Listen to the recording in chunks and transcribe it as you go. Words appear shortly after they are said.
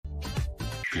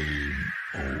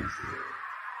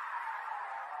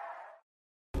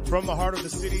From the heart of the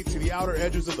city to the outer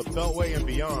edges of the Beltway and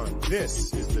beyond,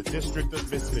 this is the District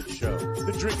of Misfits show,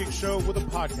 the drinking show with a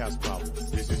podcast problem.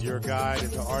 This is your guide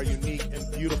into our unique and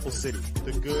beautiful city,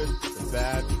 the good, the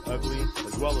bad, the ugly,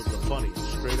 as well as the funny and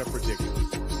straight up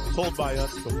ridiculous. Told by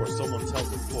us before someone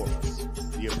tells it for us.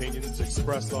 The opinions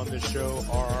expressed on this show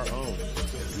are our own,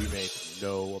 and we make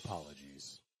no apologies.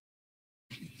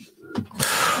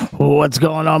 What's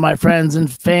going on, my friends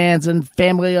and fans and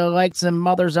family alikes and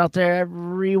mothers out there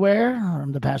everywhere?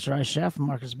 I'm the Pasteurized Chef,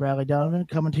 Marcus Bradley Donovan,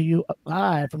 coming to you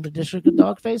live from the District of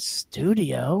Dogface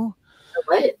Studio.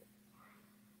 What?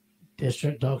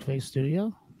 District Dogface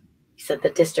Studio? You said the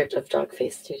District of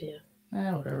Dogface Studio.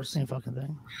 Whatever, same fucking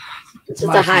thing. It's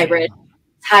just a hybrid.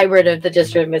 It's hybrid of the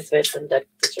District of Misfits and the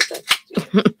District of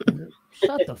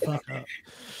Shut the fuck up.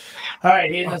 All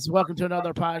right, Edens, welcome to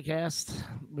another podcast.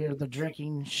 We're the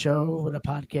drinking show with a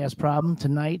podcast problem.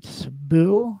 Tonight,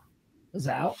 Boo is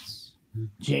out.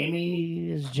 Jamie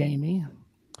is Jamie.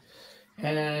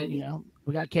 And,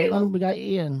 we got Caitlin, we got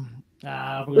Ian.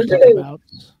 We're going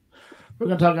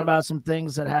to talk about some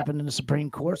things that happened in the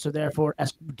Supreme Court, so therefore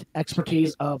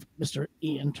expertise of Mr.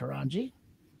 Ian Taranji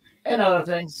and other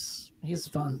things. He's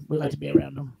fun. We like to be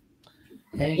around him.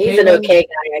 And he's an okay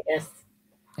guy, I guess.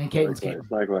 And Caitlin's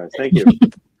Likewise. Thank you.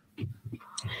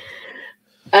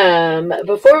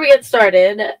 Before we get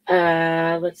started,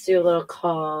 let's do a little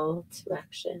call to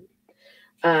action.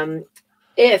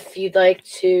 If you'd like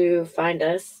to find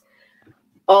us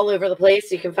all over the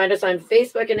place, you can find us on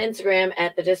Facebook and Instagram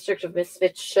at the District of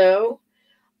Misfits Show.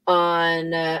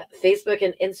 On Facebook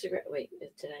and Instagram. Wait,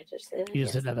 did I just say that? You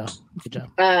said that, though. Good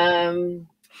job.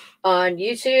 On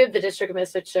YouTube, the District of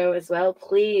Misfits Show as well.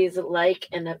 Please like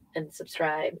and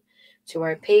subscribe to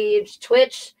our page.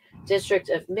 Twitch, District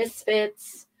of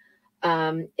Misfits.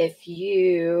 If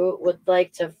you would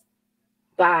like to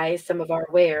buy some of our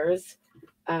wares,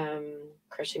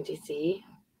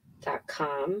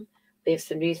 crushingdc.com. They have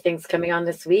some new things coming on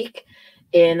this week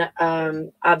in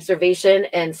observation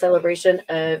and celebration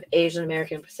of Asian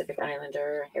American Pacific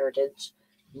Islander Heritage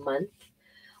Month.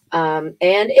 And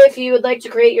if you would like to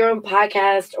create your own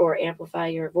podcast or amplify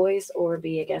your voice or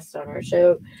be a guest on our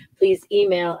show, please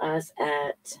email us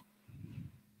at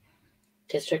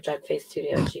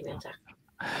district.facestudio@gmail.com.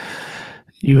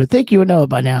 You would think you would know it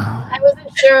by now. I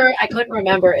wasn't sure. I couldn't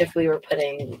remember if we were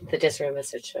putting the District of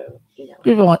Misfits Show email.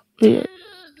 Either way.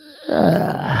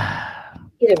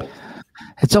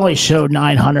 It's only show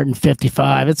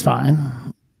 955. It's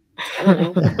fine. I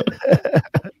don't know.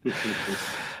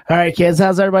 All right, kids.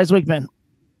 How's everybody's week been?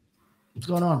 What's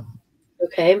going on?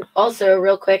 Okay. Also,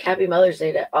 real quick, happy Mother's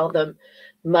Day to all the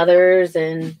mothers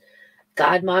and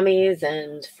godmommies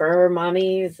and fur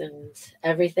mommies and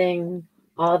everything,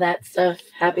 all that stuff.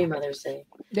 Happy Mother's Day.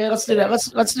 Yeah, let's do that.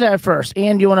 Let's do that first.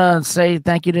 Ian, do you want to say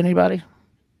thank you to anybody?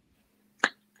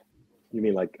 You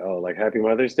mean like Happy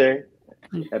Mother's Day?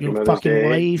 Happy Your Mother's fucking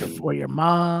Day wife or your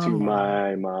mom? To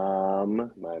my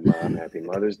mom, Happy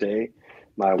Mother's Day.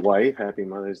 My wife, Happy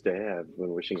Mother's Day. I've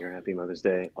been wishing her Happy Mother's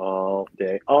Day, all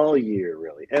year,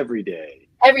 really, every day.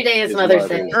 Every day is Mother's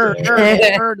Day.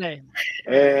 Her day.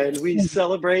 And we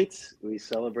celebrate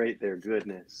their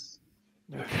goodness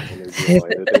and their joy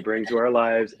that they bring to our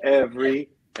lives every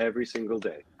single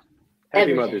day.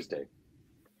 Happy Mother's Day.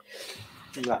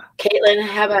 Caitlin,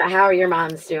 how are your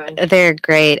moms doing? They're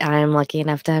great. I'm lucky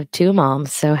enough to have two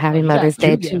moms, so happy Mother's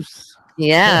Day to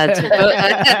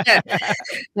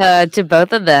to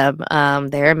both of them.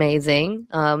 They're amazing.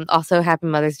 Also, happy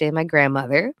Mother's Day to my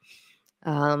grandmother.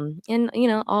 And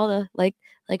all the like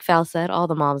Val said, all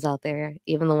the moms out there,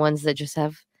 even the ones that just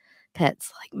have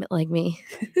pets like me,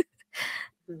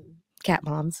 cat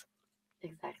moms.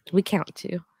 Exactly. We count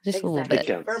too, just a little bit.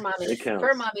 Fur mommies count.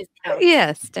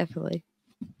 Yes, definitely.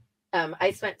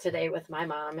 I spent today with my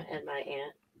mom and my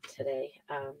aunt today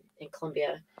in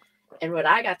Columbia. And what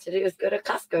I got to do is go to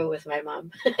Costco with my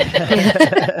mom.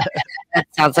 That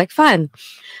sounds like fun.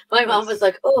 My mom was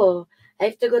like, "Oh, I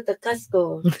have to go to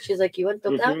Costco." She's like, "You want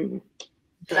to come?"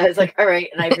 And I was like, "All right."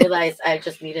 And I realized I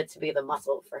just needed to be the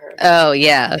muscle for her. Oh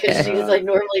yeah. Because she was like,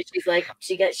 normally she's like,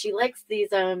 she likes these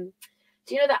do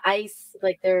you know the ice,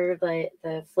 like they're like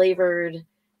the flavored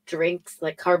drinks,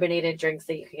 like carbonated drinks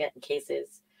that you can get in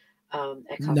cases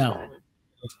at Costco. No.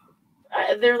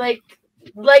 They're like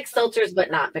seltzers,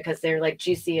 but not, because they're like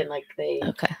juicy and like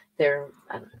they're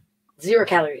I don't know, 0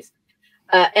 calories.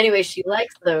 Anyway, she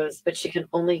likes those, but she can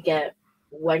only get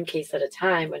one case at a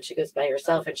time when she goes by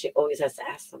herself, and she always has to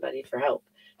ask somebody for help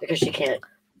because she can't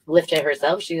lift it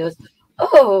herself. She goes,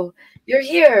 "Oh, you're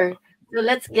here. So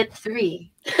let's get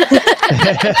 3. You're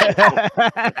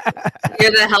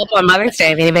the help on Mother's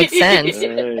Day. I mean, it makes sense.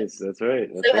 Nice. That's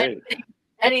right. That's So right.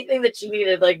 anything that you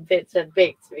needed, like bits and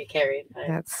baked, to be carried.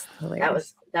 That's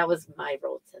hilarious. That was my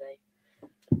role today.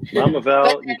 Mama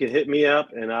Val, you can hit me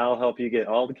up and I'll help you get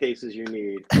all the cases you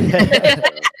need.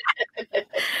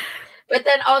 But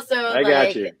then also, I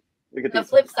got you. Look at the these.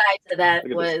 flip side to that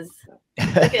Look at was look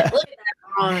at that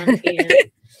wrong.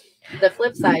 The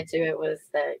flip side to it was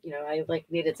that I like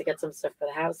needed to get some stuff for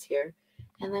the house here,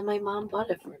 and then my mom bought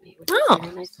it for me. Which was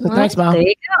very nice. Well, thanks, Mom. There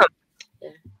you go. Yeah.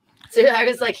 So I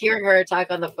was like hearing her talk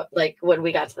on the like when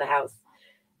we got to the house.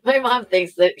 My mom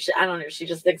thinks that I don't know. She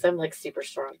just thinks I'm like super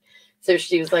strong. So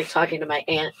she was like talking to my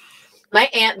aunt. My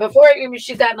aunt before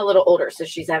she's gotten a little older, so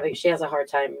she has a hard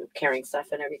time carrying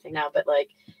stuff and everything now. But like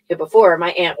before,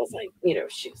 my aunt was like,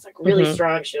 she was like really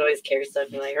strong. She'd always carry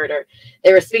stuff. And I heard her.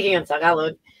 They were speaking in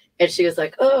Tagalog, and she was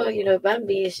like, "Oh,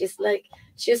 Bambi, she's like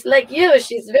you.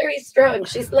 She's very strong.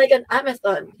 She's like an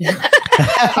Amazon."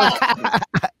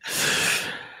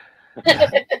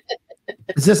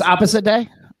 Is this opposite day?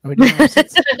 And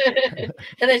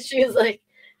then she was like,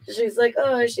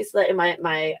 "Oh, she's like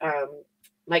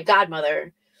my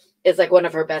godmother is like one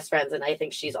of her best friends, and I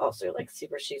think she's also like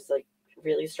she's like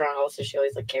really strong. Also, she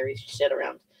always like carries shit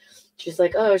around. She's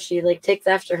like, oh, she like takes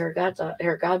after her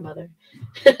godmother."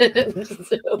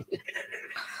 So,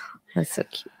 that's so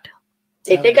cute.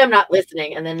 They think I'm not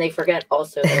listening, and then they forget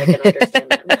also that I can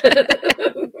understand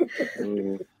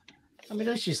them. I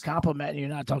mean, she's complimenting you,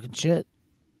 not talking shit.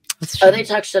 Oh, they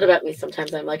talk shit about me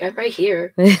sometimes. I'm like, I'm right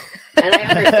here, and I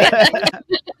understand.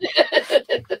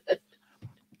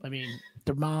 I mean,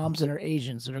 they're moms and they're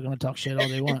Asians, so they're going to talk shit all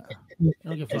they want.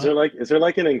 Is there like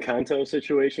an Encanto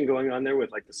situation going on there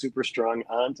with like the super strong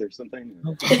aunt or something?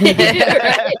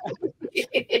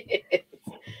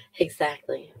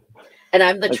 Exactly. And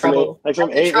I'm the trouble. Like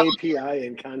some AAPI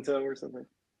Encanto or something.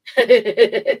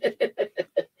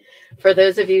 For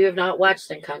those of you who have not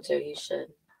watched Encanto, you should.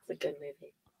 It's a good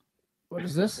movie. What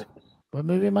is this? What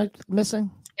movie am I missing?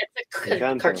 It's a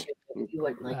good cartoon. You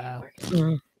wouldn't like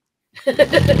it.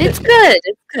 It's good.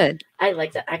 It's good. I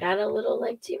liked it. I got a little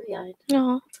like teary-eyed.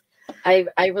 No. I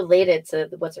related to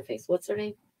what's her face? What's her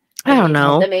name? I don't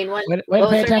know. The main one. Way to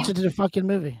pay attention to the fucking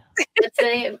movie.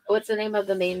 What's the name of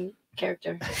the main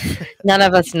character? None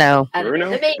of us know.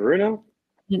 Bruno?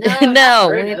 No.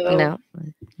 No.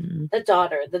 The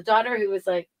daughter who was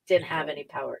like didn't have any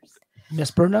powers.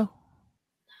 Miss Bruno?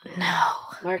 No.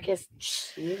 Marcus,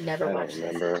 you never watched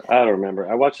this. I don't remember.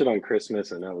 I watched it on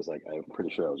Christmas, and I was like, I'm pretty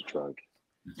sure I was drunk.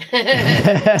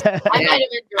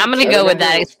 I'm gonna go with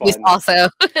that excuse also.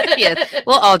 Yeah,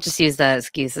 we'll all just use that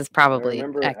excuse. It's probably I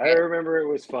remember it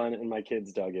was fun, and my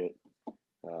kids dug it.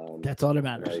 That's all that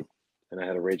matters. And I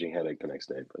had a raging headache the next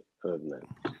day, but other than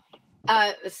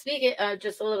that. Speaking,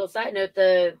 just a little side note: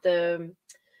 the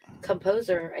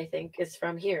composer, I think, is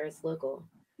from here. Is local.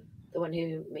 The one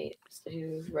who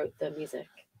wrote the music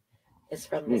is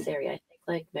from this area. I think,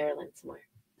 like Maryland somewhere.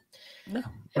 No,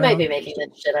 I might be making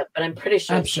that shit up, but I'm pretty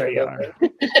sure. I'm sure you are.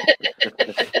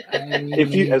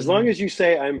 As long as you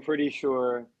say I'm pretty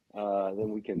sure,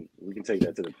 then we can take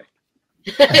that to the bank.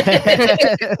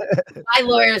 My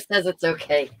lawyer says it's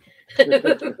okay.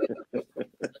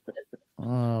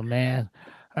 Oh man!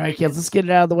 All right, kids, let's get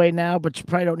it out of the way now. But you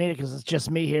probably don't need it because it's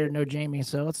just me here, no Jamie.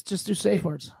 So let's just do safe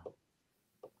words.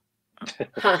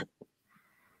 Huh.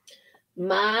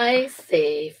 My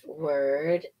safe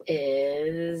word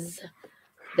is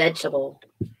vegetable.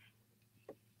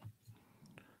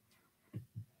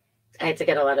 I had to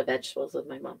get a lot of vegetables with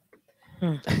my mom.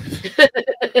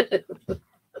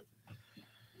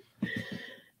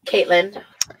 Caitlin.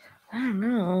 I don't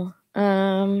know.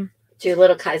 Do a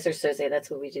little Kaiser Soze.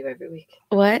 That's what we do every week.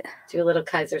 What? Do a little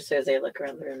Kaiser Soze. Look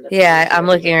around the room. Yeah, I'm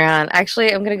looking around.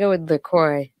 Actually, I'm gonna go with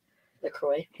LaCroix.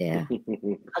 LaCroix. Yeah. I'll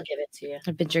give it to you.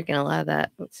 I've been drinking a lot of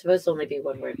that. It's supposed to only be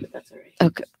one word, but that's all right.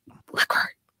 Okay.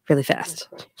 LaCroix. Really fast.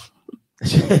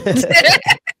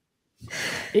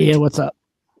 Yeah, what's up?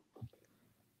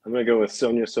 I'm gonna go with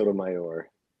Sonia Sotomayor.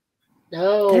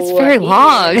 No. That's very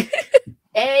long.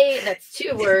 A, that's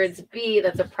 2 words. B,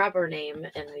 that's a proper name,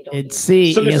 and we don't. It's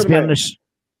C. Sonia Sotomayor.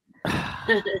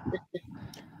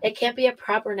 It can't be a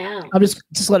proper noun. I'm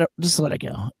just let it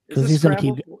go because he's gonna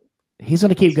keep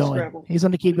going. He's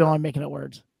gonna keep going, making it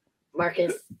words.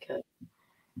 Marcus, good.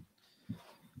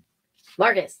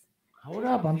 Marcus, Hold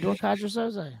up, I'm doing Kaiser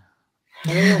Soze.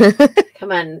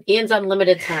 Come on, Ian's on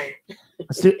limited time.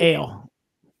 Let's do ale.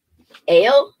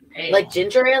 Ale? Like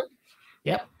ginger ale?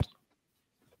 Yep.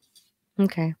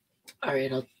 Okay. All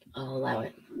right, I'll allow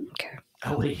it. Okay.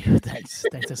 Oh, thanks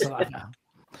a lot.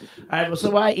 All right. Well, so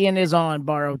while Ian is on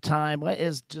borrowed time, what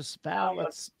is just Val?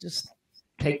 Let's just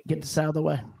get this out of the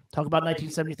way. Talk about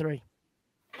 1973.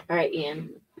 All right,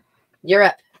 Ian, you're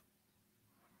up.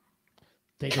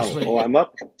 Take a swig. Oh, I'm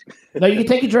up. No, you can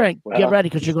take a drink. Well, Get ready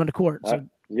because you're going to court. So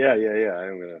yeah.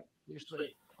 I'm gonna. here's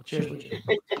sweet. Cheers with you.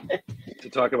 To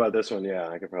talk about this one, yeah,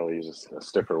 I could probably use a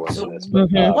stiffer one So, than this.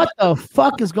 But, what the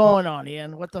fuck is going on,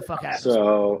 Ian? What the fuck happened?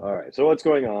 So, all right. So what's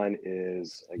going on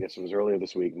is, I guess it was earlier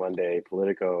this week, Monday,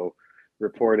 Politico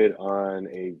reported on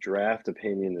a draft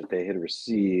opinion that they had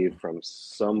received from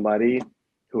somebody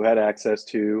who had access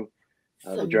to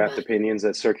the draft opinions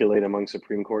that circulate among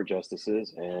Supreme Court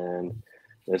justices. And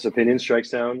this opinion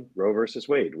strikes down Roe versus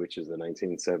Wade, which is the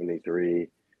 1973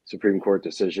 Supreme Court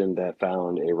decision that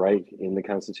found a right in the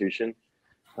Constitution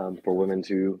for women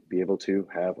to be able to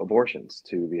have abortions,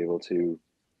 to be able to,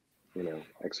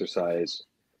 exercise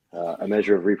a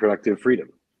measure of reproductive freedom.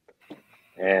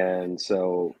 And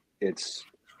so it's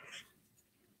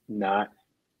not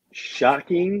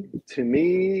shocking to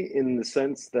me in the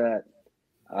sense that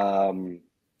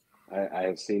I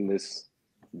have seen this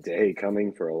day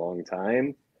coming for a long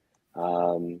time.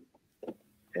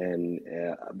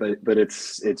 But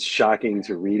it's shocking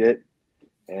to read it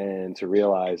and to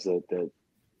realize that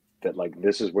like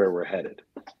this is where we're headed.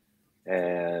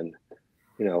 And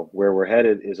where we're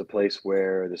headed is a place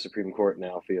where the Supreme Court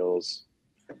now feels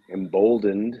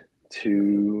emboldened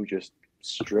to just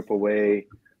strip away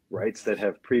rights that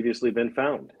have previously been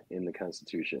found in the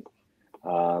Constitution.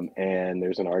 And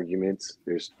there's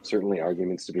certainly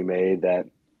arguments to be made that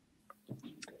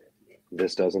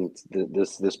this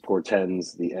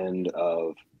portends the end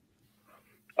of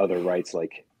other rights,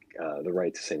 like the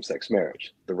right to same-sex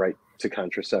marriage, the right to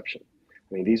contraception.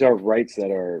 I mean, these are rights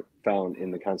that are found in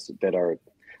the that are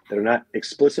not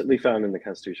explicitly found in the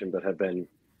Constitution, but have been,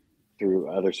 through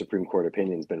other Supreme Court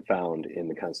opinions, been found in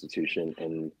the Constitution.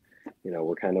 And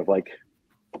we're kind of like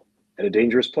at a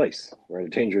dangerous place. We're at a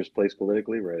dangerous place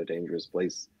politically. We're at a dangerous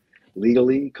place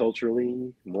legally,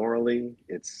 culturally, morally.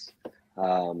 It's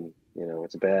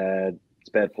it's a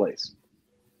bad place.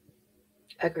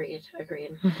 Agreed.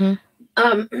 Mm-hmm.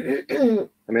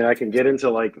 I mean, I can get into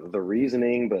like the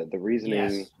reasoning, but the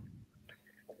reasoning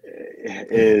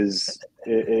is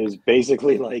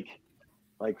basically like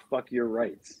fuck your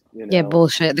rights. Yeah,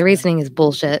 bullshit. The reasoning is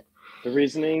bullshit. The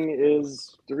reasoning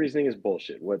is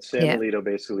bullshit. What Sam Alito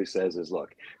basically says is,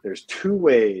 look, there's two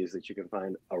ways that you can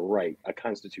find a right, a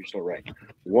constitutional right.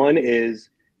 One is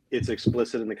it's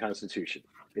explicit in the Constitution.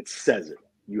 It says it.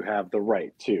 You have the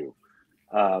right to.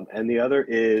 And the other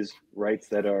is rights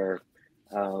that are,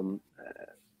 I'm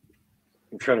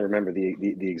trying to remember the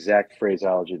exact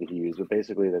phraseology that he used, but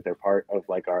basically that they're part of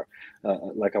like our,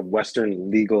 like a Western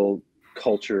legal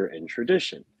culture and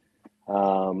tradition.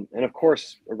 And of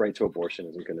course, a right to abortion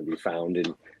isn't going to be found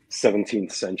in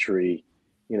 17th century,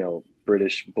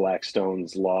 British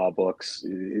Blackstone's law books.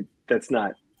 That's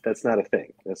not a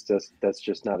thing. That's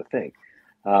just not a thing.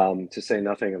 To say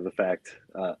nothing of the fact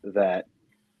that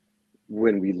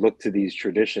when we look to these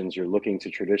traditions, you're looking to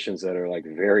traditions that are like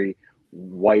very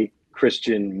white,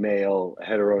 Christian, male,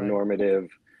 heteronormative.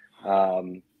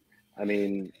 I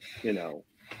mean,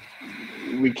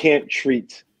 we can't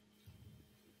treat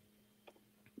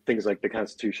things like the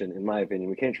Constitution, in my opinion,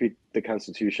 we can't treat the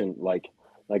Constitution like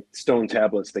stone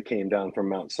tablets that came down from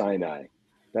Mount Sinai,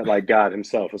 that like God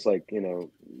himself was like,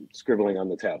 scribbling on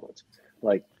the tablets.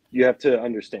 Like, you have to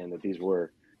understand that these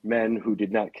were men who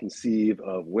did not conceive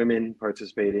of women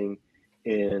participating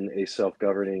in a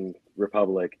self-governing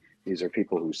republic. These are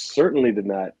people who certainly did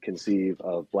not conceive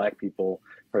of Black people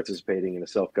participating in a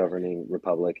self-governing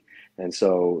republic. And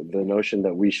so the notion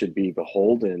that we should be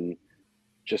beholden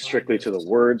just strictly to the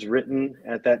words written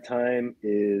at that time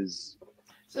is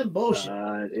bullshit.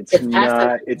 It's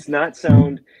just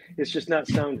not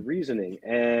sound reasoning.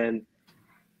 And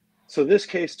so this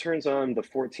case turns on the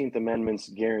 14th Amendment's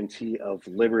guarantee of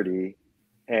liberty.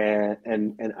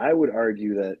 And I would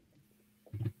argue that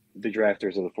the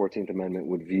drafters of the 14th Amendment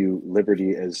would view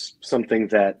liberty as something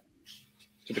that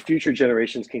the future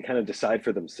generations can kind of decide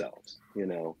for themselves.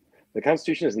 The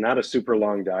Constitution is not a super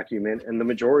long document, and the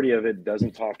majority of it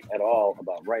doesn't talk at all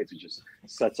about rights. It just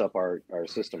sets up our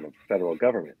system of federal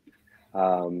government.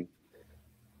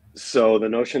 So the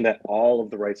notion that all of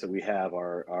the rights that we have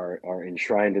are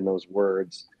enshrined in those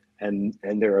words, and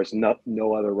there is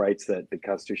no other rights that the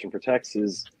Constitution protects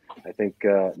is, I think,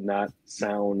 not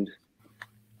sound,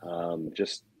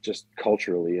 just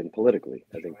culturally and politically.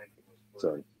 I think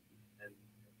so.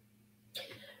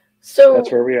 So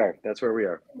that's where we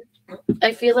are.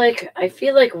 I feel like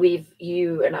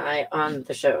you and I on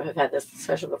the show have had this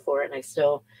discussion before, and I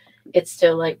still it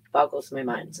still like boggles my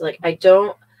mind. So, like, I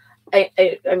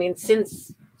mean,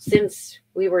 since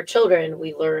we were children,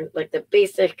 we learned like the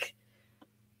basic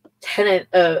tenets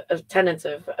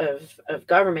of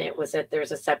government was that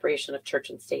there's a separation of church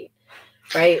and state,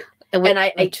 right? And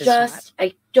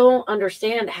I don't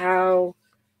understand how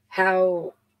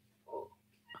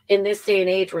in this day and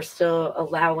age we're still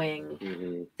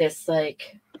allowing this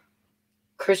like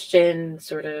Christian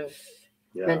sort of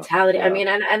mentality. I mean,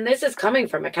 and this is coming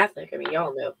from a Catholic. I mean,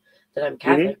 y'all know that I'm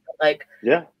Catholic, but like,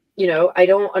 you know, I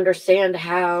don't understand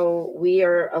how we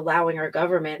are allowing our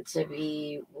government to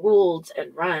be ruled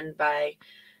and run by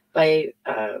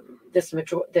this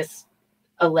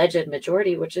alleged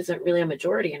majority, which isn't really a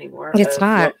majority anymore. It's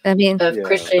not. I mean, of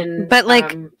Christian, but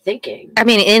like thinking. I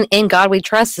mean, in God We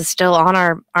Trust is still on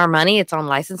our money. It's on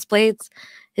license plates.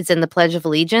 It's in the Pledge of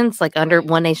Allegiance. Like under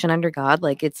one nation under God.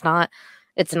 Like it's not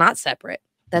separate.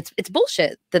 It's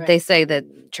bullshit that they say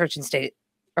that church and state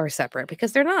are separate,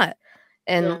 because they're not.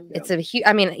 And it's a huge.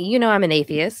 I mean, you know, I'm an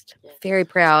atheist, very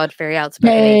proud, very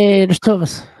outspoken. Hey, there's two of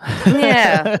us.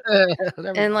 Yeah,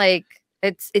 and like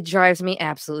it drives me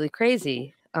absolutely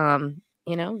crazy. You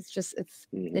know,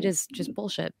 it is just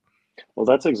bullshit. Well,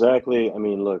 that's exactly. I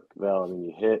mean, look, Val. I mean,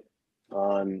 you hit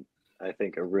on, I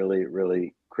think, a really,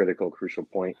 really critical, crucial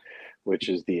point, which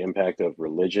is the impact of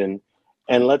religion.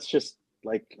 And let's just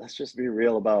be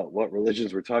real about what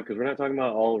religions we're talking, because we're not talking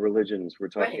about all religions. We're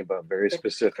talking about very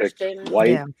specific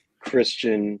white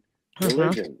Christian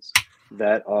religions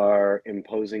that are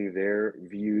imposing their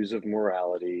views of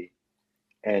morality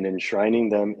and enshrining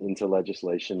them into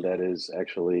legislation that is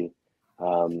actually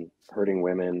hurting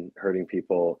women, hurting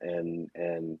people, and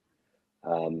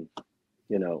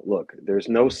you know, look, there's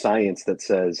no science that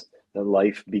says that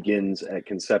life begins at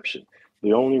conception.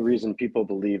 The only reason people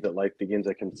believe that life begins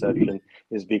at conception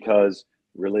is because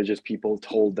religious people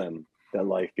told them that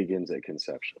life begins at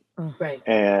conception. Right.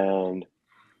 And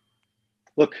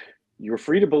look, you're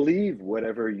free to believe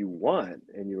whatever you want,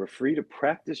 and you're free to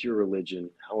practice your religion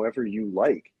however you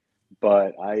like.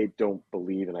 But I don't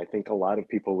believe, and I think a lot of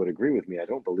people would agree with me, I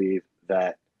don't believe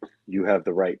that you have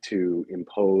the right to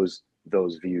impose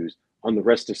those views on the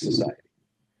rest of society.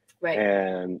 Right.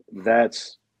 And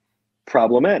that's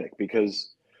problematic,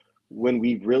 because when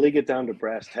we really get down to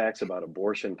brass tacks about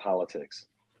abortion politics,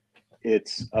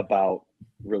 it's about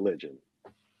religion,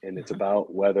 and it's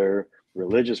about whether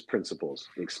religious principles,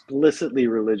 explicitly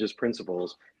religious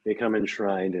principles, become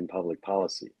enshrined in public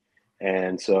policy.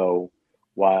 And so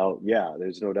while,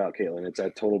 there's no doubt, Caitlin, it's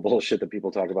that total bullshit that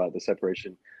people talk about, the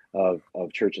separation of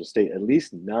church and state, at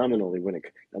least nominally, when it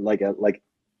like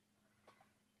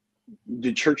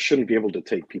the church shouldn't be able to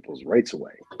take people's rights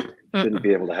away, shouldn't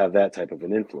be able to have that type of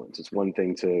an influence. It's one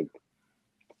thing to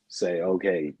say,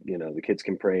 okay, you know, the kids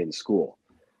can pray in school.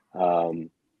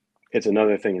 It's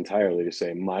another thing entirely to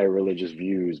say my religious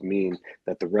views mean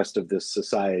that the rest of this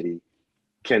society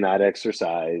cannot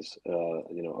exercise,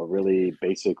 you know, a really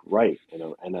basic right, you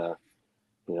know, and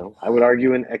you know, I would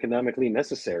argue an economically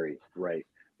necessary right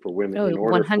for women, in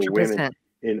order 100%.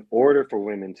 In order for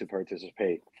women to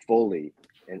participate fully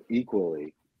and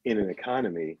equally in an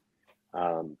economy, they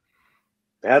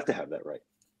have to have that right,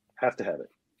 have to have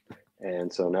it.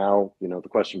 And so now, you know, the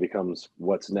question becomes,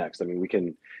 what's next? I mean,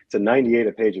 it's a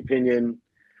 98-page opinion.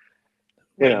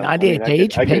 You know,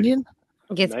 98-page opinion?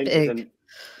 It gets big.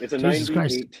 It's a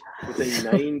 98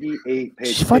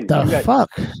 page what opinion. The fuck?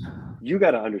 You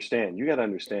got to understand.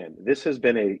 This has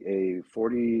been a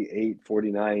 48,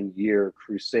 49 year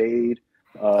crusade.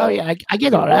 I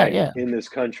get all that. Yeah. In this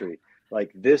country, like,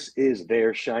 this is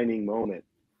their shining moment.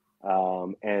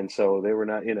 And so they were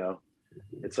not, you know,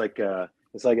 it's like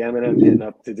Eminem getting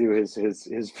up to do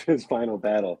his final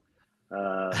battle.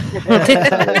 They're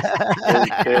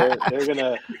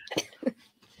gonna.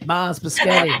 Mars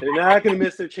Biscotti. They're not going to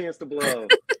miss their chance to blow.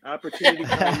 Opportunity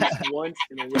comes once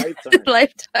in a lifetime.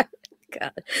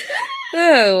 God.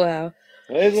 Oh wow.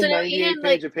 It is a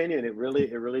 98-page opinion. It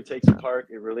really takes apart.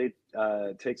 It really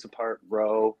takes apart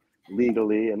Roe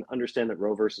legally, and understand that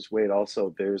Roe versus Wade.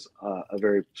 Also, there's a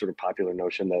very sort of popular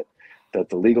notion that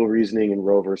the legal reasoning in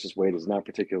Roe versus Wade is not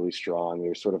particularly strong.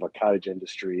 There's sort of a cottage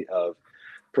industry of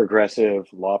progressive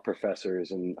law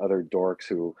professors and other dorks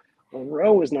who, well,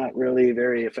 Roe was not really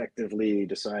very effectively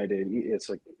decided. It's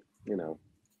like, you know,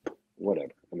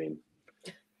 whatever. I mean,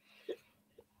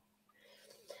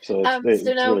 so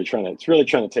it's really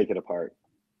trying to take it apart.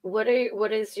 What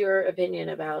is your opinion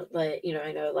about, like, you know,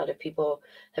 I know a lot of people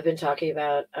have been talking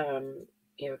about,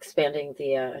 you know, expanding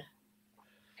the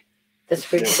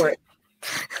Supreme Court,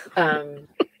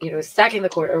 you know, stacking the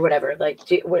court or whatever. Like,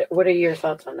 what are your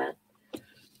thoughts on that?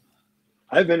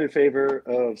 I've been in favor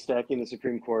of stacking the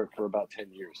Supreme Court for about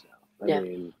 10 years now. I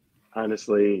mean,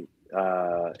 honestly,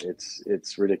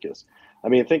 it's ridiculous. I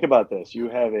mean, think about this. You're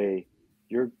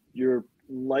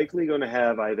likely going to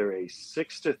have either a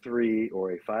 6-3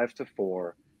 or a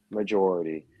 5-4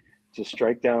 majority to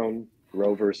strike down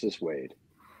Roe versus Wade.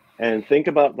 And think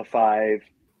about the 5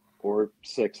 or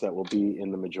 6 that will be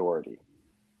in the majority.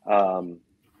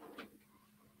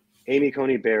 Amy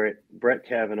Coney Barrett, Brett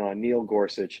Kavanaugh, Neil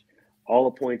Gorsuch, all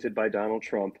appointed by Donald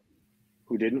Trump,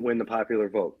 who didn't win the popular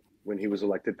vote when he was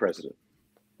elected president.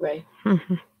 Right.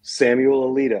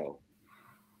 Samuel Alito,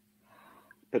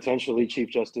 potentially Chief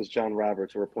Justice John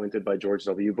Roberts, were appointed by George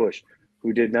W. Bush,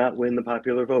 who did not win the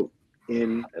popular vote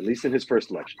at least in his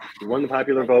first election. He won the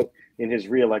popular vote in his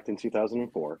re-elect in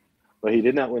 2004, but he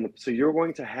did not win. So you're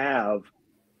going to have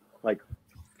like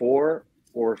 4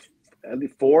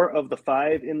 of the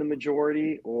 5 in the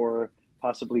majority, or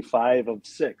possibly 5 of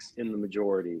 6 in the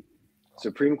majority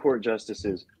Supreme Court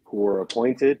justices who were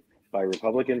appointed by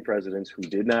Republican presidents who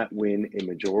did not win a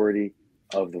majority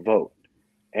of the vote.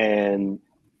 And,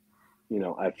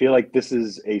 I feel like this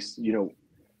is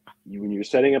when you're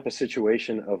setting up a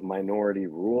situation of minority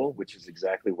rule, which is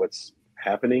exactly what's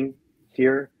happening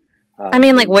here. I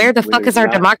mean, like, where the fuck is our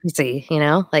democracy?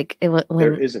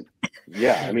 There isn't.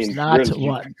 Yeah, I mean,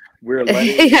 we're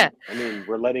letting. Yeah. I mean,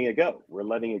 we're letting it go. We're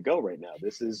letting it go right now.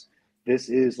 This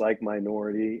is like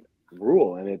minority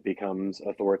rule, and it becomes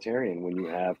authoritarian when you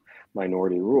have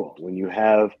minority rule. When you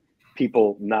have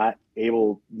people not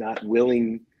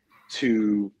willing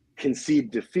to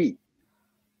concede defeat,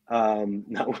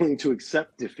 not willing to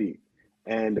accept defeat,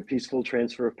 and a peaceful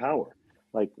transfer of power.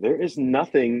 Like, there is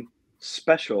nothing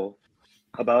special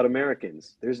about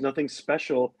Americans. There's nothing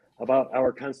special about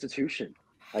our Constitution.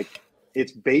 Like,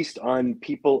 it's based on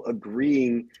people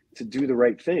agreeing to do the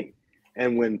right thing.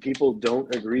 And when people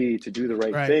don't agree to do the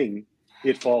right thing,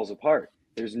 it falls apart.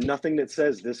 There's nothing that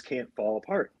says this can't fall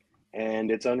apart.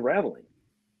 And it's unraveling.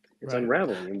 It's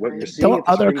unraveling. And what you're seeing at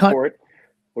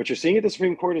the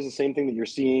Supreme Court, is the same thing that you're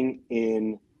seeing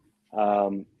in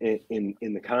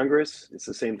the Congress. It's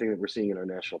the same thing that we're seeing in our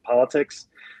national politics.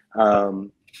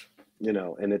 And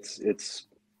it's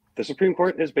the Supreme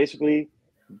Court has basically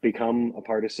become a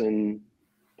partisan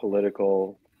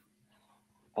political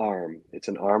arm. It's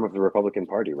an arm of the Republican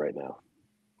Party right now.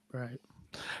 Right.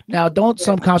 Now, don't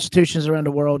some constitutions around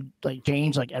the world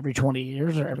change every 20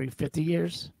 years or every 50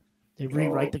 years? They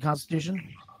rewrite the Constitution?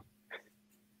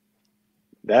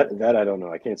 That I don't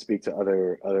know. I can't speak to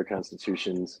other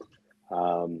constitutions.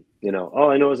 All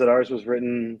I know is that ours was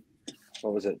written,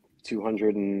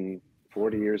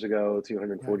 240 years ago,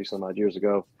 240 some odd years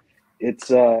ago. It's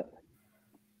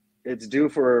due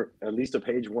for at least a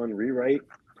page 1 rewrite.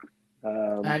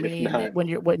 I mean, when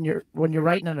you're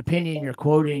writing an opinion, you're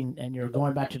quoting and you're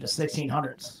going back to the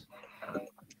 1600s.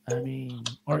 I mean,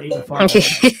 or even farther.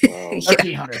 1300s.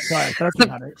 Sorry,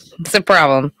 1300s. It's a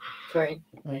problem. Right.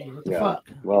 I mean, what the fuck?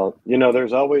 Well,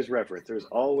 there's always reverence. There's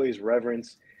always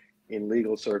reverence in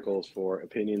legal circles for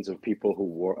opinions of people who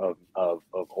wore of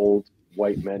old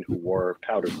white men who wore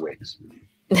powdered wigs.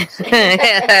 So,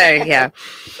 yeah.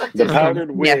 The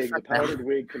powdered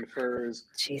wig confers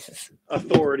Jesus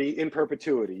authority in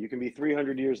perperpetuity. You can be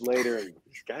 300 years later, and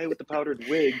this guy with the powdered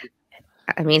wig.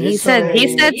 I mean, he said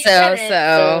so.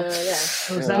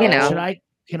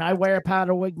 Can I wear a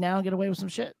powder wig now and get away with some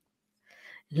shit?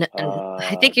 No,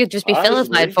 I think you'd just be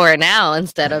vilified for it now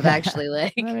instead of actually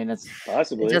I mean, it's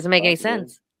possibly. It doesn't make any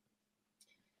sense.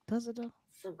 Does it though?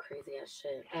 Some crazy ass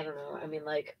shit. I don't know. I mean,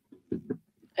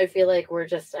 I feel like we've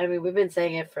been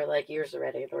saying it for years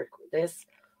already.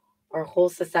 Our whole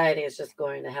society is just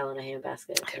going to hell in a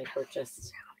handbasket.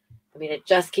 It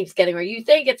just keeps getting where you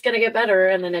think it's going to get better,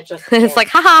 and then it just it's like,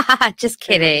 ha, just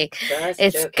kidding.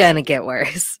 It's going to get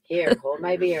worse. Here, hold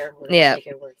my beer. Make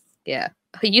it worse. Yeah.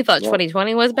 You thought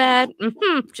 2020 was bad?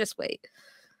 Just wait.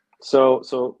 So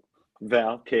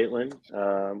Val, Caitlin,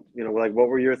 what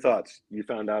were your thoughts? You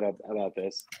found out about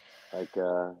this.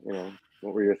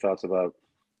 What were your thoughts about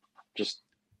just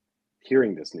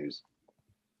hearing this news?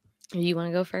 You want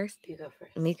to go first? You go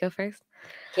first. Me go first?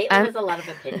 Caitlin has a lot of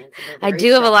opinions. I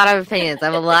do have a lot of opinions. I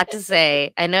have a lot to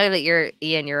say. I know that you're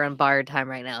on borrowed time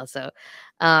right now, so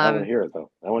I want to hear it though.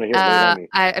 I want to hear it.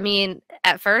 I mean,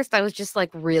 at first I was just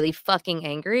really fucking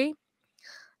angry.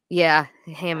 Yeah,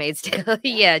 Handmaid's Tale.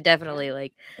 Yeah,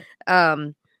 definitely.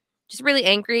 Just really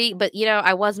angry. But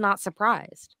I was not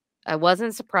surprised. I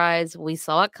wasn't surprised. We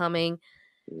saw it coming.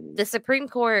 The Supreme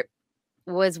Court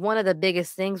was one of the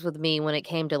biggest things with me when it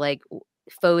came to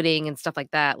voting and stuff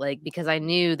like that. Because I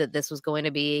knew that this was going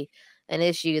to be an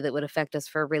issue that would affect us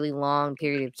for a really long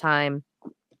period of time.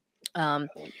 And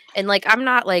like, I'm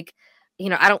not like,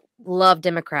 I don't love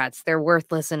Democrats. They're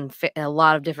worthless in a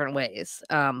lot of different ways.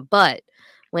 But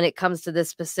when it comes to this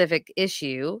specific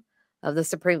issue of the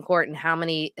Supreme Court and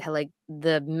like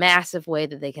the massive way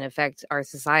that they can affect our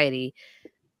society,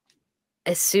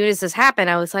 as soon as this happened,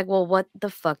 I was like, well, what the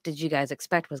fuck did you guys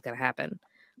expect was going to happen?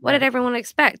 What did everyone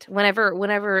expect? When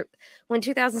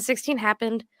 2016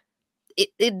 happened,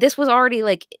 this was already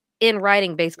like in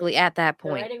writing basically at that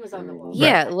point. The writing was on the wall.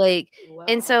 Yeah, like,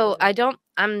 and so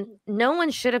no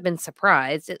one should have been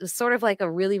surprised. It was sort of like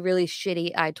a really, really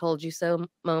shitty "I told you so"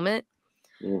 moment.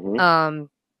 Mm-hmm.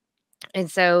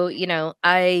 And so,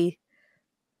 I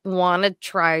want to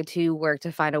try to work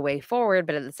to find a way forward,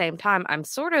 but at the same time, I'm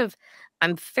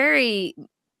very,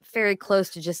 very close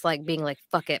to just like being like,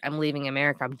 fuck it, I'm leaving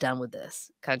America. I'm done with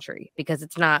this country, because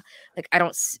it's not like, I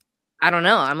don't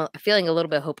know. I'm feeling a little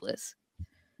bit hopeless.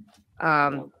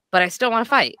 But I still want to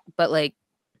fight. But like,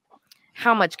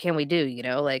 how much can we do?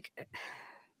 Like,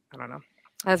 I don't know.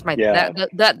 That's my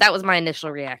that was my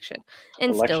initial reaction,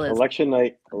 and still is. Election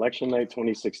night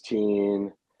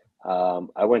 2016.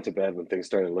 I went to bed when things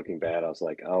started looking bad. I was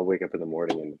like, I'll wake up in the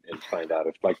morning and find out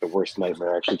if like the worst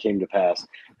nightmare actually came to pass.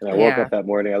 And I woke up that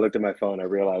morning, I looked at my phone, I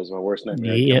realized my worst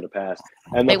nightmare had come to pass.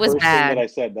 And the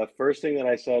first thing that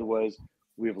I said was,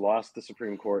 we've lost the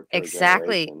Supreme Court.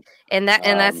 Exactly. And that's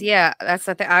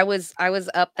the thing. I was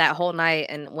up that whole night,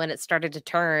 and when it started to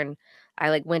turn, I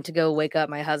like went to go wake up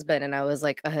my husband, and I was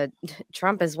like,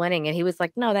 Trump is winning. And he was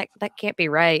like, no, that can't be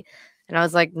right. And I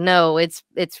was like, no, it's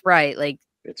right. Like,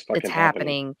 it's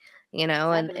happening,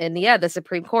 and the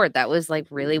Supreme Court, that was like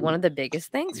really one of the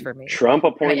biggest things for me. Trump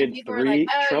appointed three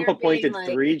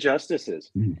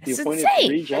justices. He appointed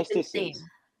three justices.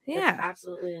 Yeah, it's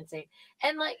absolutely insane.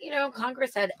 And like,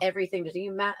 Congress had everything to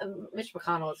do. Mitch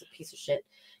McConnell is a piece of shit.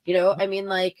 I mean,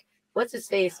 like, what's his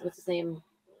face? What's his name?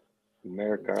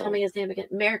 Merrick Garland. Tell me his name again.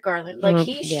 Merrick Garland. Like,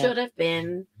 he should have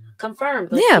been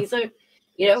confirmed. Like, he's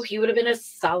he would have been a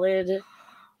solid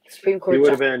Supreme Court.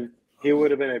 He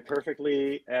would have been a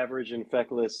perfectly average and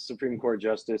feckless Supreme Court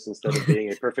justice instead of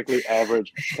being a perfectly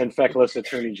average and feckless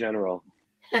Attorney General.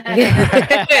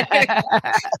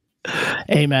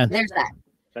 Amen. There's that.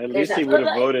 At least he would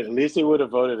have voted. At least he would have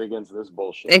voted against this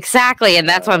bullshit. Exactly, and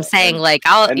that's what I'm saying. Like,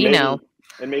 and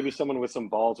maybe someone with some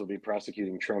balls would be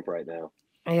prosecuting Trump right now.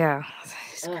 Yeah,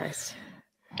 Christ.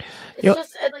 It's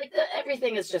just like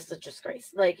everything is just a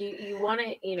disgrace. Like, you want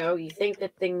to, you think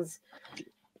that things,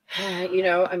 I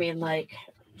mean, like,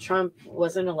 Trump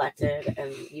wasn't elected,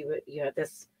 and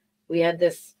we had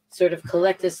this sort of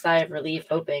collective sigh of relief,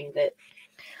 hoping that.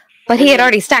 But he had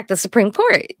already stacked the Supreme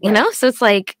Court, so it's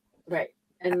like. Right.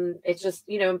 And it's just,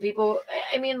 people,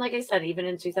 I mean, like I said, even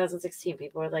in 2016,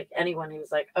 people were like, anyone who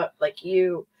was like, oh, like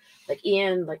you, like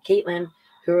Ian, like Caitlin,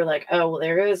 who were like, oh, well,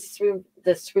 there goes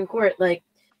the Supreme Court. Like,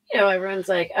 everyone's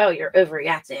like, oh, you're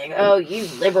overreacting. Oh, you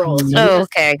liberals.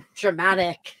 Okay.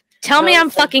 Dramatic. Tell me I'm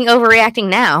fucking overreacting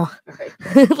now.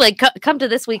 Right. Like, come to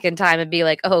this week in time and be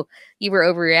like, oh, you were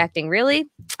overreacting. Really?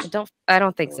 I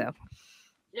don't think so.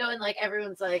 And like,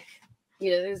 everyone's like,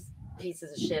 there's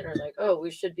pieces of shit are like, oh, we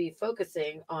should be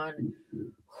focusing on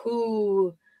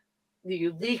who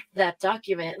you leaked that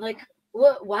document. Like,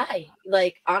 what? Why?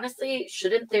 Like, honestly,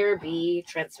 shouldn't there be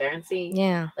transparency?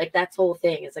 Yeah. Like, that's whole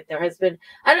thing. It's like there has been.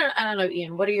 I don't know,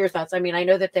 Ian. What are your thoughts? I mean, I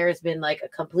know that there has been like a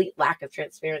complete lack of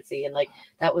transparency, and like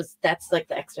that's like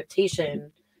the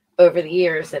expectation over the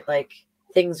years that like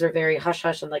things are very hush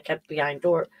hush and like kept behind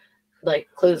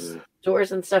closed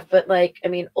doors and stuff. But like, I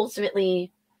mean,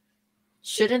 ultimately,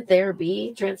 shouldn't there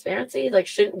be transparency? Like,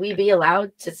 shouldn't we be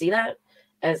allowed to see that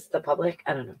as the public?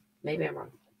 I don't know. Maybe I'm wrong.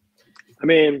 I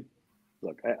mean,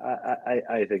 look,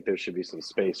 I think there should be some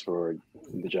space for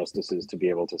the justices to be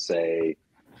able to say,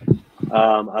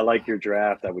 I like your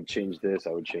draft. I would change this. I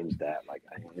would change that. Like,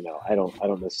 I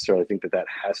don't necessarily think that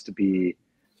has to be,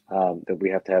 that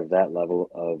we have to have that level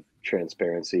of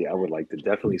transparency. I would like to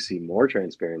definitely see more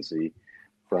transparency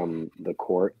from the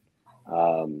court.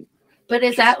 But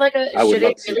is that like a? I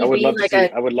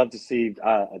would love to see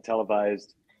a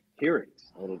televised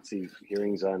hearings. I would see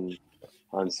hearings on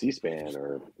C-SPAN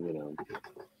or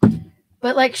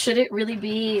But like, should it really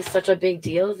be such a big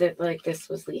deal that like this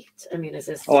was leaked? I mean, is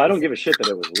this? Oh, I don't give a shit that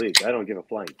it was leaked. I don't give a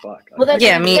flying fuck. Well, that's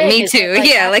me too.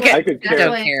 Like, I could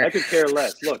care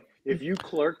less. Look, if you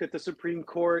clerked at the Supreme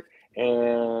Court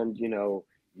and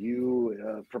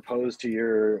you propose to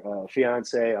your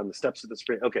fiance on the steps of the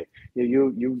Supreme. Okay,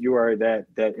 you are that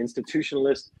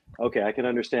institutionalist. Okay, I can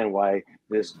understand why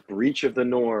this breach of the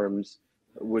norms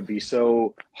would be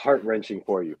so heart-wrenching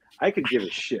for you. I could give a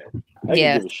shit.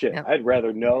 I'd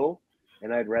rather know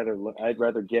and I'd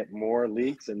rather get more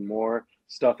leaks and more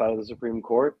stuff out of the Supreme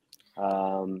Court.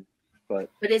 But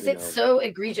is it so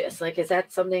egregious? Like, is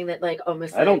that something that like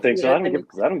almost? I don't think so. Know,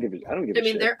 I don't give I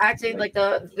mean, they're acting like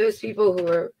those people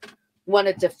who want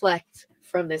to deflect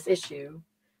from this issue,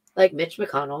 like Mitch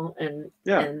McConnell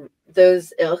and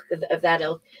those ilk of that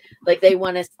ilk, like they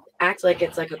want to act like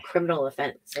it's like a criminal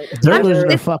offense. Like, they're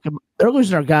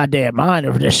losing their goddamn mind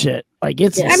over this shit. Like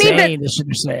it's insane. This shit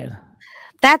they're saying.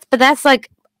 That's like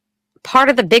part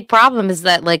of the big problem is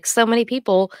that like so many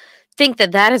people think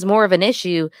that is more of an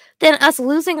issue than us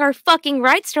losing our fucking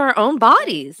rights to our own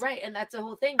bodies. Right, and that's the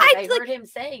whole thing. Like, I heard him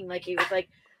saying, like, he was like,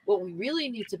 what we really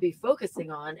need to be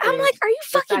focusing on I'm like, are you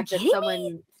fucking kidding me?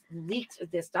 Someone leaked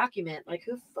this document. Like,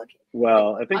 who fucking...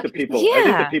 Well, I think the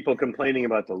people complaining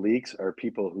about the leaks are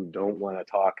people who don't want to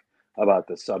talk about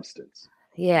the substance.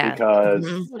 Yeah. Because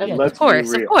of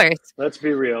course. Let's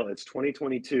be real. It's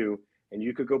 2022, and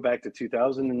you could go back to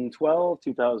 2012,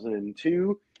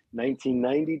 2002,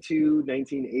 1992,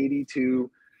 1982,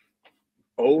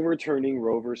 overturning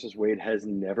Roe versus Wade has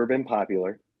never been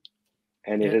popular,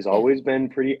 and it has always been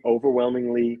pretty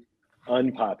overwhelmingly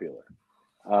unpopular.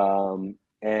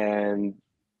 And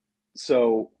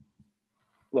so,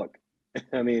 look,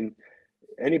 I mean,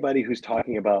 anybody who's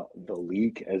talking about the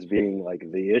leak as being like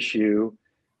the issue,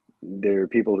 there are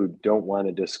people who don't want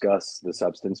to discuss the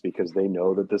substance because they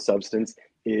know that the substance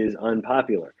is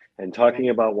unpopular. And talking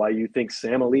about why you think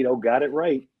Sam Alito got it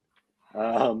right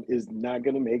is not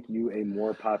going to make you a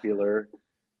more popular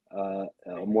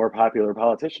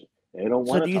politician. They don't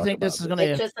want to. So do you think this is going to?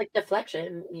 It's just like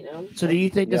deflection, you know. So do you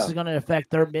think this is going to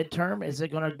affect their midterm? Is it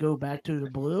going to go back to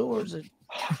the blue, or is it?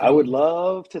 I would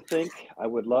love to think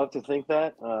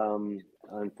that.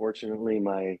 Unfortunately,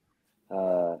 my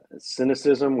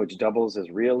cynicism, which doubles as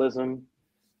realism,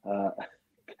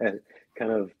 kind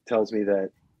of tells me that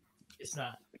it's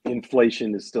not.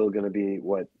 Inflation is still going to be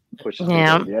what pushes me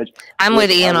over the edge. I'm with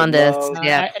Ian on this.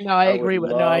 I agree.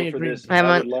 I agree.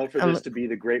 I would love for this to be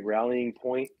the great rallying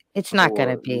point. It's not going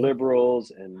to be.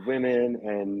 Liberals and women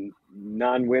and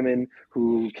non-women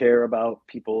who care about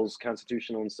people's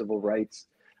constitutional and civil rights.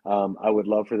 I would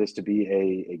love for this to be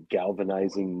a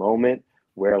galvanizing moment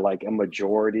where like a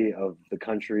majority of the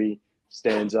country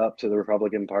stands up to the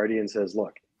Republican Party and says,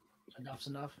 look, enough's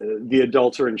enough. The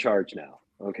adults are in charge now.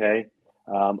 Okay.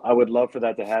 I would love for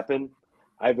that to happen.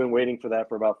 I've been waiting for that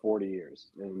for about 40 years.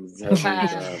 And it's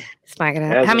not gonna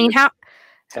happen. I mean,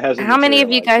 how many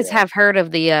of you guys have heard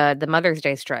of the Mother's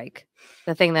Day strike?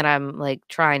 The thing that I'm like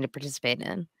trying to participate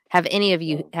in. Have any of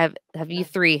you have you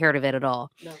three heard of it at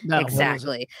all? No.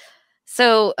 Exactly.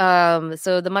 So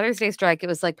the Mother's Day strike, it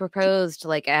was like proposed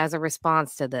like as a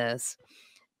response to this,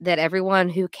 that everyone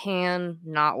who can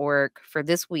not work for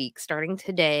this week, starting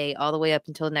today all the way up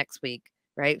until next week,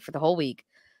 right? For the whole week.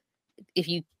 If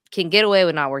you can get away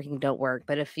with not working, don't work.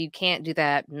 But if you can't do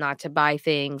that, not to buy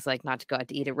things, like not to go out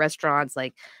to eat at restaurants,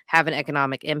 like have an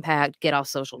economic impact, get off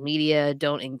social media,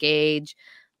 don't engage,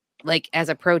 like as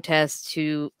a protest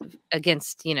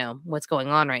against, you know, what's going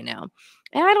on right now.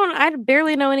 And I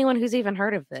barely know anyone who's even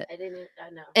heard of it. I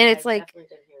know. And it's like,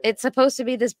 it's supposed to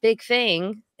be this big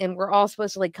thing and we're all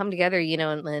supposed to like come together, you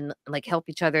know, and like help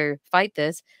each other fight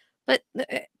this. But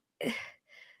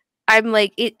I'm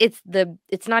like, it's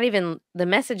not even, the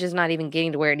message is not even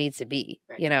getting to where it needs to be,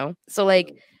 you know? So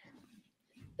like,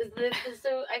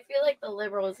 so I feel like the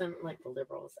liberals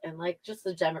and like just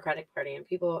the Democratic Party and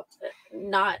people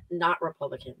not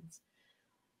Republicans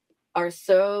are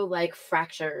so like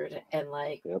fractured and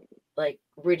like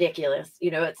ridiculous.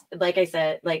 You know, it's like I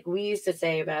said, like we used to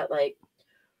say about like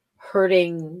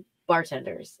hurting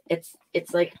bartenders. It's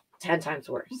like 10 times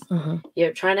worse. Mm-hmm.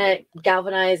 You're trying to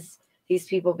galvanize these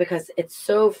people because it's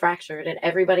so fractured and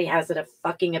everybody has a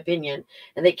fucking opinion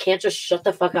and they can't just shut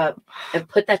the fuck up and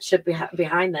put that shit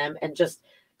behind them and just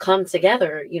come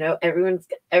together. You know, everyone's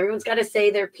got to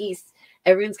say their piece.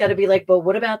 Everyone's got to be like, but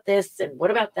what about this and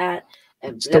what about that?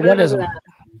 And it's the what is it?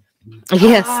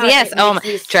 Yes. Oh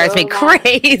my, drives me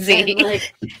crazy.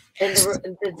 And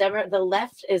the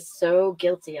left is so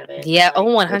guilty of it. Yeah. Oh,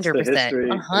 100%.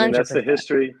 100%. That's the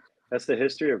history. That's the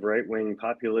history of right-wing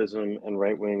populism and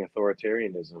right-wing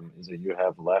authoritarianism, is that you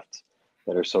have left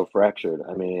that are so fractured.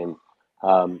 I mean,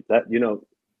 that, you know,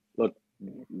 look,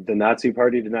 the Nazi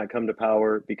Party did not come to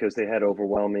power because they had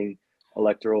overwhelming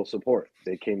electoral support.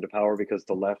 They came to power because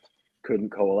the left couldn't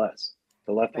coalesce.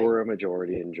 The left were a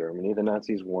majority in Germany. The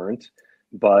Nazis weren't,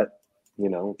 but, you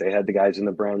know, they had the guys in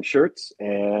the brown shirts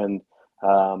and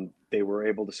they were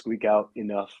able to squeak out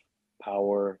enough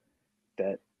power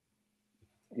that,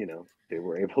 you know, they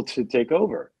were able to take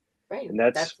over. Right. And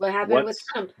that's what happened with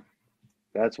Trump.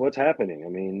 that's what's happening. I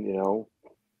mean,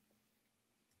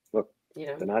 look,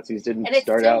 the Nazis didn't And it's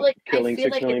start still, out like, I killing feel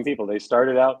 6 like million it's- people. They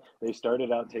started out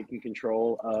taking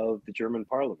control of the German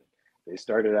parliament. They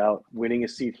started out winning a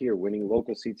seat here, winning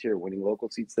local seats here, winning local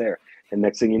seats there. And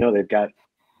next thing you know, they've got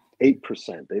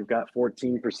 8%. They've got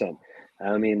 14%.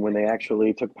 I mean, when they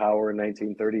actually took power in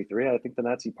 1933, I think the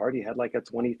Nazi Party had like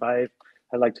 25%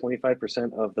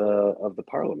 of the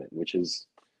parliament, which is,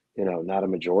 not a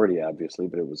majority, obviously,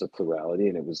 but it was a plurality,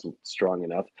 and it was strong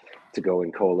enough to go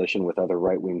in coalition with other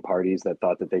right-wing parties that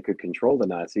thought that they could control the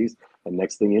Nazis. And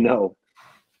next thing you know,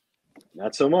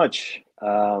 not so much.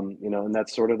 And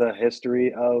that's sort of the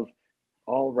history of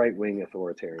all right-wing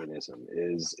authoritarianism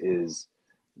is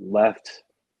left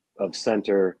of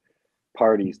center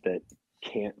parties that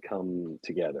can't come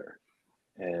together.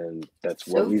 And that's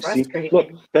what we've seen. Look,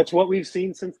 that's what we've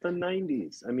seen since the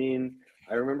 90s. I mean,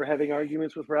 I remember having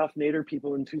arguments with Ralph Nader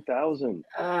people in 2000,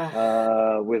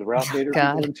 with Ralph Nader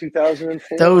people in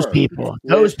 2004. Those people.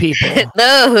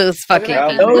 those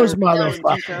fucking those in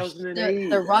motherfuckers. 2008.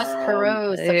 The Ross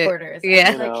Perot supporters.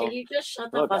 Yeah. Like, can you just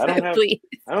shut the Look, fuck up, please?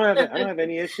 I don't have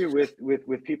any issue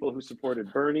with people who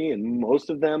supported Bernie, and most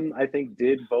of them, I think,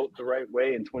 did vote the right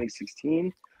way in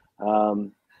 2016.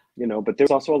 But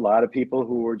there's also a lot of people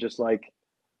who were just like,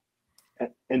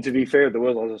 and to be fair, there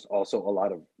was also a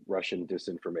lot of Russian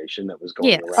disinformation that was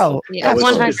going around. Oh, yeah,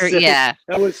 100. Yeah,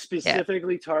 that was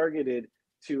specifically targeted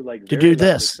to like to do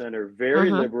this center, very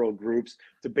liberal groups,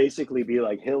 to basically be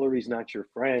like, Hillary's not your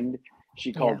friend.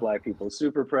 She called black people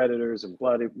super predators and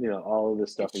bloody, all of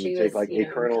this stuff. And you take like a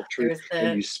kernel of truth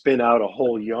and you spin out a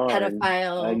whole yarn.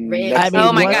 Pedophile, and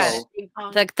oh my god,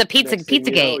 the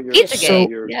Pizzagate.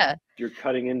 You're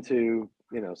cutting into,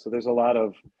 so there's a lot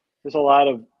of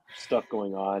stuff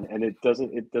going on, and it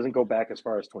doesn't go back as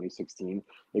far as 2016.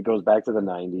 It goes back to the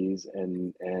 90s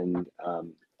and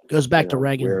goes back to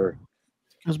Reagan.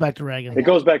 It goes back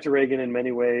to Reagan in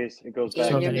many ways. It goes back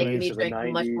to the 90s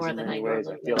in many ways.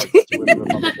 I feel like that's when the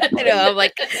Republicans I know, I'm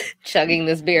like chugging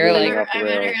this beer. I'm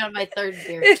entering on my third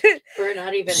beer. We're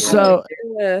not even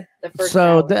the first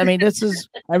I mean, this is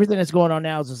everything that's going on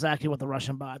now is exactly what the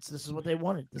Russian bots. This is what they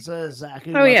wanted. This is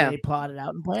exactly what they plotted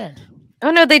out and planned. Oh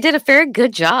no, they did a very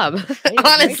good job.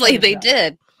 Honestly, they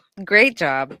did. Great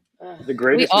job. The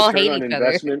greatest return on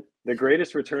investment. The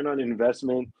greatest return on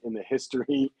investment in the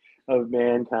history of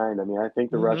mankind. I mean, I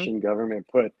think the Russian government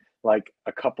put like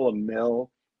a couple of mil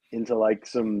into like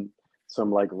some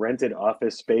like rented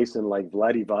office space in like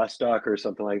Vladivostok or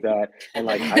something like that, and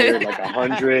like hired like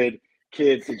 100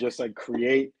 kids to just like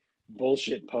create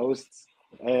bullshit posts,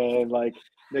 and like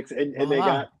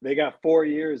they got 4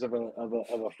 years of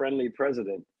a friendly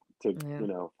president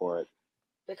to for it.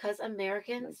 Because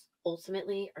Americans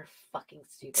ultimately are fucking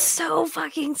stupid. So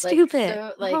fucking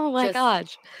stupid. Oh my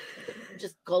gosh.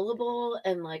 Just gullible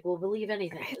and like will believe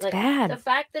anything. It's like bad. The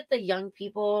fact that the young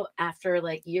people, after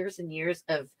like years and years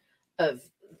of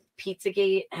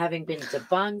Pizzagate having been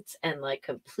debunked and like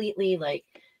completely like,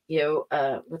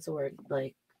 what's the word?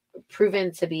 Like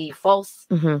proven to be false.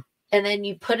 And then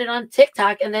you put it on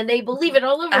TikTok and then they believe it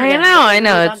all over again. I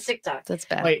know. It's on TikTok. That's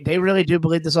bad. Wait, they really do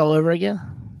believe this all over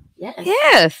again?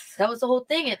 Yes. That was the whole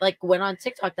thing. It like went on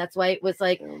TikTok. That's why it was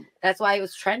like, that's why it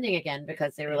was trending again,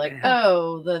 because they were like,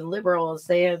 oh, the liberals,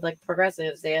 they have like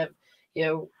progressives, they have,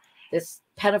 this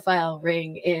pedophile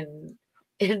ring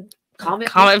in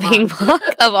Comet Bean Block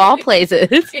of all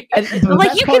places. And I'm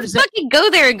like, you can fucking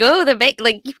go there and go to make,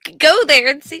 like, you can go there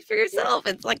and see for yourself.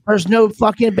 It's like, there's no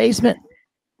fucking basement.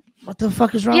 What the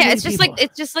fuck is wrong with it's just people?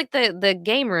 It's just like the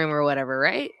game room or whatever,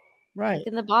 right? Right. Like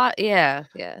in the bot. Yeah.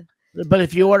 But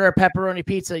if you order a pepperoni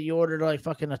pizza, you order like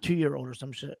fucking a 2-year-old or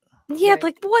some shit. Yeah,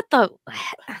 like what the?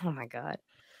 Oh my god.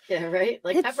 Yeah, right.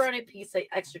 Like pepperoni pizza,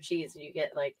 extra cheese, and you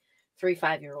get like 3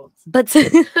 5-year-olds. But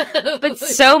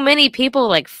so many people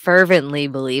like fervently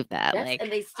believe that, like, and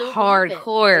they still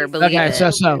hardcore believe it. Okay,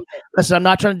 so listen, I'm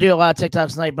not trying to do a lot of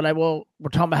TikToks tonight, but we're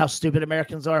talking about how stupid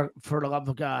Americans are. For the love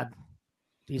of God,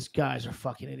 these guys are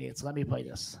fucking idiots. Let me play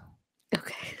this.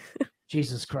 Okay.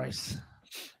 Jesus Christ.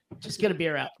 Just get a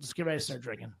beer out. Just get ready to start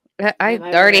drinking. I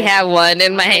already have one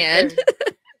in my hand.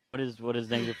 What is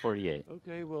negative 48?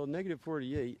 Okay, well, negative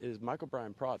 48 is Michael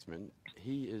Brian Protzman.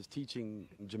 He is teaching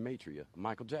gematria.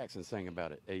 Michael Jackson sang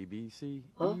about it. A, B, C,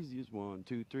 easiest 1,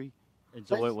 2, 3. And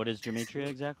so what is gematria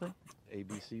exactly? A,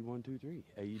 B, C, 1, 2, 3.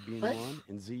 A being 1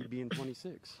 and Z being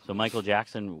 26. So Michael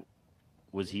Jackson,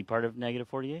 was he part of negative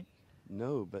 48?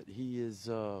 No, but he is.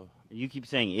 You keep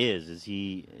saying is. Is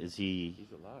he?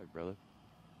 He's alive, brother.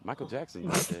 Michael Jackson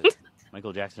is dead.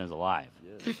 Michael Jackson is alive.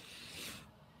 Yeah.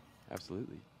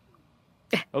 Absolutely.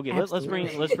 Okay, let's bring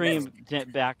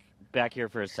him back back here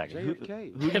for a second.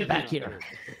 JFK. Who Get back here.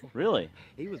 Really?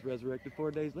 He was resurrected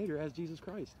 4 days later as Jesus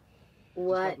Christ.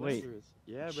 What? Wait,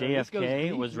 Yeah, bro, this goes JFK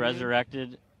deep, was man.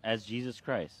 resurrected as Jesus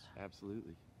Christ.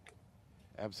 Absolutely.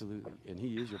 Absolutely. And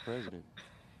he is your president.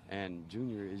 And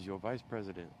Junior is your vice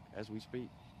president as we speak.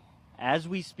 As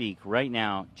we speak right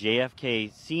now,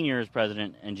 JFK Sr. is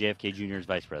president and JFK Jr. is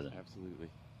vice president. Absolutely.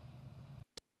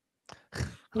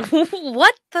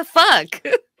 What the fuck?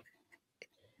 It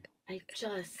makes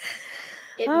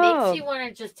Oh. you want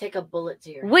to just take a bullet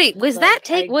to your Wait, head. was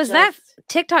Like, that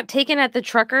TikTok taken at the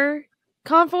trucker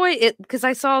convoy? Because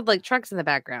I saw like trucks in the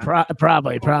background.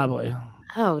 Probably.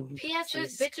 Oh, P.S.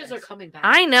 Those Jesus bitches are Christ. coming back.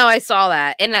 I know, I saw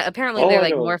that, and apparently All they're I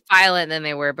like know- more violent than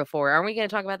they were before. Aren't we going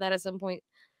to talk about that at some point?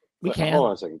 We But can. Hold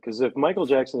on a second, because if Michael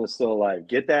Jackson is still alive,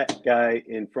 get that guy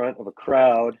in front of a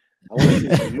crowd. I want to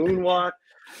see some moonwalk.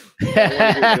 He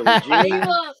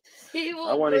will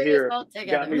I want to bring hear us all got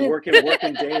together. me working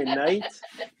day and night.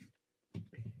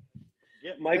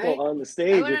 Get Michael Right? on the I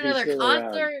stage want if he's another still around.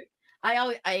 concert.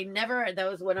 I never. That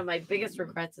was one of my biggest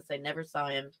regrets is I never saw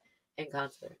him in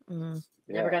concert. Mhm.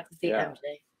 Never got to see yeah.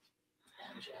 MJ.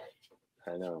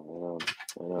 I know.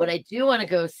 What I do want to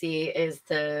go see is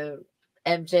the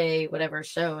MJ whatever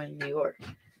show in New York.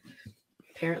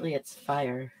 Apparently, it's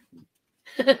fire.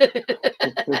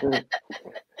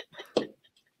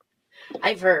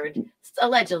 I've heard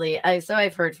allegedly.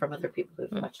 I've heard from other people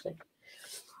who've watched it.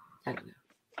 I don't know.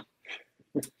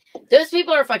 Those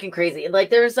people are fucking crazy. Like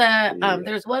there's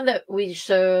there's one that we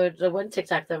showed, the one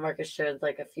TikTok that Marcus showed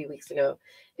like a few weeks ago.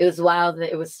 It was wild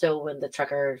that it was still when the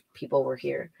trucker people were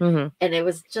here. Mhm. And it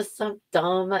was just some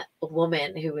dumb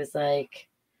woman who was like,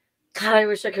 God, I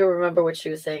wish I could remember what she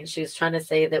was saying. She was trying to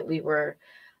say that we were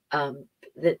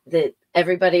that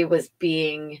everybody was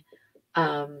being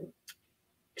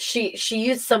she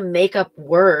used some made up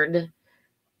word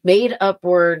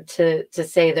to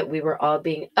say that we were all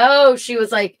being she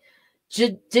was like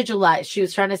digitalized. She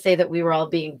was trying to say that we were all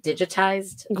being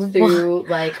digitized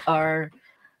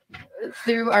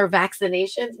through our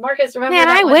vaccinations. Marcus, remember Man,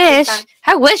 that I one wish. TikTok?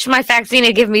 I wish my vaccine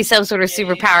would give me some sort of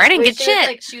superpower. I didn't Where get she was shit.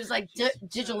 like, she was like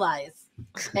digitalize,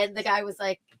 and the guy was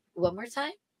like, one more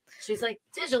time. She's like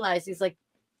digitalize. He's like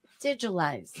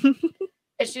digitalize,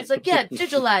 and she's like, yeah,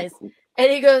 digitalize,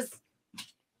 and he goes,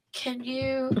 can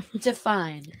you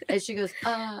define? And she goes,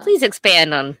 Please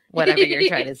expand on whatever you're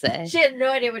trying to say. She had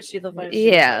no idea what she thought.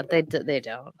 Yeah, they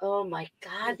don't. Oh my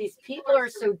God, these people are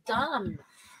so dumb.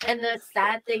 And the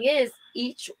sad thing is,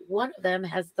 each one of them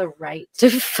has the right To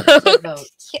to vote. vote.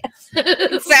 Yes,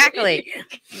 exactly.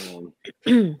 I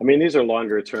mean, these are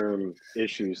longer term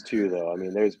issues too, though. I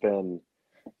mean, there's been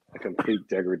a complete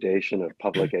degradation of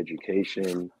public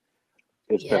education.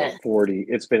 It's been a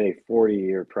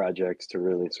 40-year project to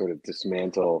really sort of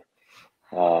dismantle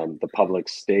the public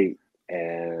state,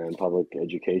 and public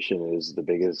education is the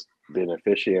biggest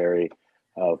beneficiary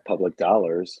of public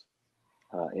dollars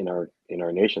in our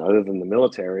nation. Other than the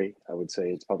military, I would say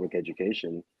it's public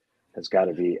education has got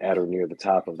to be at or near the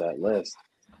top of that list.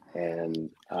 And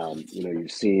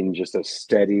you've seen just a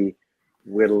steady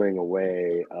whittling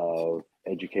away of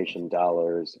education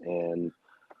dollars, and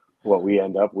what we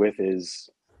end up with is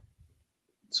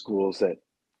schools that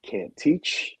can't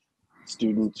teach,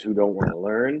 students who don't want to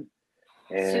learn,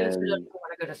 Students who and don't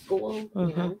want to go to school.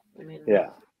 You know? I mean, yeah.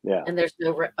 And there's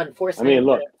no I enforcement. mean,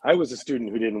 look, I was a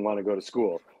student who didn't want to go to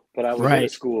school, but I was in a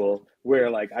Right. school where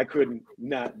like I couldn't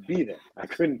not be there. I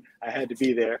had to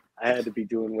be there. I had to be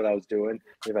doing what I was doing.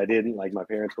 If I didn't, like my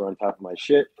parents were on top of my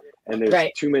shit. And there's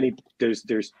Right. too many, there's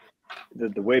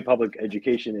the way public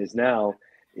education is now,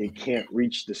 it can't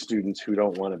reach the students who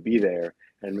don't want to be there.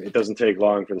 And it doesn't take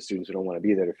long for the students who don't want to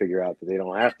be there to figure out that they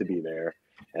don't have to be there.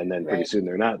 And then pretty Right. soon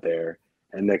they're not there.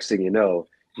 And next thing you know,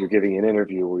 you're giving an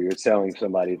interview where you're telling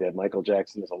somebody that Michael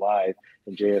Jackson is alive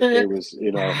and JFK was,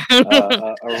 arose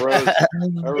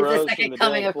from second the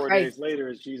coming dead of 4 Christ. days later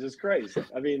as Jesus Christ.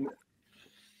 I mean,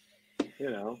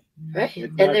 Right. it's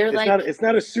And not, they're it's like, not, it's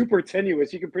not a super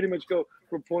tenuous. You can pretty much go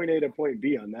from point A to point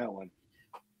B on that one.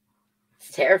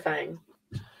 it's terrifying.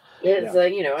 It's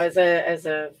as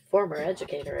a former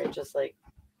educator, I just like,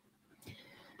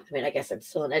 I mean, I guess I'm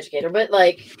still an educator, but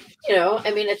like,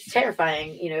 I mean, it's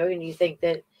terrifying, and you think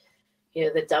that,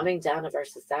 the dumbing down of our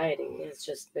society has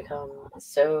just become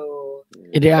so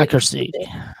Idiocracy.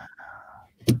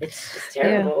 it's just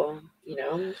terrible,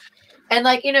 And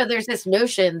like, there's this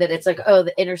notion that it's like, oh,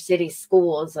 the inner city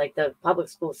schools, like the public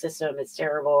school system is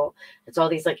terrible. It's all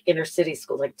these like inner city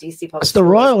schools, like DC public. It's the schools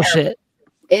royal is terrible. shit.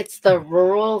 It's the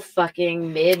rural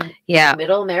fucking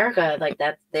middle America. Like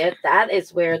that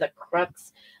is where the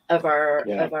crux of our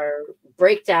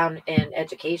breakdown in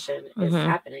education is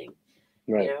happening.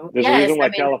 Right. You know? There's a reason why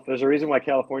there's a reason why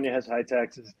California has high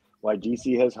taxes, why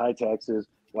DC has high taxes,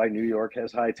 why New York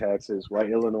has high taxes, why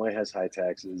Illinois has high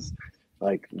taxes,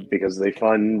 like because they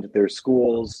fund their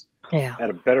schools at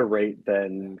a better rate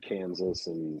than Kansas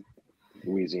and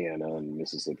Louisiana and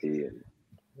Mississippi and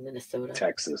Minnesota,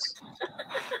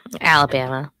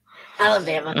 Alabama.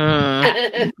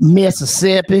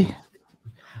 Mississippi,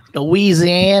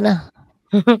 Louisiana,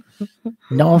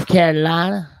 North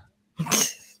Carolina.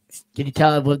 Can you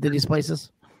tell I've lived in these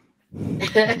places? I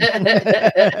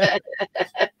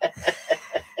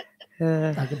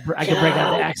can break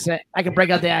out the accent. I can break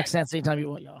out the accents anytime you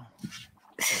want, y'all.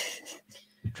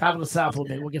 Travel to South with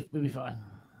me. We'll be fine.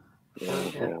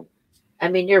 Yeah. I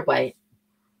mean, you're white.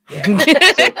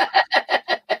 Yeah.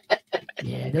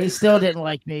 Yeah, they still didn't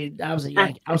like me. I was a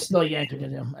Yankee. I was still a Yankee to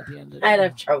them at the end of the day. I'd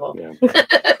have trouble. Yeah.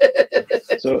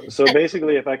 So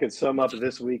basically, if I could sum up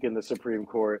this week in the Supreme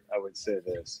Court, I would say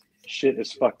this: shit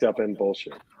is fucked up and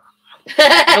bullshit.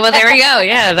 Well, there we go.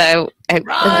 Yeah, I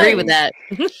agree with that.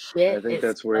 I think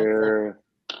that's where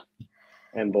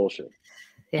and bullshit.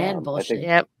 And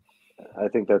bullshit. I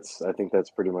think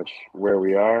that's pretty much where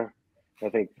we are. I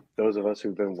think those of us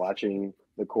who've been watching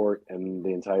the court and the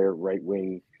entire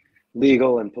right-wing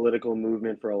legal and political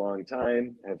movement for a long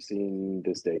time have seen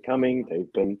this day coming.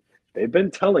 They've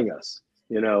been telling us.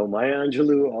 You know, Maya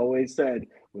Angelou always said,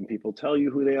 when people tell you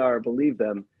who they are, believe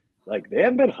them. Like, they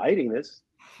haven't been hiding this.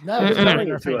 No, they're telling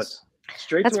it to us.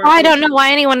 Straight That's to why I don't know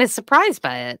why anyone is surprised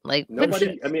by it. Like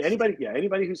nobody. I mean,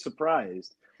 anybody who's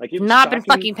surprised, like it's not shocking, been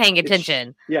fucking paying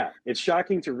attention. It's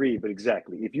shocking to read, but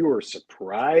exactly, if you were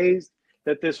surprised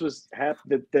that this was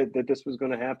that this was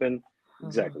going to happen,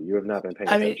 exactly, you have not been paying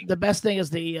attention. I mean, the best thing is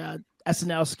the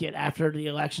SNL skit after the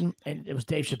election, and it was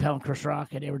Dave Chappelle and Chris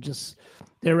Rock, and they were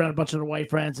around a bunch of the white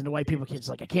friends, and the white people kids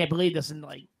like, I can't believe this, and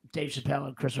like Dave Chappelle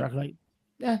and Chris Rock are like,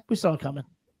 yeah, we saw it coming.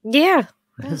 Yeah.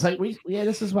 It's like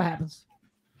this is what happens.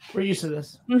 We're used to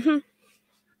this. Mm-hmm.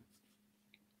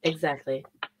 Exactly.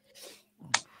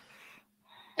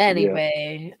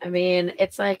 Anyway, I mean,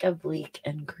 it's like a bleak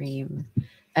and grim.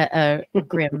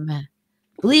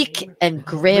 Bleak and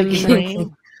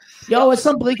grim. Yo, it's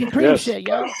some bleak and cream shit,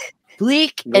 yo.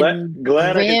 Bleak and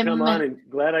glad grim.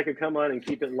 Glad I could come on and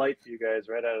keep it light for you guys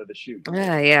right out of the chute.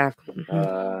 Yeah.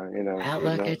 You know,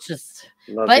 Outlook, it's just.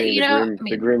 But you know,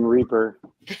 the grim reaper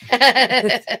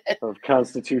of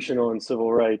constitutional and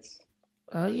civil rights.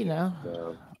 You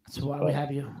know, that's why we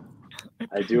have you.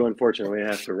 I do unfortunately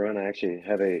have to run. I actually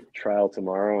have a trial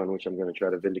tomorrow in which I'm going to try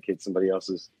to vindicate somebody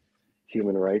else's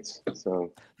human rights.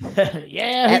 So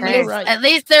at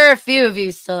least there are a few of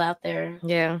you still out there.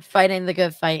 Yeah, fighting the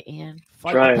good fight, Ian.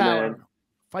 Fight the power. Man.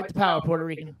 Fight the power, Puerto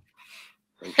Rican.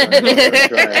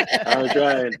 I'm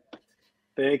trying.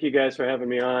 Thank you guys for having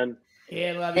me on.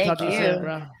 Yeah, love you. Talk to you soon,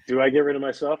 bro. Do I get rid of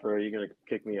myself, or are you going to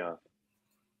kick me off?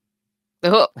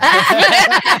 Oh.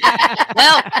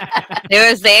 Well, there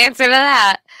was the answer to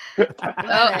that.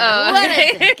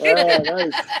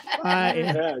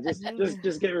 Nice.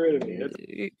 Just get rid of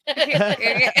me.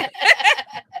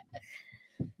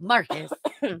 Marcus.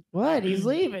 What? He's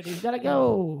leaving. He's got to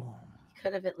go.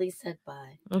 Could have at least said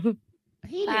bye.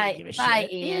 He didn't give a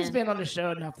shit. Ian. He's been on the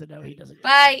show enough to know he doesn't.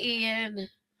 Bye, Ian.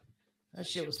 That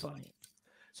shit was funny.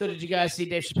 So did you guys see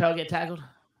Dave Chappelle get tackled?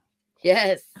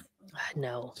 Yes.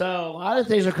 No. So a lot of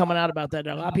things are coming out about that.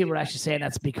 A lot of people are actually saying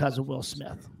that's because of Will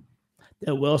Smith.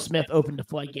 That Will Smith opened the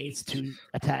floodgates to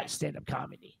attack stand-up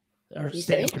comedy or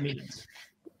stand-up comedians.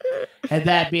 And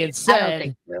that being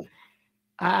said,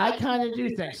 I kind of do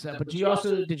think so. But did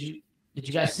you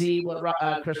guys see what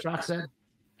Chris Rock said?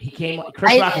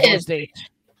 Chris Rock was on stage.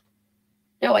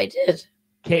 No, I did.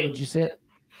 Kate, did you see it?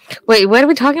 Wait, what are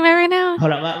we talking about right now?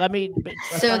 Hold on, let me.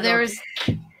 So there's.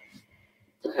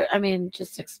 I mean,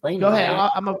 just explain. Go ahead.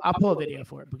 I'll pull a video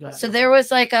for it. So there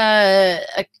was like a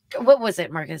what was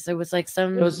it, Marcus? It was like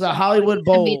some. It was a Hollywood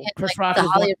Bowl. Chris Rock.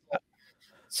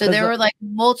 So there were like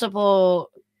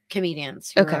multiple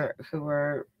comedians who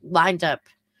were lined up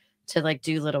to like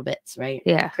do little bits, right?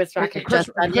 Yeah. Chris Rock had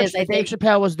just done his. I think Dave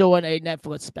Chappelle was doing a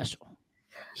Netflix special.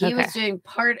 He was doing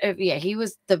part of he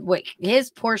was his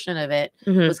portion of it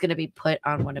was going to be put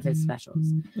on one of his specials.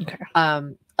 Okay.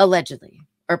 Allegedly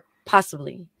or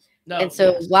possibly. No, and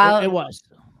so while it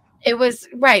was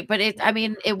right, but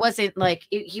it wasn't like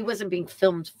he wasn't being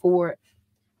filmed for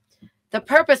the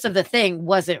purpose of the thing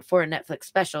wasn't for a Netflix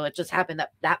special. It just happened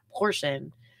that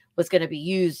portion was going to be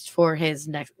used for his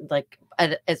next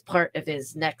as part of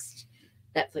his next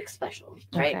Netflix special,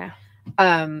 right?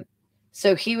 Okay.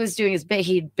 So he was doing his bit.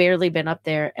 He'd barely been up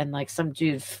there, and like some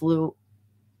dude flew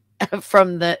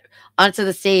from the onto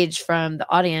the stage from the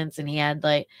audience, and he had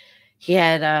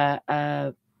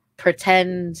a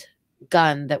pretend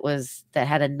gun that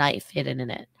had a knife hidden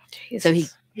in it. Jesus. So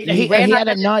he had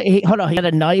a knife. He had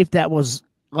a knife that was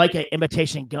like an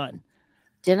imitation gun.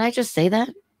 Didn't I just say that?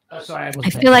 Oh, sorry, I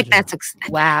feel like that's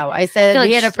wow. I said like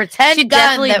he had a pretend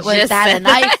gun that had a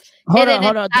knife.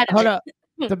 Hold on.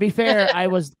 To be fair, I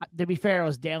was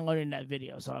downloading that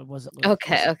video, so I wasn't.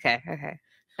 Okay.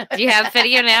 Do you have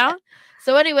video now?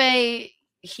 So anyway,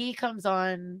 he comes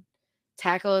on,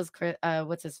 tackles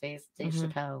what's his face, Dave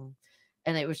Chappelle,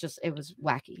 and it was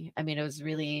wacky. I mean, it was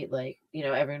really like,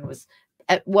 everyone was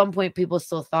at one point, people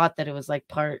still thought that it was like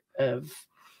part of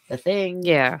the thing.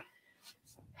 Yeah.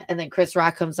 And then Chris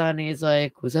Rock comes on and he's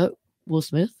like, "Was that Will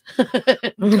Smith?" All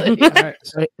right,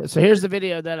 so here's the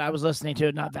video that I was listening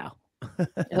to, not Val.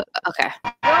 Okay.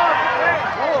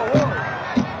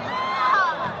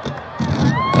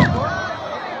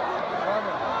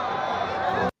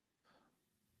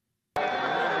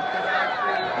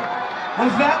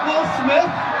 Was that Will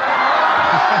Smith?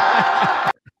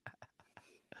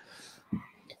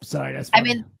 Sorry, that's funny.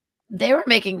 funny. I mean, they were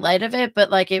making light of it, but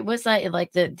like it was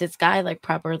like this guy like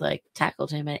proper like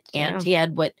tackled him, and he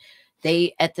had what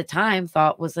they at the time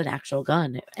thought was an actual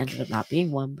gun. It ended up not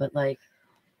being one, but like,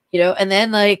 and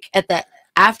then like at the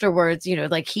afterwards,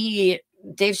 like Dave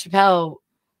Chappelle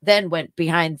then went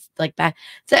behind like back.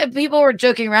 So people were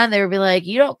joking around. They would be like,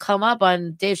 "You don't come up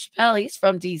on Dave Chappelle. He's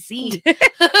from DC."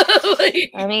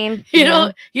 Like, I mean, you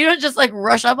don't just like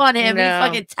rush up on him and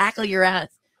fucking tackle your ass.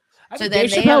 So then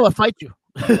Dave Chappelle will fight you.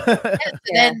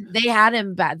 Then they had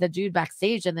him the dude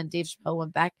backstage, and then Dave Chappelle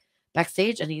went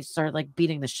backstage and he started like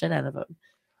beating the shit out of him.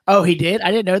 Oh, he did?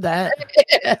 I didn't know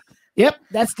that. Yep,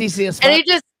 that's DC as fuck.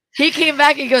 And he came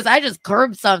back and he goes, "I just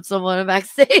curb stomped someone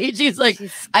backstage." He's like,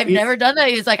 "I've never done that."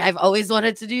 He's like, "I've always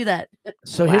wanted to do that."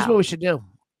 So here's what we should do.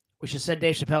 We should send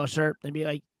Dave Chappelle a shirt and be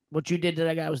like, "What you did to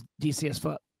that guy was DC as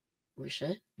fuck." We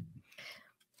should.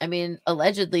 I mean,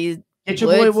 allegedly, get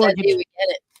your boy Wood. Get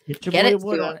it. Get your boy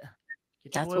Wood on it.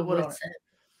 That's what Wood said.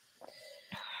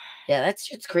 Yeah, that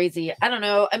shit's crazy. I don't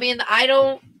know. I mean, I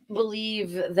don't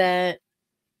believe that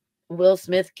Will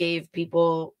Smith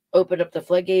opened up the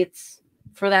floodgates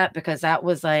for that, because that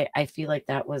was I feel like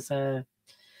that was a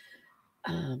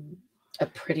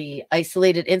pretty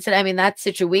isolated incident. I mean, that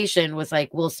situation was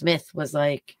like Will Smith was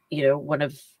like, one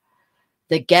of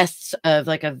the guests of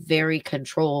like a very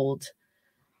controlled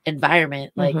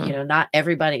environment. Like, not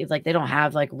everybody, like they don't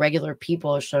have like regular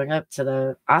people showing up to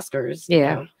the Oscars.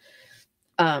 Yeah.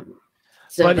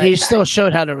 So but he still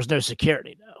showed how there was no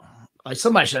security though. Like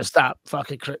somebody should have stopped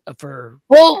fucking for.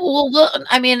 Well,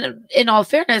 I mean, in all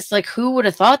fairness, like who would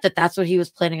have thought that that's what he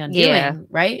was planning on doing,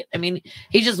 right? I mean,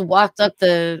 he just walked up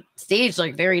the stage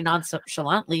like very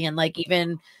nonchalantly, and like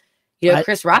even,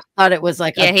 Chris Rock thought it was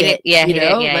like he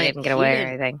didn't get away or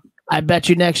anything. I bet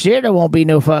you next year there won't be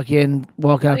no fucking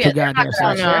walk out to goddamn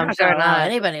stage. I'm sure not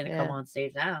anybody to come on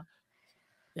stage now.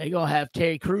 Yeah, you're gonna have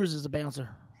Terry Crews as a bouncer,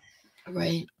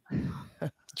 right?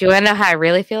 Do you want to know how I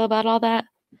really feel about all that?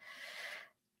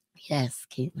 Yes,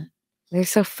 Caitlin. They're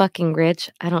so fucking rich.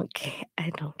 I don't care.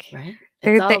 Right?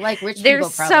 They're like rich they're people.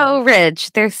 So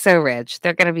rich. They're so rich.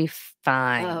 They're gonna be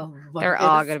fine. Oh, they're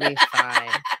all gonna be fine.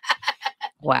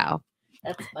 Wow.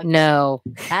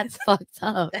 That's fucked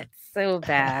up. That's so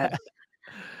bad.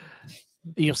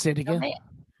 You'll say it again.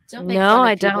 Don't make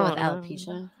fun of people with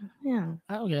alopecia. Yeah.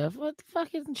 I don't give. What the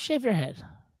fucking shave your head?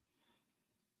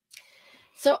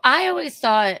 So I always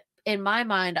thought, in my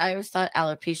mind,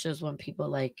 alopecia was when people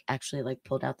like actually like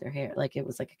pulled out their hair, like it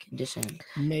was like a condition.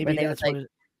 Maybe where they that's would, like,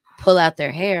 pull out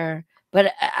their hair,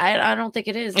 but I don't think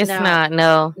it is. It's not.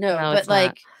 No, but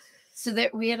like, so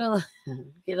that we had a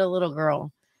little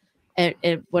girl at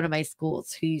one of my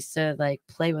schools who used to like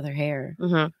play with her hair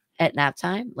at nap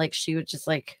time. Like she would just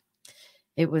like,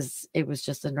 it was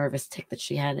just a nervous tick that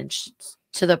she had, and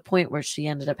to the point where she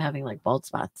ended up having like bald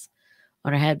spots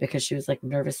on her head because she was like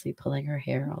nervously pulling her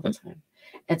hair all the time.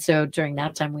 And so during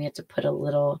nap time, we had to put a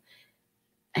little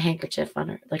handkerchief on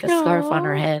her, like a scarf on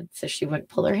her head, so she wouldn't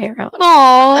pull her hair out.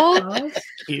 Aww.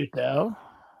 Cute though.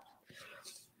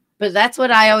 But that's what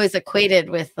I always equated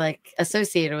with, like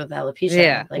associated with alopecia.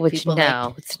 Yeah, like which people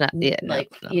it's not. Yeah,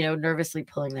 like nervously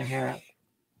pulling their hair out.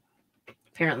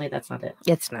 Apparently, that's not it.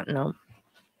 It's not. No.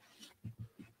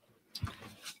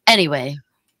 Anyway.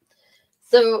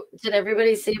 So, did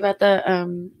everybody see about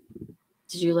the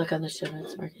did you look on the show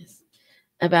notes, Marcus?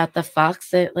 About the fox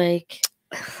that like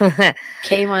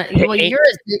came on. Well,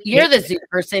 you're the zoo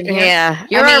person here. Yeah.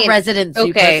 You're our resident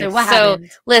zoo person. What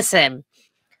happened? Listen.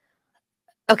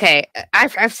 Okay,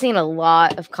 I've seen a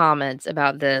lot of comments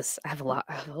about this. I have a lot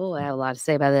to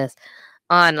say about this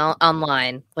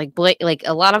online. Like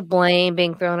a lot of blame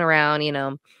being thrown around.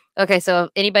 Okay, so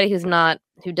anybody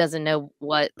who doesn't know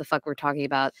what the fuck we're talking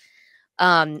about,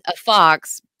 a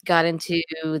fox got into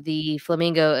the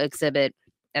flamingo exhibit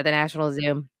at the National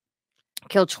Zoo,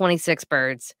 killed 26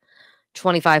 birds,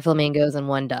 25 flamingos, and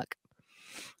 1 duck.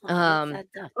 That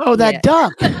duck. Oh, that Yeah.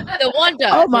 duck. The 1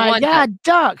 duck. Oh my God,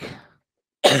 duck.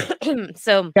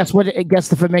 So guess what? I guess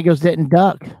the flamingos didn't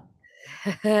duck.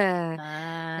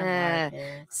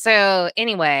 So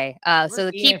anyway, so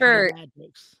the keeper,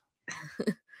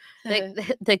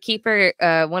 the keeper,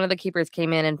 one of the keepers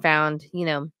came in and found,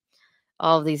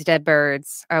 all of these dead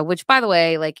birds. Which, by the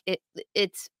way, like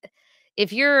it's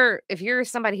if you're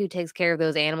somebody who takes care of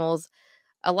those animals,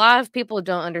 a lot of people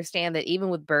don't understand that even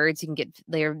with birds, you can get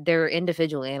they're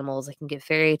individual animals. They can get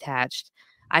very attached.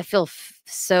 I feel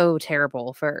so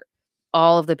terrible for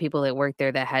all of the people that work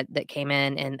there that came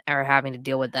in and are having to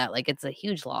deal with that. Like, it's a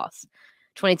huge loss.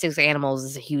 26 animals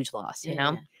is a huge loss, you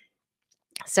know?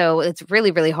 So it's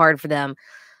really, really hard for them.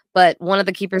 But one of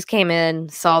the keepers came in,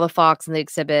 saw the fox in the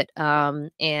exhibit,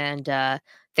 and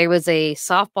there was a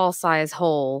softball size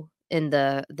hole in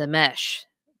the mesh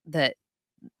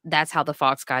that's how the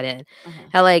fox got in.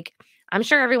 How, like, I'm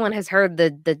sure everyone has heard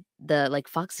the like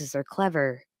foxes are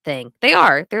clever thing.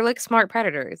 They're like smart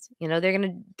predators. They're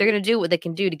gonna do what they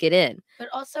can do to get in. But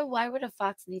also, why would a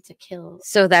fox need to kill?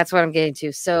 So that's what I'm getting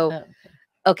to. So,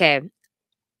 okay.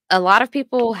 A lot of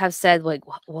people have said, like,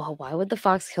 well, why would the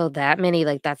fox kill that many?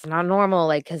 Like, that's not normal.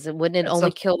 Like, because wouldn't it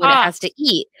only kill what it has to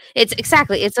eat? It's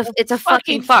a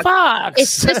fucking fox.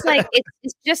 It's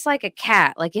just like a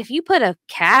cat. Like, if you put a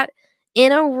cat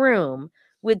in a room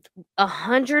with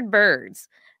 100 birds,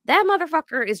 that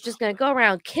motherfucker is just going to go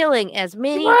around killing as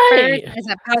many birds as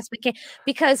it possibly can,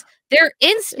 because their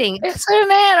instinct. It's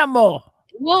an animal.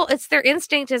 Well, it's their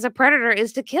instinct as a predator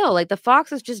is to kill. Like, the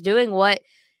fox is just doing what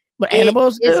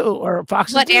animals do, or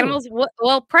foxes what do. Animals,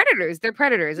 well, predators. They're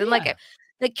predators. And like,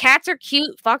 the cats are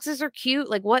cute, foxes are cute,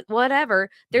 like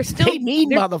whatever. They're still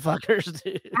motherfuckers,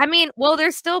 dude. I mean, well,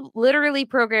 they're still literally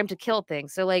programmed to kill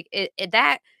things. So like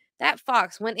that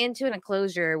fox went into an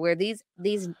enclosure where these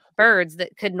birds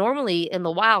that could normally in the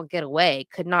wild get away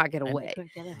could not get away.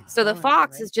 So the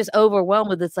fox is just overwhelmed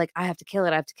with this, like, I have to kill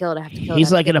it, I have to kill it, I have to kill it.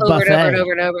 He's like in a buffet.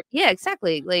 Over and over. Yeah,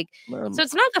 exactly. Like, so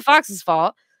it's not the fox's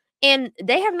fault. And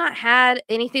they have not had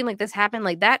anything like this happen.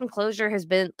 Like, that enclosure has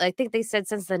been, I think they said,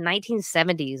 since the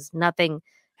 1970s, nothing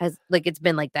has, like, it's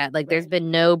been like that. Like, there's been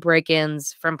no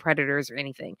break-ins from predators or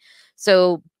anything.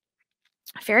 So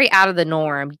very out of the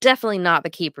norm. Definitely not the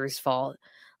keeper's fault.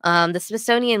 The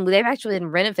Smithsonian, they've actually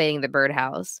been renovating the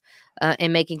birdhouse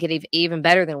and making it even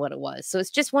better than what it was. So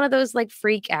it's just one of those, like,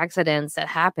 freak accidents that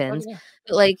happens.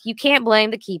 But, like, you can't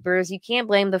blame the keepers. You can't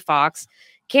blame the fox.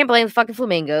 Can't blame the fucking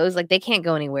flamingos. Like, they can't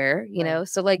go anywhere, you know?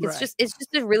 So, like, it's just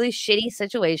a really shitty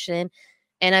situation.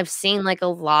 And I've seen, like, a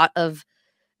lot of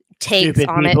takes Stupid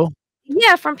on people. it.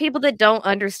 Yeah, from people that don't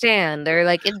understand. They're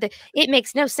like, it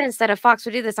makes no sense that a fox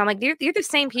would do this. I'm like, you're the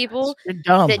same people that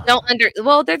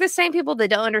don't they're the same people that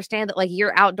don't understand that, like,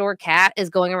 your outdoor cat is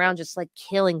going around just, like,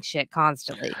 killing shit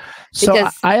constantly. So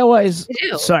I always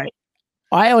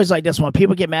like this one.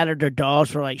 People get mad at their dogs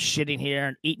for, like, shitting here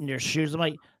and eating their shoes. I'm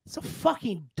like, it's a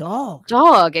fucking dog.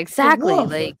 Exactly.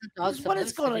 Like, that's what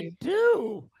it's gonna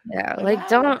do. Yeah, like,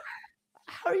 how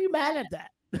are you mad at that?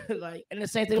 Like, and the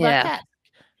same thing about cats.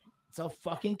 It's a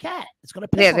fucking cat. It's gonna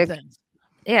piss on things.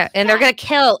 Yeah, and they're gonna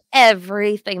kill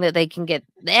everything that they can get.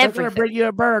 They're gonna bring you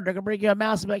a bird. They're gonna bring you a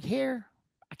mouse and be like, here,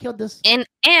 I killed this. And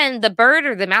the bird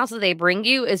or the mouse that they bring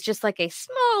you is just like a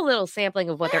small little sampling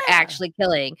of what they're actually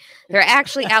killing. They're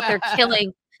actually out there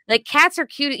killing. Like, cats are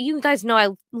cute. You guys know I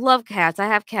love cats. I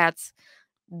have cats.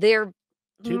 They're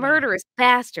murderous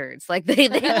bastards. Like, they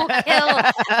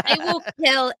will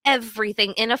kill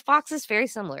everything. And a fox is very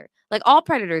similar. Like, all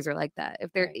predators are like that.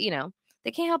 If they're,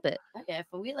 they can't help it. Okay, if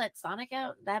we let Sonic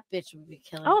out, that bitch would be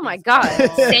killing. Oh my God,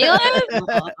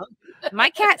 Salem! My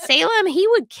cat Salem, he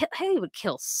would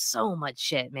kill so much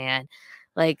shit, man.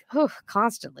 Like,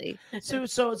 constantly. So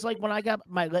it's like when I got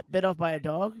my lip bit off by a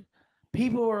dog,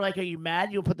 people were like, "Are you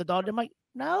mad? You'll put the dog?" I'm like,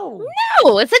 "No,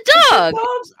 it's a dog.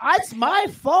 It's my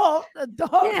fault. The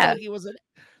dog. He was a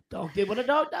dog. Did what a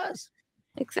dog does."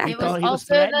 Exactly. It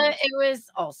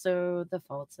was also the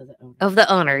fault of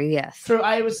the owner. Yes. True.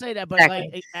 I would say that, but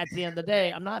like, at the end of the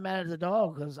day, I'm not mad at the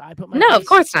dog because I put my of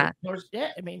course not.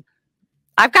 Yeah, I mean,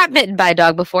 I've got bitten by a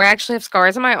dog before. I actually have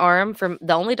scars on my arm from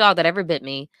the only dog that ever bit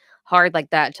me. hard like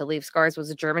that to leave scars was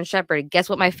a German Shepherd. Guess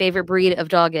what my favorite breed of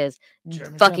dog is?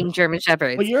 German German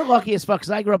Shepherds. Well, you're lucky as fuck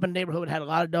because I grew up in a neighborhood that had a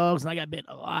lot of dogs, and I got bit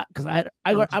a lot because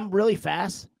I'm really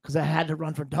fast because I had to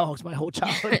run from dogs my whole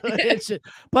childhood.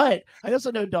 But I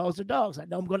also know dogs are dogs. I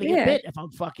know I'm going to get bit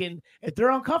if they're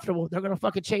uncomfortable, they're going to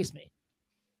fucking chase me.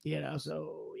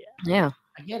 So yeah,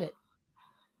 I get it.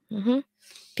 Mm-hmm.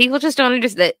 People just don't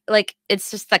understand. Like, it's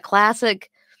just the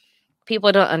classic.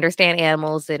 People don't understand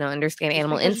animals. They don't understand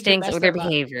animal instincts or their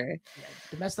behavior. Yeah,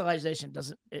 domesticization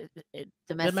doesn't.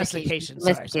 Domestication.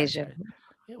 Sorry.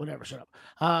 Yeah, whatever. Shut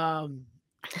up.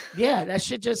 Yeah, that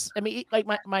shit just. I mean, like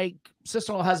my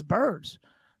sister-in-law has birds.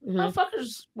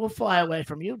 Motherfuckers will fly away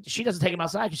from you. She doesn't take them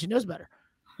outside because she knows better.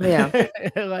 Yeah,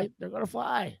 like they're gonna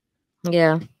fly.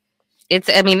 Yeah, it's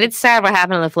sad what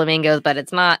happened to the flamingos, but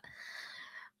it's not.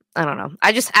 I don't know.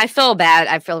 I feel bad.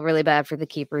 I feel really bad for the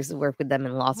keepers who work with them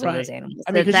and lost those animals.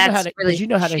 I mean, because you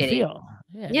know how they feel.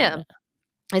 Yeah,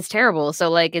 it's terrible. So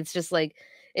like, it's just like,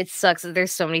 it sucks that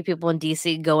there's so many people in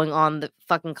DC going on the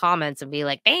fucking comments and be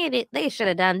like, "Man, they should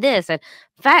have done this," and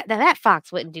that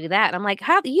fox wouldn't do that. And I'm like,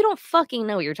 how you don't fucking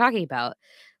know what you're talking about?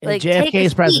 Like,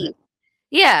 JFK's president.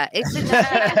 Yeah, it's a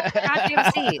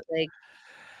goddamn seat. Like,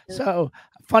 so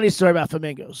funny story about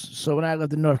flamingos. So when I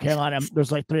lived in North Carolina,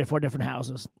 there's like 3 or 4 different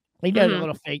houses. You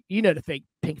know the fake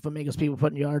pink flamingos people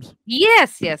put in yards.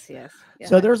 Yes. Yeah.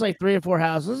 So there's like 3 or 4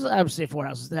 houses. I would say 4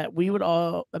 houses that we would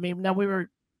all. I mean, now we were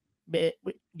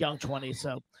young 20s,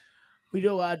 so we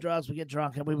do a lot of drugs. We get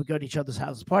drunk and we would go to each other's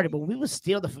houses party. But we would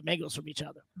steal the flamingos from each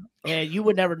other, and you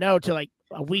would never know till like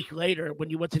a week later when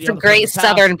you went to the.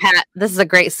 This is a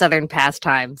great Southern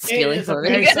pastime. Stealing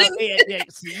flamingos.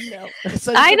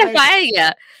 I defy you.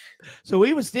 So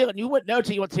we would steal it, and you wouldn't know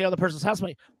till you went to the other person's house.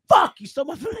 Like, fuck, you stole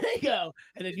my flamingo,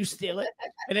 and then you steal it,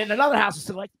 and then another house is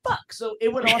still like, fuck. So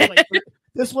it went on for like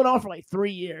this went on for like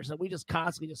 3 years, and we just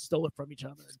constantly just stole it from each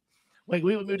other. Like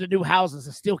we would move to new houses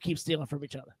and still keep stealing from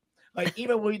each other. Like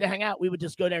even when we'd hang out, we would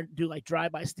just go there and do like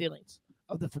drive-by stealings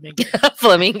of the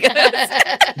flamingos.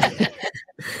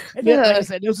 And then, like I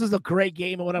said, this was a great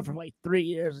game. It went on for like 3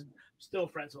 years, and still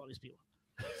friends with all these people.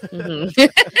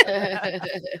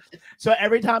 So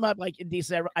every time I'm like in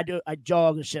DC, I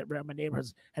jog and shit around my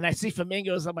neighborhoods, and I see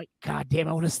flamingos. I'm like, God damn,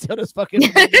 I want to steal this fucking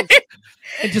flamingos.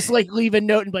 And just like leave a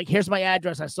note and be like, here's my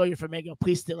address. I saw your flamingo.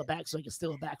 Please steal it back so I can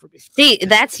steal it back from you. See,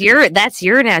 that's your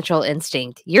natural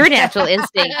instinct. Your natural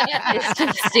instinct is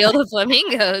to steal the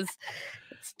flamingos.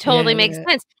 It totally makes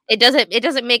sense. It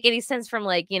doesn't make any sense from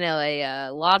like, a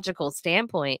logical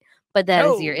standpoint, but that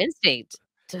is your instinct.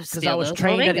 Because I was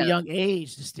trained at a young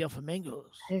age to steal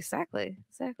flamingos. Exactly.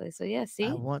 So yeah, see,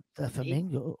 I want the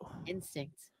flamingo.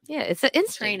 Instinct. Yeah, it's an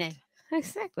instinct. Training.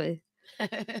 Exactly.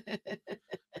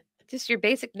 Just your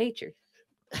basic nature.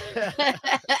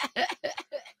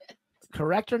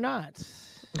 Correct or not?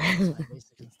 That's my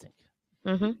basic instinct.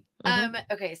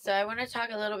 Okay, so I want to talk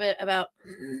a little bit about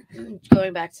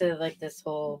going back to like this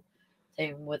whole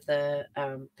thing with the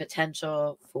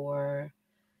potential for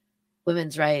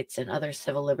women's rights and other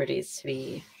civil liberties to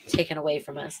be taken away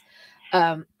from us.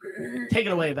 Take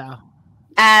it away, Val.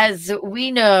 As we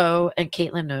know, and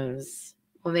Caitlin knows,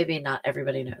 well, maybe not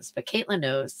everybody knows, but Caitlin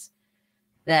knows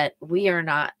that we are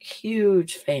not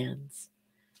huge fans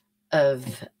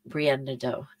of Brianna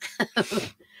Nadeau.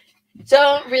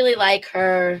 Don't really like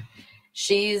her.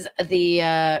 She's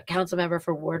the council member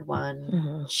for Ward 1.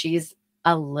 Mm-hmm. She's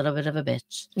a little bit of a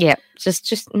bitch. Yeah,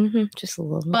 just a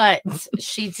little. But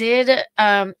she did,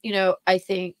 I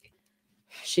think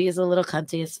she is a little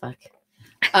cunty as fuck.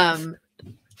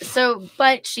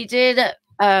 But she did,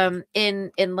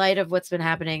 in light of what's been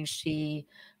happening, she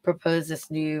proposed this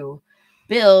new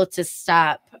bill to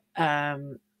stop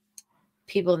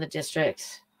people in the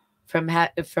district from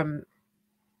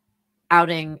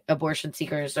outing abortion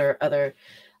seekers or other,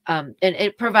 and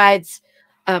it provides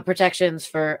protections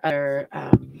for other,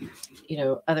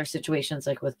 other situations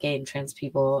like with gay and trans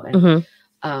people.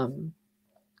 And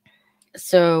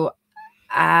so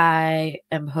I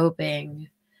am hoping,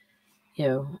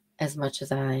 as much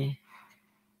as I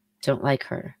don't like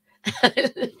her,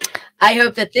 I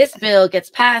hope that this bill gets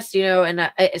passed,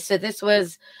 and so this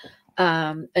was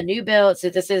a new bill. So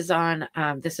this is on,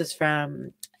 this is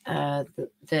from the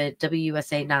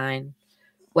WUSA 9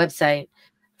 website.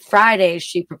 Friday,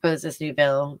 she proposed this new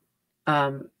bill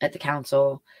at the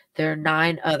council. There are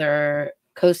 9 other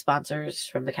co-sponsors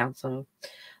from the council.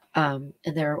 And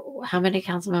how many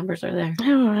council members are there? I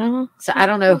don't know. So I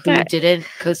don't know who didn't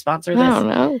co-sponsor this. I don't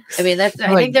know. I mean, I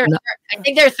think there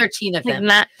are 13 of them.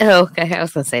 Okay, I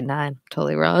was gonna say 9.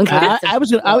 Totally wrong. I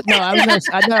was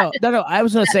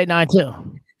gonna say 9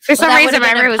 too. For some that reason, would've my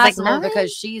been memory was like impossible 9.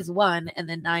 because she's 1 and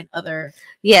then 9 other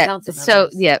Yeah. council So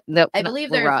members. yeah, no, I believe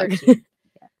we're there are wrong. 13.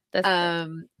 That's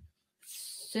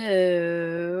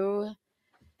So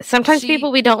sometimes she-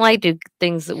 people we don't like do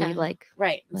things that we Yeah. like.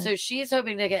 right. Right. So she's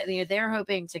hoping to get, they're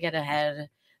hoping to get ahead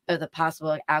of the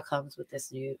possible outcomes with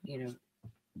this new,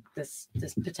 this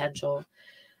potential.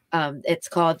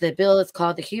 The bill is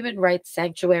called the Human Rights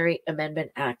Sanctuary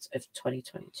Amendment Act of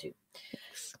 2022.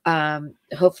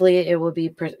 Hopefully it will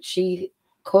be, she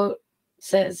quote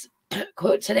says,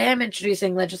 quote, today I'm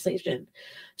introducing legislation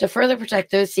to further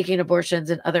protect those seeking abortions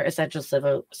and other essential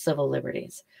civil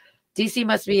liberties. DC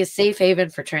must be a safe haven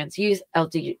for trans youth,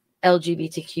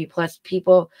 LGBTQ plus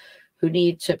people who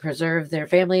need to preserve their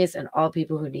families and all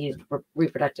people who need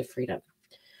reproductive freedom.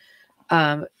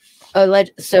 So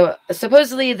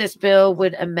supposedly this bill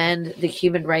would amend the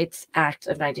Human Rights Act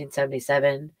of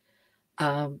 1977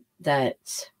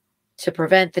 that to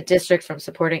prevent the district from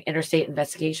supporting interstate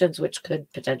investigations, which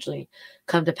could potentially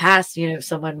come to pass. If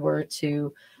someone were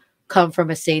to come from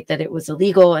a state that it was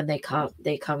illegal and they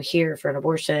come here for an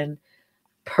abortion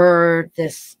per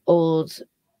this old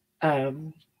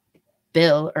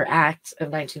bill or act of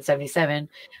 1977,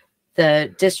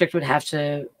 the district would have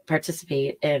to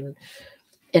participate in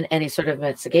any sort of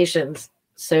investigations.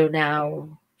 So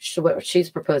now what she's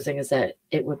proposing is that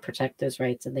it would protect those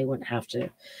rights and they wouldn't have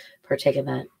to partake in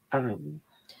that.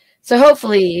 So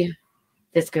hopefully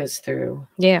this goes through.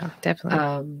 Yeah,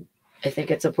 definitely. I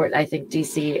think it's important. I think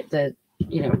DC,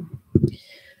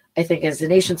 I think as the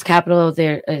nation's capital,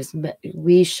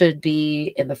 we should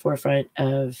be in the forefront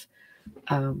of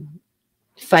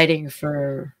fighting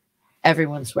for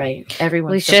everyone's right.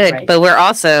 We should, right. but we're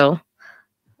also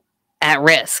at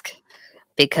risk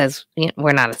because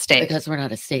we're not a state.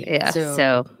 Yeah.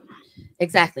 So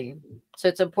exactly. So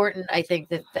it's important. I think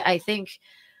the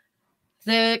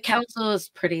council is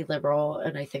pretty liberal,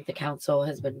 and I think the council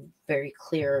has been very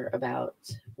clear about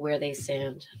where they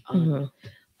stand on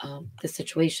the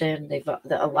situation.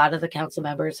 A lot of the council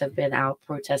members have been out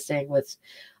protesting with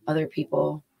other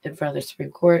people in front of the Supreme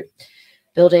Court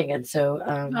building, and so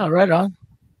right on.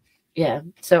 Yeah.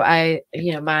 So my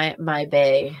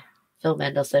bae, Phil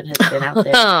Mendelson, has been out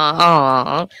there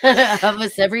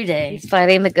almost every day. He's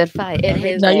fighting the good fight.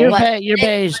 Your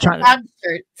bae is trying to.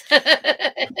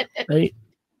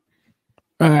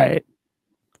 All right.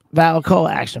 Val, call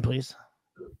to action, please.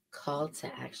 Call to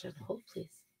action. Hold, please.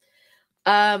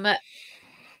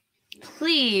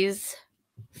 Please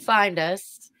find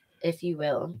us, if you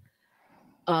will,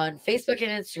 on Facebook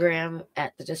and Instagram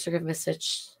at the District of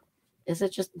Misfits. Is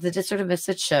it just the District of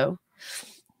Misfits Show?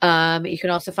 You can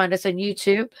also find us on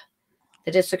YouTube,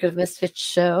 the District of Misfits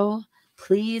Show.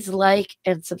 Please like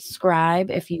and subscribe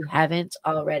if you haven't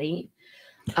already.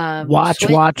 Watch.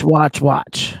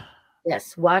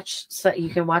 Yes, watch. So you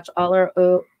can watch all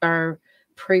our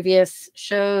previous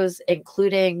shows,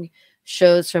 including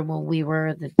shows from when we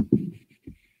were the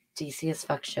DC as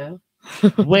Fuck show.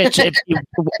 Which, if you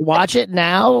watch it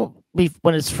now,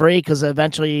 when it's free, because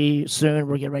eventually soon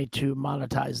we're getting ready to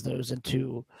monetize those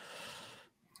into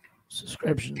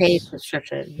subscriptions. Paid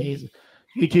subscription.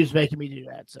 YouTube's making me do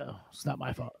that, so it's not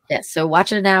my fault. Yes, so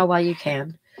watch it now while you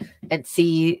can, and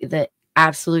see the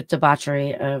absolute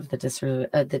debauchery of the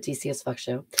DC as Fuck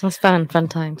show. It was fun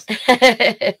times.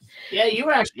 Yeah, you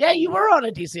were on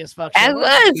a DC as Fuck show. I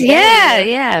was,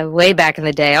 yeah, way back in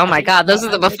the day. Oh my God, those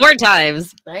are the before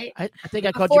times. Right? I think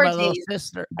I called you my little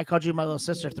sister. I called you my little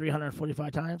sister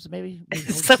 345 times, maybe.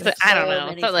 Something, I don't know,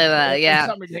 something like that. Yeah,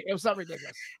 it was something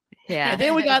ridiculous. Yeah. And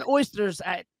then we got oysters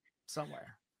at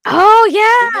somewhere. Oh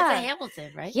That's yeah, a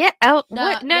Hamilton, right? yeah. Oh No,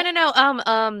 what?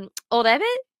 No. Old Ebbet.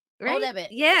 Right? Old Ebbet.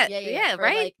 Yeah, for,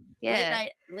 right. like, Yeah,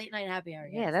 late night happy hour.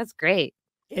 yeah, that's great.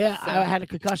 Yeah, So- I had a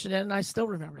concussion and I still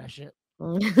remember that shit.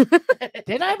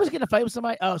 Didn't I was get a fight with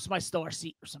somebody? Oh, somebody stole our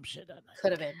seat or some shit.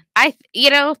 Could have been.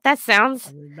 That sounds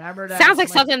I remember that. sounds like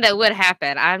something that would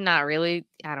happen. I'm not really.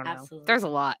 I don't know. Absolutely. There's a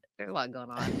lot going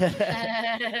on.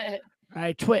 All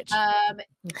right, Twitch.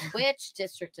 Twitch,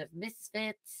 District of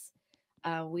Misfits.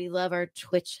 We love our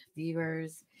Twitch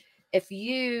viewers. If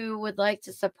you would like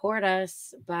to support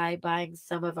us by buying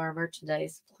some of our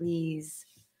merchandise, please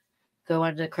go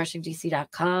on to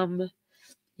crushingdc.com.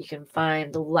 You can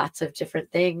find lots of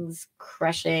different things: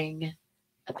 Crushing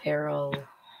apparel,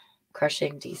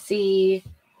 Crushing DC,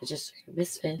 the District of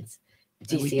Misfits,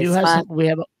 DC we do have we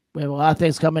have a lot of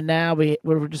things coming now.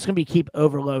 We're just gonna keep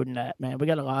overloading that, man. We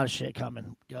got a lot of shit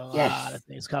coming. Got a lot of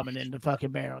things coming in the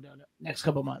fucking barrel in the next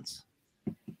couple months.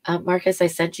 Marcus, I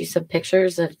sent you some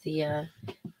pictures of the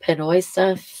Pinoy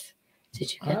stuff.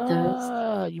 Did you get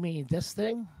those? You mean this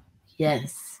thing?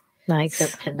 Yes. Nice. So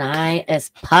Panay is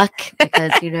Puck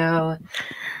because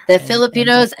the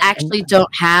Filipinos actually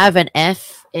don't have an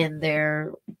F in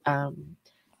their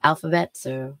alphabet,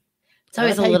 so it's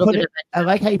always a little bit of I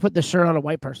like how you put the shirt on a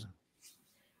white person.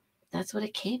 That's what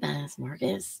it came as,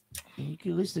 Marcus. You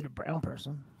could at least do a brown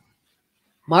person.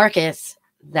 Marcus,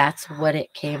 that's what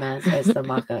it came as the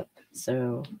mock-up.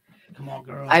 So come on,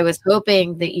 girl. I was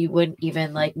hoping that you wouldn't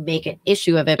even make an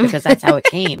issue of it because that's how it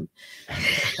came.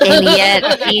 And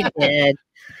yet he did.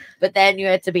 But then you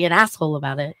had to be an asshole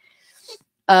about it.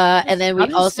 And then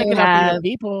we also have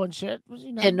people and shit.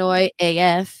 Hanoi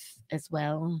AF as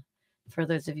well. For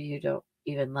those of you who don't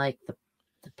even like the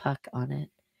puck on it.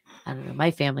 I don't know.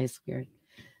 My family's weird.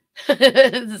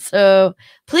 So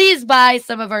please buy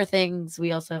some of our things.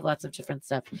 We also have lots of different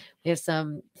stuff. We have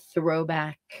some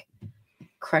throwback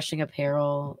crushing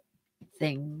apparel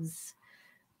things,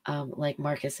 like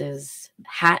Marcus's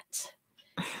hat,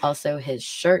 also his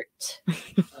shirt.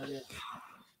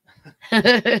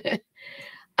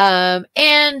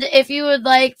 And if you would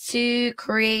like to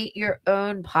create your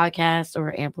own podcast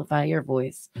or amplify your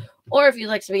voice, or if you'd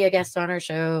like to be a guest on our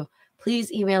show,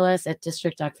 please email us at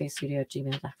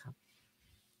districtdogfacestudio@gmail.com.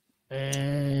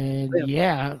 And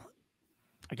yeah,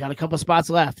 I got a couple spots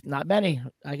left. Not many.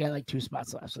 I got like 2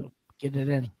 spots left. So get it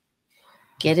in.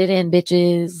 Get it in,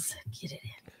 bitches. Get it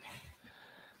in.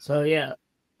 So yeah,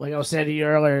 like I was saying to you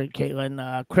earlier,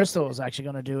 Caitlin, Crystal is actually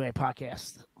going to do a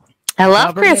podcast. I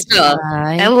love Crystal.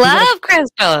 I love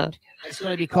Crystal. It's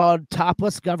going to be called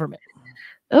Topless Government.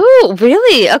 Oh,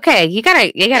 really? Okay, you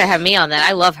gotta have me on that.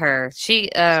 I love her. She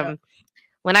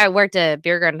when I worked at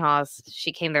Beer Garden House,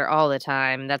 she came there all the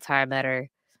time. That's how I met her.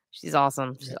 She's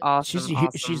awesome. She's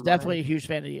awesome. She's definitely a huge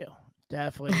fan of you.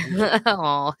 Definitely.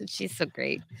 Oh, she's so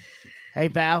great. Hey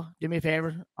Val, do me a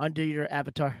favor. Undo your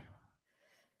avatar.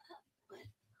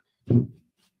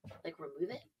 Like remove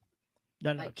it?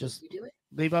 No, just do it?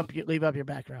 leave up your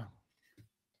background.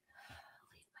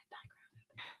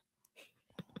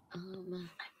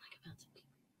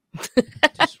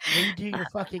 Just redo your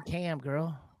fucking cam,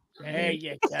 girl. There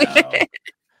you go. There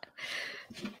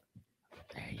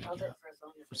you go.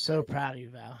 I'm so proud of you,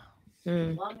 Val.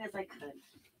 As long as I could.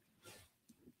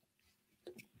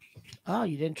 Oh,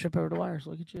 you didn't trip over the wires.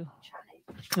 Look at you.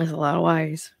 There's a lot of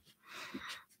wires.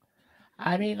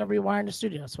 I mean, I'm rewiring the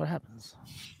studio. That's what happens.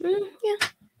 Yeah.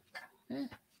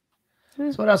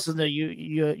 So what else is there?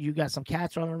 You got some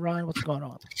cats on the run? What's going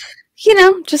on?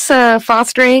 Just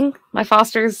fostering. My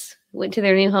fosters went to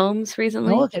their new homes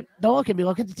recently. Don't look at me.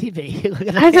 Look at the TV. Look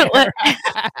at I don't look.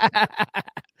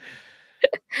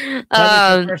 It's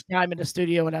the first time in the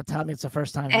studio without telling me it's the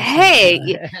first time. Hey,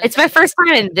 it's my first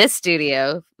time in this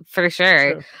studio for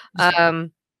sure.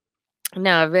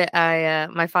 No, but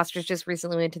my fosters just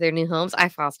recently went to their new homes. I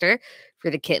foster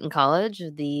for the kitten college,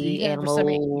 the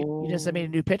animal. You just sent me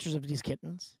new pictures of these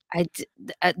kittens.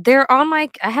 They're on my.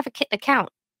 I have a kitten account.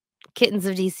 Kittens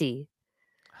of DC.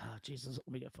 Oh Jesus,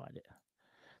 let me go find it.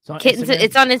 So Kittens.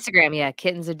 It's on Instagram. Yeah,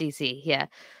 Kittens of DC. Yeah.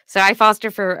 So I foster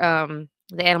for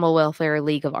the Animal Welfare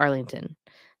League of Arlington.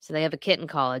 So they have a kitten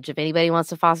college. If anybody wants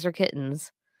to foster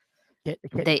kittens,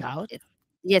 college?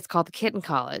 It's called the Kitten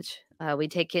College. We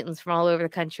take kittens from all over the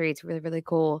country. It's really, really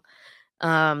cool.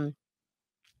 And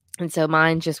so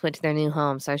mine just went to their new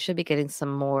home. So I should be getting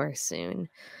some more soon.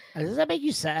 Does that make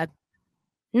you sad?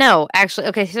 No, actually.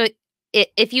 Okay. So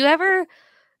if you ever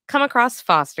come across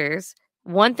fosters,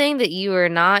 one thing that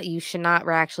you should not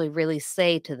actually really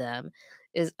say to them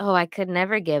is, oh, I could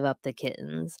never give up the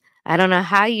kittens. I don't know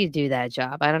how you do that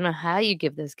job. I don't know how you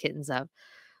give those kittens up.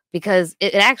 Because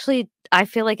it actually, I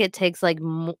feel like it takes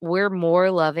we're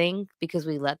more loving because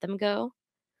we let them go.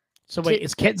 So wait,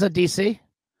 it's Kittens of DC?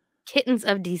 Kittens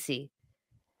of DC.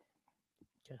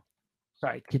 Okay.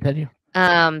 Sorry, continue.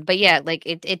 But yeah,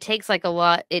 it takes a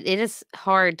lot. It is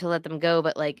hard to let them go,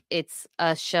 but it's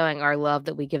us showing our love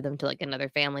that we give them to another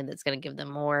family that's going to give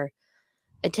them more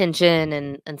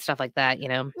attention and stuff like that,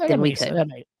 than we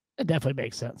could. It definitely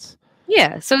makes sense.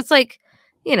 Yeah. So it's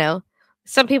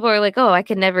some people are like, oh, I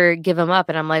could never give them up.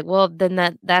 And I'm like, well, then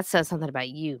that says something about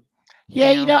you.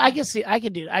 Yeah, I can see that. I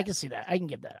can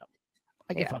give that up.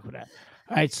 I can fuck with that.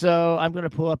 All right, so I'm going to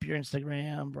pull up your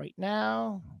Instagram right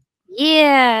now.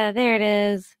 Yeah, there it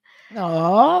is.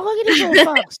 Oh, look at these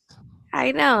little fucks.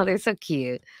 I know. They're so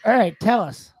cute. All right, tell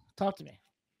us. Talk to me.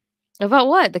 About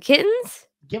what? The kittens?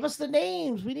 Give us the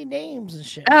names. We need names and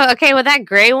shit. Oh, okay. Well, that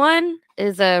gray one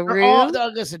is a Rue. Oh, no,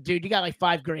 listen, dude. You got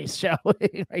 5 grays showing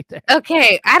right there.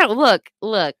 Okay. I don't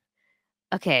look.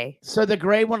 Okay. So the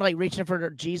gray one, reaching for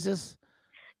Jesus?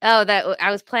 Oh, that I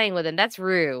was playing with him. That's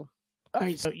Rue. All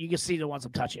right, so you can see the ones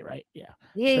I'm touching, right? Yeah.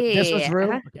 Yeah, So yeah, this yeah, was yeah. Rue.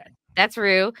 Uh-huh. Okay. That's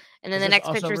Rue. And then Is the this next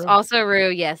also picture is Rue? also Rue.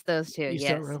 Yes, those two. You Yes.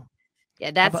 still Rue?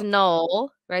 Yeah, that's about-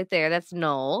 Noel right there. That's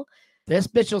Noel. This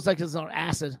bitch looks like it's on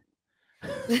acid.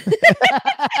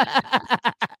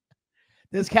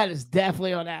 This cat is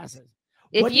definitely on acid.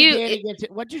 If What you, did Danny get to?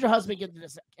 What did your husband get to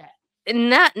this cat?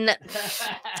 not,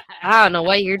 I don't know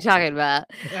what you're talking about.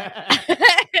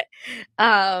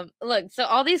 Look, so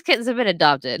all these kittens have been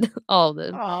adopted, all of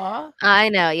them. Aw. I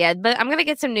know, yeah, but I'm gonna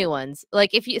get some new ones.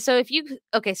 Like if you,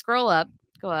 okay, scroll up,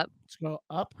 go up, Scroll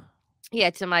up. yeah,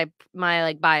 to my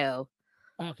like bio.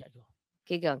 Okay, cool.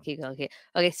 Keep going.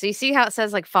 Okay, so you see how it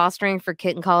says like fostering for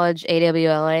kitten college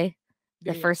AWLA,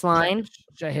 the first line.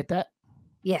 Should I hit that?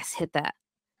 Yes, hit that.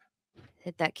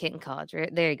 Hit that kitten college.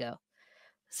 Right there you go.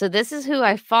 So this is who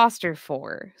I foster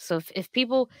for. So if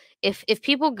people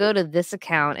go to this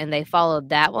account and they follow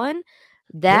that one,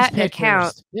 that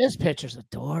account. This picture's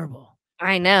adorable.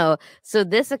 I know. So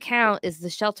this account is the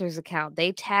shelter's account.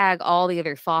 They tag all the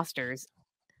other fosters,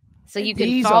 so you can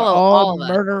These follow are all of them.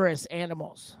 murderous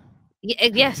animals.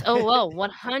 Yes. Oh well,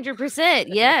 100%.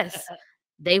 Yes,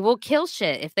 they will kill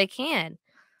shit if they can,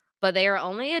 but they are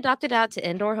only adopted out to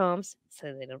indoor homes,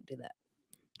 so they don't do that.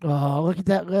 Oh, look at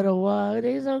that little one.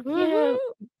 He's so cute.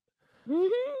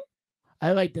 Mm-hmm.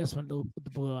 I like this one with the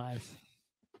blue eyes.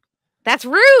 That's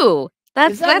Rue.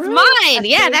 That's Rue? mine.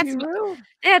 That's Rue.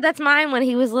 That's mine when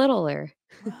he was littler.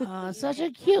 Such a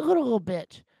cute little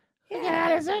bitch. Look at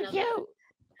that, it's so Yeah. cute.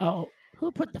 Oh,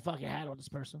 who put the fucking hat on this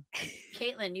person?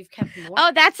 Caitlin, you've kept more.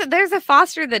 Oh, there's a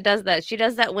foster that does that. She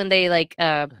does that when they like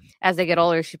as they get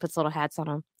older, she puts little hats on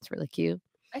them. It's really cute.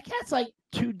 That cat's like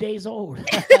 2 days old.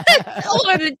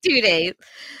 Older than 2 days.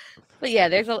 But yeah,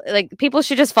 there's people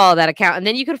should just follow that account, and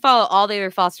then you can follow all the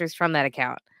other fosters from that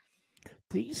account.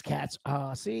 These cats.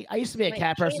 See, I used to be a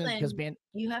cat person because being.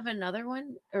 You have another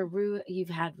one, or Rue? You've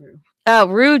had Rue. Oh,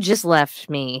 Rue just left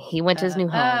me. He went to his new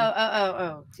home.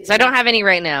 Oh. So I don't have any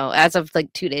right now, as of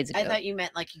like 2 days ago. I thought you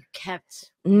meant like you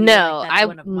kept. No, that's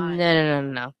one of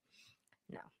mine. No.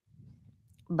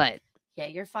 But yeah,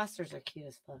 your fosters are cute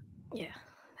as fuck. Yeah,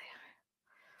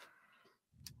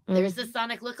 There's the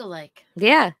Sonic lookalike.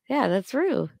 Yeah, that's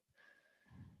Rue.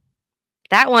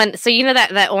 That one. So you know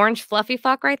that orange fluffy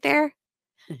fuck right there.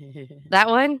 That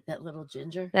one. That little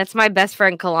ginger. That's my best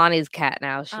friend Kalani's cat.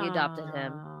 Now she adopted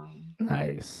him.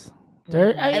 Nice.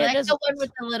 I like the one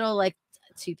with the little like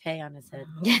toupee on his head.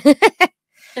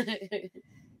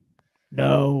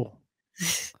 No.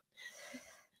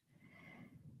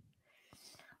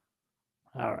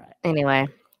 All right. Anyway,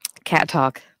 cat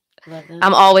talk. Love them.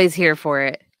 I'm always here for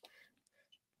it.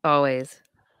 Always.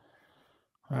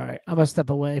 All right. I'm gonna step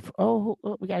away. Oh,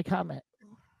 we got a comment.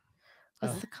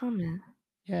 What's the comment?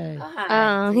 Yay.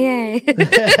 Oh, yay.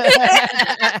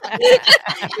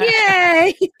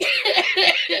 Yay.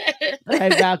 All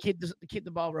right, Val, keep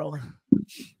the ball rolling.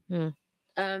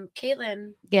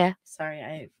 Caitlin. Yeah.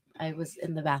 Sorry, I was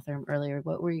in the bathroom earlier.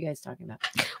 What were you guys talking about?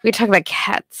 We were talking about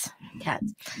cats.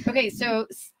 Cats. Okay, so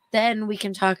then we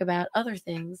can talk about other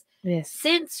things. Yes.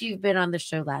 Since you've been on the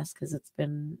show last, because it's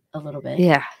been a little bit.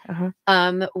 Yeah.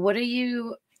 What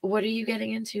are you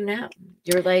getting into now?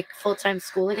 You're like full-time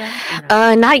school again?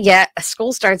 Not yet.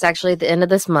 School starts actually at the end of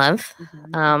this month.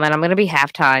 And I'm gonna be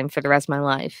half-time for the rest of my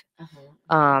life.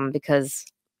 Because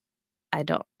I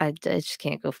just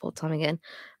can't go full-time again.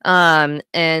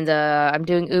 And I'm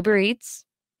doing Uber Eats.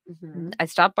 I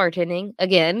stopped bartending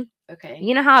again. Okay.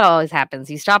 You know how it always happens.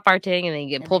 You stop bartending and then you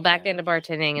get pulled back into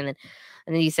bartending, and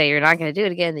then you say you're not going to do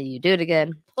it again, then you do it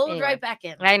again. Pulled right back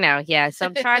in. I know, yeah. So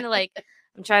I'm trying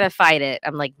to fight it.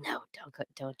 I'm like, no,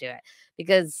 don't do it,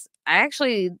 because I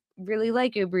actually really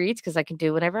like Uber Eats because I can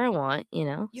do whatever I want.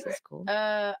 It's cool.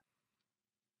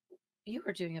 You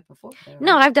were doing it before, though, right?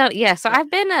 No, I've done. Yeah, so I've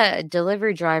been a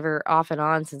delivery driver off and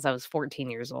on since I was 14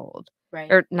 years old. Right.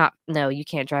 Or not? No, you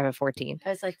can't drive at 14. I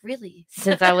was like, really?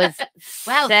 Since I was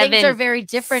wow, 7. Things are very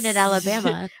different in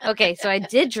Alabama. Okay, so I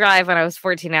did drive when I was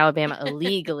 14 in Alabama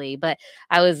illegally, but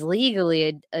I was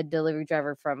legally a delivery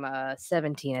driver from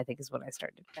 17, I think is when I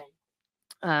started. Okay.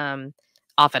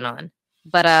 Off and on.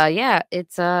 But yeah,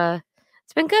 it's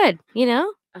been good,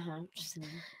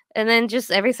 And then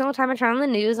just every single time I turn on the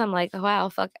news, I'm like, oh, wow,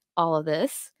 fuck all of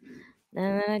this.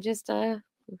 And then I just go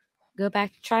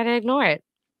back to try to ignore it.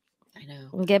 I know.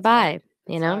 And get by,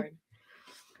 Hard.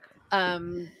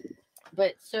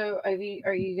 But so are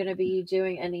you going to be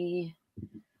doing any?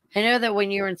 I know that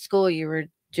when you were in school, you were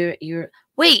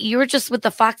just with the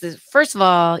Foxes. First of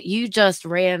all, you just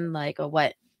ran like a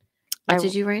what? What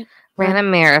did you run? Ran a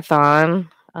marathon.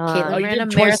 Caitlin ran a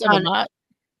marathon.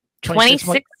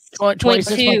 26.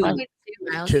 22.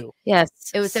 miles. 2. Yes.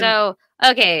 It was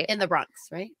okay. in the Bronx,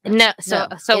 right? No. So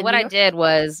in what New I York? did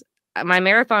was my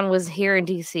marathon was here in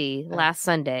DC last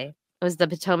Sunday. It was the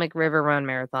Potomac River Run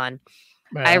Marathon.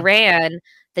 I ran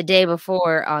the day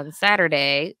before on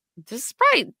Saturday. This is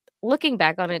probably, looking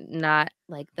back on it, not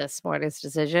like the smartest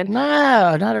decision.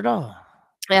 No, not at all.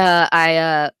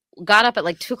 I got up at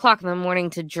like 2:00 in the morning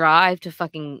to drive to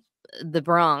fucking the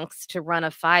Bronx to run a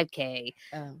 5K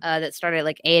that started at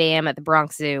like 8 a.m. at the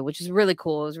Bronx Zoo, which is really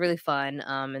cool. It was really fun.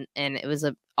 And it was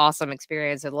an awesome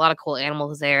experience. There's a lot of cool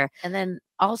animals there. And then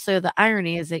also the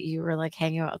irony is that you were like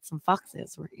hanging out with some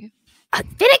foxes, weren't you?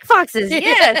 Finnick foxes,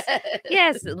 yes,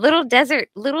 yes, little desert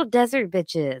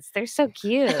bitches. They're so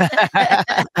cute. So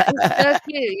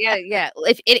cute. Yeah.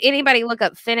 If anybody look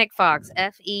up Finnick fox,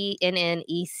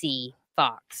 FENNEC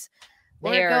fox.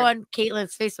 Or go on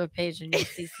Caitlin's Facebook page and you'll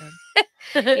see some.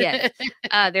 Yeah,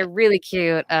 they're really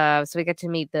cute. So we got to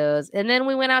meet those, and then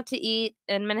we went out to eat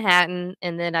in Manhattan,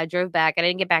 and then I drove back. I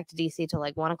didn't get back to DC till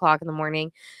like 1:00 in the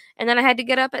morning, and then I had to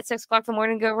get up at 6:00 in the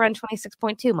morning and go run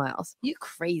 26.2 miles. You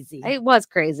crazy? It was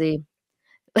crazy.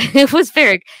 It was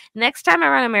very. Next time I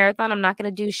run a marathon, I'm not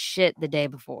going to do shit the day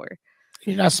before.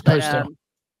 You're not supposed to.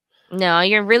 No,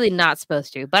 you're really not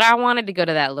supposed to. But I wanted to go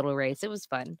to that little race. It was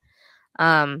fun.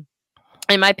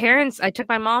 And my parents, I took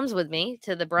my moms with me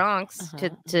to the Bronx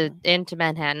into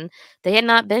Manhattan. They had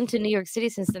not been to New York City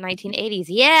since the 1980s.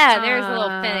 Yeah, there's a little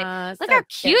Finnick. Look how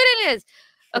cute it is.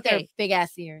 Okay, big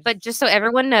ass ears. But just so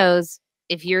everyone knows,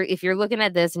 if you're looking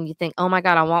at this and you think, oh my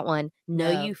god, I want one,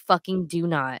 no, you fucking do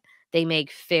not. They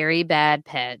make very bad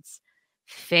pets.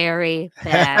 Very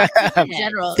bad. In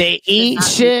general, they eat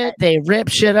shit. They rip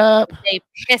shit up. They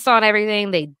piss on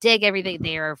everything. They dig everything.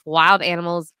 They are wild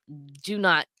animals. Do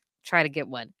not try to get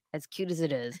one, as cute as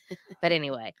it is. But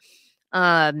anyway,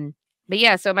 but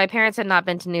yeah, so my parents had not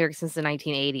been to New York since the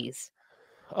 1980s.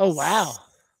 Oh wow.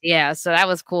 Yeah, so that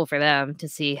was cool for them to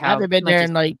see how. I haven't been there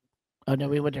in like, oh no,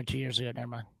 we went there 2 years ago. Never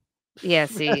mind. Yeah,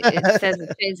 see, it says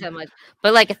it's changed so much.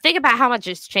 But like, think about how much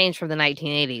it's changed from the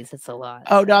 1980s. It's a lot.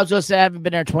 Oh no, I was gonna say I haven't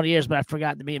been there 20 years, but I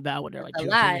forgot to be about when they're like 2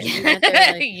 years.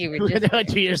 You were just like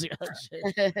 2 years ago.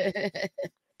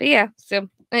 But yeah, so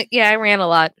yeah, I ran a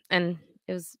lot, and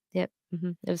it was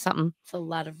it was something. It's a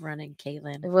lot of running,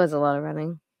 Caitlin. It was a lot of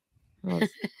running.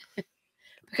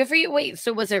 Good for you. Wait,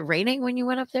 so was it raining when you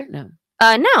went up there? No.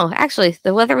 No, actually,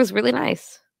 the weather was really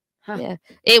nice. Huh. Yeah,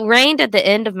 it rained at the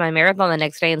end of my marathon the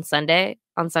next day on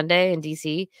Sunday in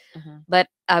DC, but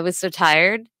I was so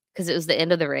tired because it was the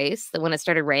end of the race that when it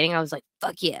started raining, I was like,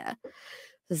 "Fuck yeah,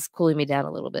 this is cooling me down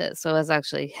a little bit." So I was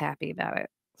actually happy about it.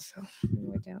 So we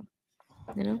went down.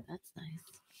 You know, that's nice.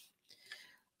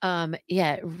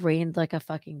 Yeah, it rained like a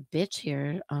fucking bitch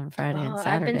here on Friday and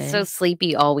Saturday. I've been so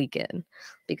sleepy all weekend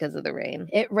because of the rain.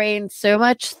 It rained so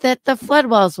much that the flood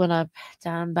walls went up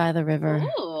down by the river.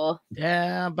 Ooh.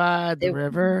 Down by the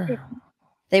river.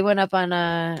 They went up on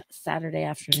a Saturday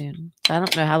afternoon. So I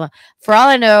don't know how long. For all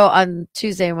I know, on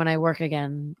Tuesday when I work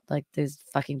again, like those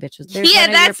fucking bitches. Yeah,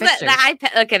 that's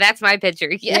okay. That's my picture.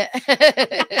 Yeah.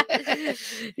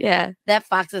 Yeah. That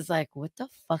fox is like, what the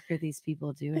fuck are these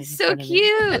people doing? So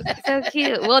cute. So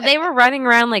cute. Well, they were running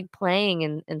around like playing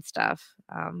and stuff.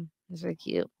 It was really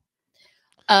cute.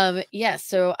 Yeah.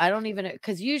 So I don't even know,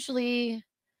 because usually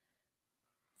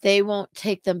they won't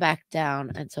take them back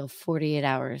down until 48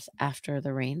 hours after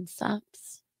the rain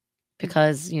stops,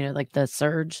 because like the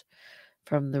surge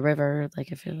from the river,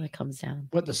 like if it like comes down.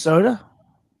 What, the soda?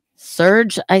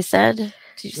 Surge, I said.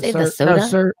 Did you say the soda?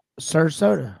 No, surge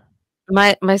soda.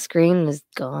 My screen is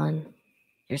gone.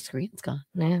 Your screen's gone.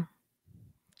 Yeah.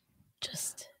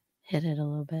 Just hit it a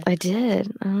little bit. I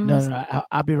did. No,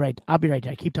 I'll be right. I'll be right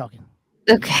there. Keep talking.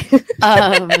 Okay.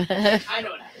 I know what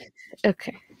happened.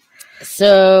 Okay.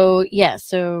 So yeah,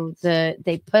 so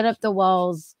they put up the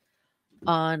walls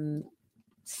on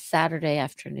Saturday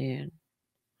afternoon,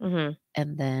 and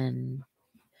then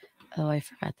I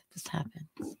forgot that this happened.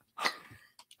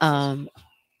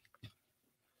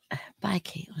 Bye,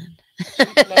 Caitlin.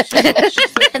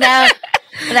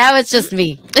 now it's just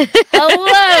me.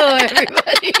 Hello,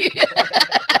 everybody.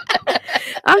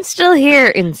 I'm still here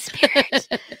in spirit.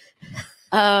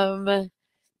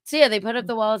 So yeah, they put up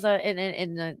the walls in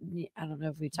I don't know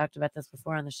if we talked about this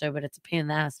before on the show, but it's a pain in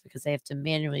the ass because they have to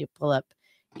manually pull up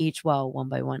each wall one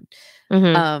by one.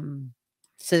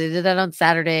 So they did that on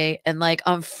Saturday, and like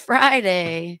on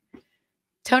Friday,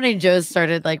 Tony and Joe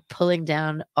started like pulling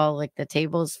down all like the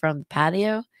tables from the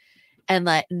patio, and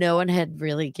like no one had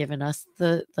really given us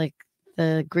the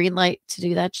green light to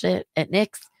do that shit at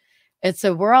Nick's, and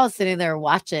so we're all sitting there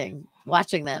watching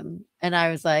them, and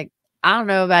I was like, I don't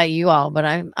know about you all, but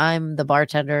I'm the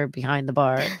bartender behind the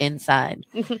bar inside,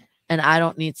 and I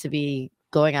don't need to be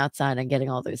going outside and getting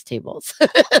all those tables.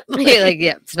 You're like,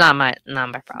 yeah, it's not my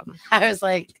problem. I was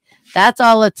like, that's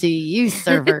all up to you,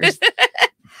 servers.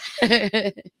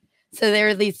 So there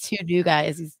were these two new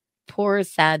guys, these poor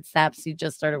sad saps who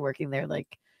just started working there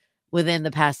like within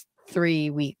the past 3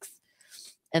 weeks,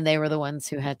 and they were the ones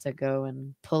who had to go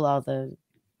and pull all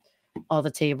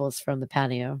the tables from the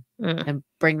patio and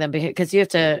bring them because you have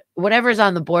to, whatever's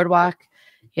on the boardwalk,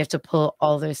 you have to pull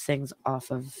all those things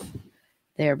off of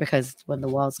there, because when the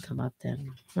walls come up,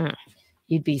 then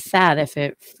you'd be sad if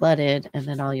it flooded and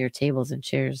then all your tables and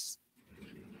chairs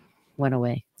went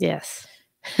away. Yes.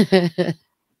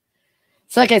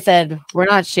 So like I said, we're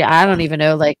not sure. I don't even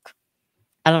know. Like,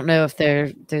 I don't know if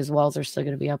those walls are still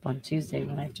going to be up on Tuesday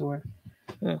when I have to work.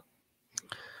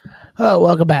 Oh,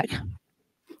 welcome back.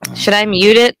 Should I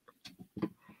mute it?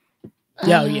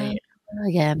 Yeah,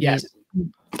 Yeah. Yes.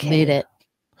 Mute it.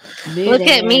 Look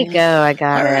at me go. I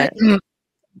got it.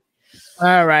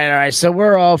 All right. So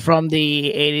we're all from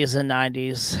the 80s and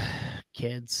 90s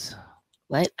kids.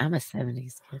 What? I'm a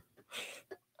 70s kid.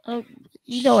 Oh,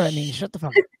 you know what I mean. Shut the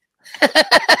fuck up.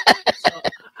 So,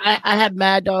 I have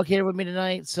Mad Dog here with me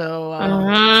tonight. So,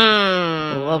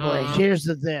 Oh boy. Cheers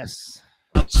to this.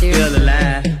 Cheers. Still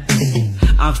alive.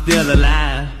 I'm still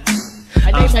alive.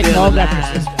 I named my dog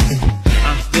after Cisco.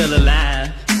 I'm still alive.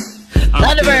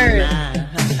 Thunderbird.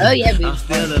 Oh yeah, I'm dude.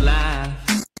 still alive.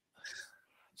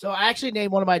 So I actually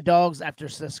named one of my dogs after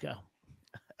Cisco.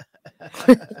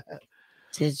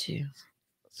 Did you?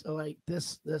 So like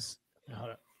this.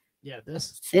 Hold up. Yeah,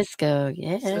 this Cisco,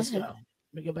 yeah. Cisco. Let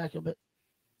me go back a bit.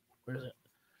 Where is it?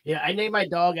 Yeah, I named my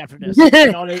dog after this.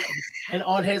 and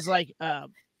on his like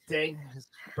thing, his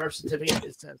birth certificate,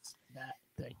 it says that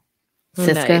thing.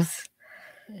 Cisco. Nice.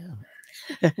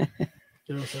 Yeah.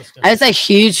 Good old Cisco. I was a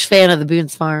huge fan of the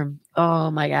Boone's Farm. Oh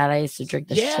my god, I used to drink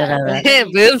the shit out of that.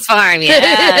 Boone's Farm,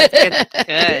 yeah. They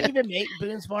Good. even make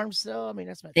Boone's Farm still. I mean,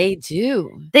 that's my They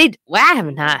do. Well, I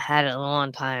have not had it in a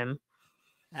long time.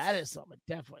 that is something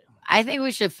definitely. I think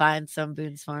we should find some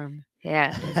Boone's Farm.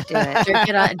 Yeah, let's do it. Drink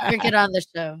it on the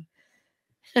show.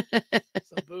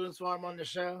 Some Boone's Farm on the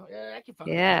show. Yeah, I can fuck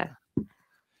Yeah,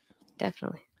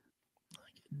 definitely.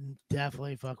 with that.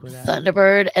 Definitely fuck with that.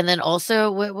 Thunderbird, and then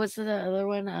also what was the other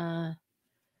one?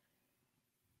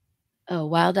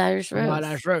 Wild Irish Rose. Wild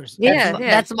Irish Rose. Yeah,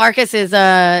 That's Marcus's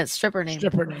stripper name.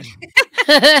 Stripper name.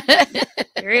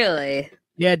 Really?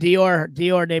 Yeah,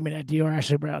 Dior named me that. Dior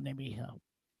Ashley Brown named me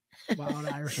Wild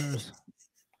Irish Rose.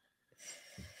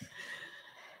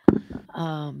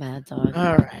 Oh, Mad Dog.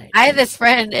 All right. I had this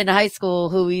friend in high school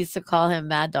who we used to call him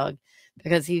Mad Dog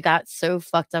because he got so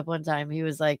fucked up one time. He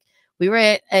was like, we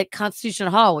were at Constitution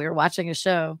Hall. We were watching a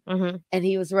show, and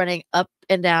he was running up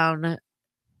and down,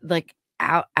 like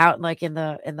out like in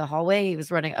the hallway. He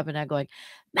was running up and down, going,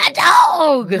 "Mad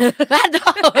Dog, Mad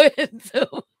Dog." And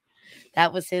so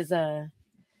that was his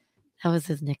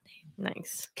nickname.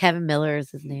 Nice. Kevin Miller is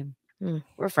his name.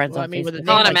 We're friends Well, on I mean, with Facebook. a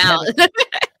Calling name him out.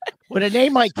 With a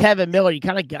name like Kevin Miller, you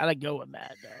kind of gotta go with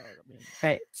Mad Dog. I mean,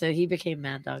 Right. So he became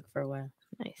Mad Dog for a while.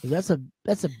 Nice. that's a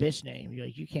bitch name. You're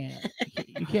like, you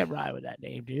can't ride with that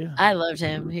name, dude. I loved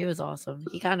him. He was awesome.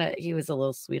 He was a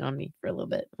little sweet on me for a little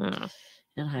bit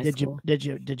in high school. Did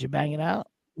you bang it out?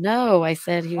 No, I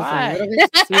said he was Why? a little bit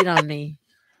sweet on me.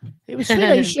 He was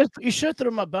sweet. You should throw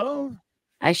him a bone.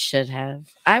 I should have.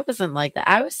 I wasn't like that.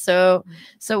 I was so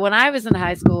when I was in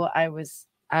high school, I was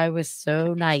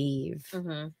so naive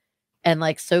and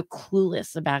like so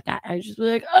clueless about guys. I just be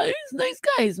like, oh, he's a nice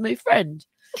guy. He's my friend.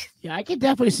 Yeah, I can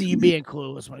definitely see you being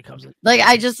clueless when it comes to Like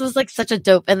I just was like such a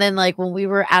dope. And then like when we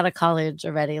were out of college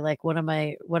already, like one of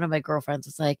my girlfriends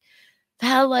was like,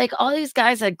 Val, like all these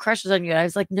guys had crushes on you. And I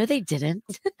was like, no, they didn't.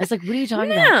 I was like, what are you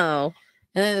talking about? No.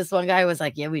 And then this one guy was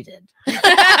like, yeah, we did.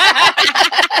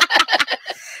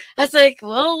 I was like,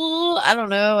 well, I don't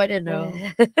know. I didn't know.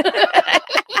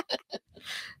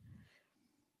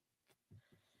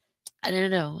 I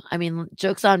didn't know. I mean,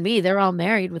 joke's on me. They're all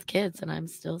married with kids, and I'm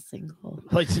still single.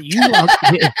 But so you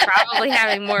Probably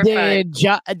having more fun.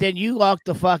 then you locked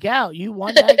the fuck out. You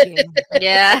won that game.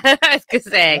 Yeah, I was gonna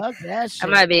say Fuck that shit. that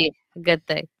might be a good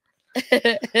thing.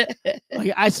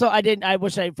 Like, I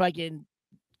wish I fucking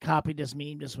copied this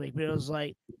meme this week, but it was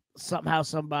like somehow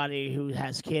somebody who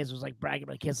has kids was like bragging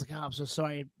about kids. Like, oh, I'm so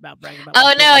sorry about bragging about. Oh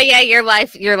my no, kids. yeah,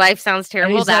 your life sounds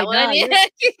terrible. he's That like, one. "Nah,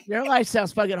 Yeah. Your life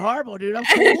sounds fucking horrible, dude. I'm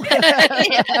cool.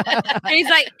 He's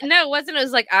like, no, it wasn't. It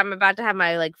was like I'm about to have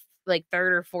my like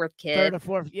third or fourth kid. Third or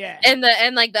fourth, yeah. And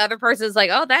like the other person's like,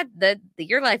 oh, that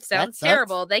your life sounds sucks.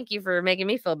 terrible. Thank you for making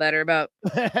me feel better about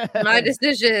my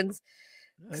decisions.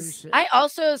 Oh, shit. I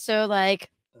also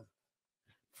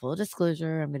full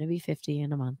disclosure, I'm gonna be 50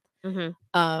 in a month. Mhm.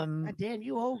 God damn,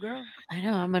 you old girl. I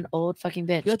know I'm an old fucking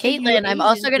bitch. Good thing you're Caitlin, I'm Asian,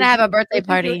 also gonna 'cause have you- a birthday good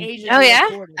thing you're party. Asian Oh, to yeah?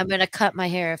 afford it. I'm gonna cut my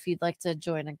hair if you'd like to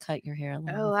join and cut your hair. along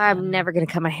Oh, with I'm me. never gonna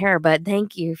cut my hair, but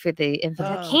thank you for the info.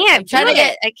 I Oh, can't I'm trying to do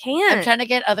get- it. I can't. I'm trying to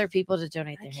get other people to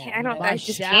donate I their can't- hair. I you don't- know? My I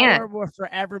just shower can't. will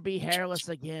forever be hairless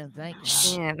again. Thank God.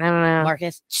 Can't. I don't know.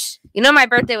 Marcus. You know, my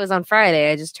birthday was on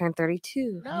Friday. I just turned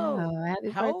 32. No. Oh, happy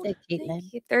How old? birthday, Caitlin.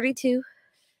 Thank you. 32.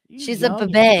 You She's a young as-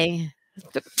 babe.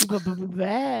 You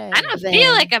bad. I don't Babe.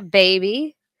 feel like a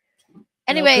baby.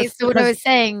 Anyway, good- so what I because- was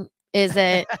saying is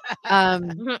that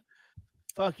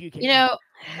Fuck you, Caitlin. you know,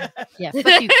 yeah,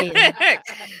 fuck you, Caitlin. Fuck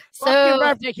your So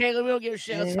birthday, Caitlin. We don't give a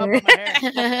shit. Let's talk about my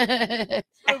hair.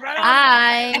 Move right on.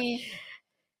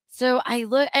 I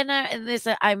look and this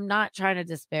I'm not trying to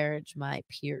disparage my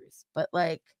peers, but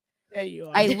like There you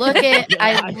are. I look at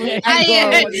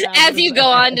As you go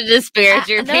on to disparage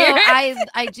your no, peers.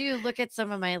 I do look at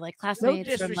some of my like No classmates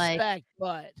from disrespect,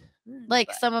 but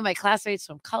some of my classmates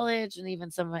from college and even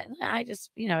some of my I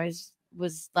just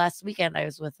was last weekend I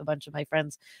was with a bunch of my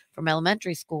friends from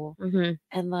elementary school Mhm.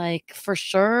 and like for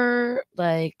sure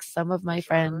like some of my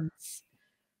friends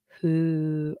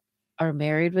who are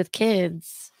married with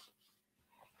kids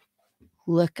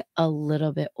look a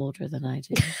little bit older than I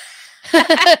do.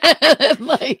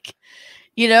 Like,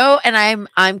 and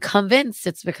I'm convinced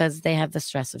it's because they have the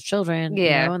stress of children,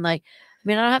 Yeah. and like, I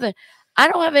mean, I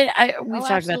don't have it. We've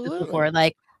talked about this before. absolutely.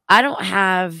 Like, I don't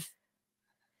have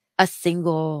a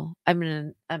single, I'm You're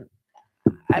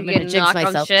gonna getting jinx knocked on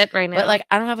myself, shit right now. but like,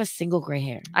 I don't have a single gray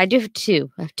hair. I do have two.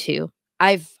 I have two.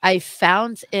 I've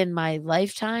found in my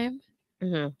lifetime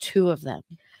Mhm. 2 of them.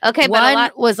 Okay, but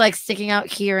One was like sticking out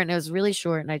here and it was really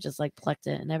short and I just like plucked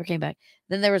it and never came back.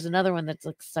 Then there was another one that's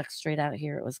like stuck straight out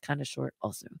here. It was kind of short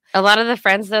also. a lot of the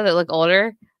friends though that look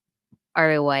older are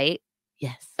they white.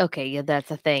 Yes. Okay, yeah,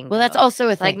 that's a thing. Well, that's though. also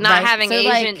a thing. like not right? having So,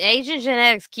 Asian like, Asian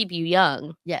genetics keep you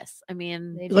young. yes. I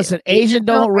mean, They do. listen, Asian Asian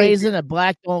don't don't raise raisin and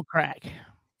black don't crack.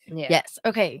 Yeah. yes.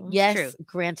 Okay. That's Yes. true.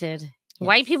 Granted.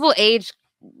 White yes. people age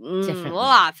a Differently.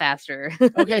 lot faster.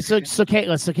 Okay, so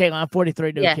Caitlin, I'm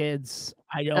 43, no Yeah. kids.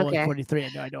 I know, Okay. like 43.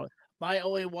 I know. My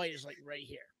only white is like right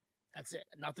here. That's it.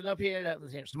 Nothing up here. Nothing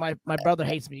here. So my brother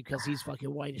hates me because he's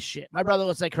fucking white as shit. My brother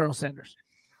looks like Colonel Sanders.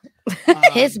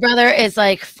 His brother is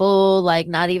like full, like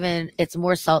not even. It's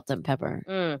more salt than pepper,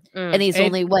 and he's And,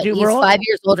 only what? dude, He's we're all- 5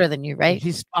 years older than you, right?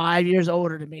 He's 5 years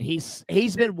older than me.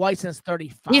 He's been white since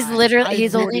 35. He's literally- I'm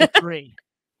he's only- 43.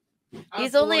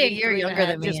 He's only a year 43 and younger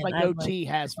than me, Just and my I'm like- goatee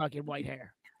has fucking white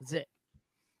hair. That's it.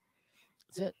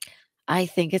 That's it. I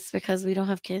think it's because we don't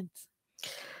have kids.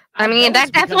 I know mean, it's that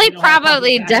because definitely we don't have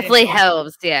probably fucking definitely goddamn-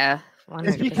 helps. Yeah.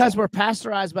 It's 100%. because we're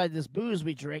pasteurized by this booze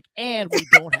we drink and we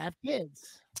don't have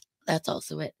kids. That's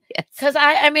also it. Yes. Because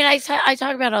I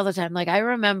talk about it all the time. Like I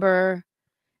remember,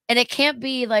 and it can't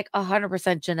be like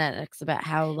 100% genetics about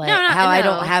how how I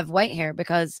don't no. have white hair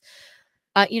because,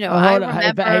 Oh, I hold on.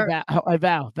 remember. Hey,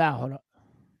 Val, hold on.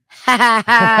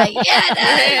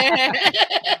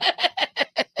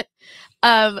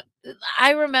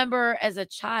 I remember as a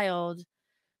child,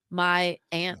 my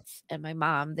aunts and my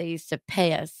mom, they used to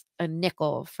pay us a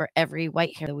nickel for every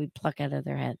white hair that we'd pluck out of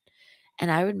their head. And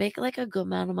I would make like a good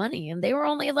amount of money. And they were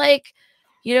only like,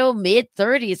 mid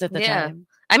 30s at the Yeah. time.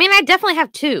 I mean, I definitely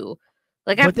have two.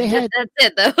 Like, But they had- that's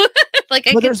it though. Like,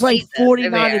 I But can there's like see this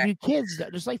 49 everywhere. of you kids.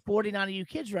 There's like 49 of you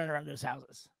kids running around those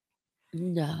houses.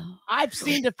 No. I've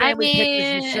seen the I family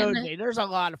pictures you showed mean, me. There's a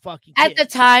lot of fucking At kids. the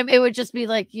time, it would just be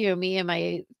like me and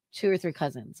my 2 or 3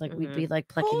 cousins. Like we'd be like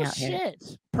plucking out hair.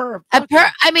 Bullshit. Per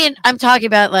I mean, I'm talking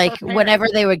about like parent. whenever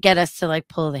they would get us to like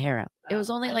pull the hair out. It was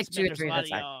only I like just 2 meant or there's 3 a at lot a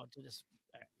time. y'all to just-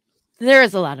 There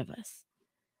is a lot of us.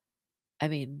 I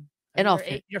mean, in all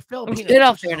you're Filipino. in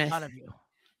all so there's a fairness, lot of you.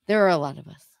 there are a lot of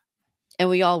us, and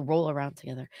we all roll around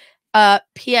together.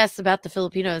 P.S. about the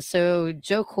Filipinos. So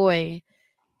Joe Coy,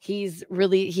 he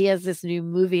has this new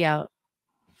movie out.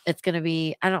 It's gonna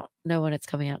be, I don't know when it's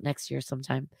coming out, next year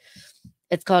sometime.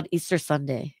 It's called Easter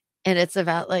Sunday, and it's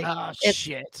about like Oh it's,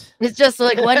 shit. it's just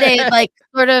like one day, like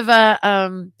sort of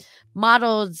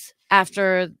modeled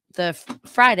after the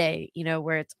Friday,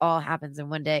 where it's all happens in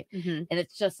one day. Mhm. And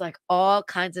it's just like all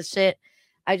kinds of shit.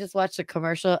 I just watched a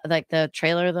commercial, like the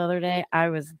trailer the other day. I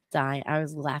was dying. I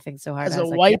was laughing so hard. As I a was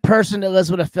like, white person that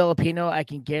lives with a Filipino, I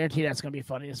can guarantee that's gonna be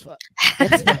funny as fuck.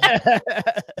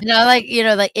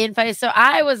 like infighting. So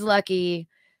I was lucky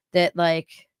that like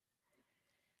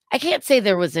I can't say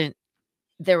there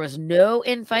was no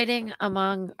infighting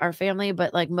among our family,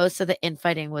 but like most of the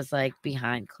infighting was like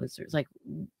behind closed doors. Like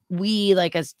we,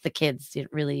 like as the kids,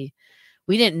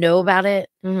 we didn't know about it.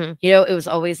 Mhm. You know, it was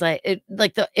always like it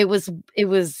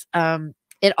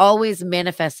always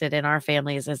manifested in our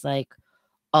families as like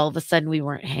all of a sudden we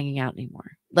weren't hanging out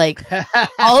anymore. Like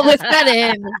all of a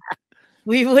sudden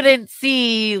we wouldn't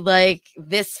see like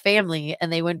this family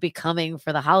and they wouldn't be coming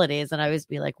for the holidays. And I always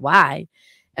be like, why?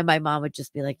 And my mom would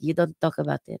just be like, you don't talk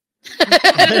about it.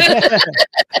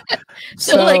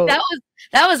 So like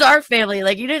that was our family.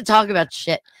 Like you didn't talk about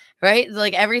shit, right?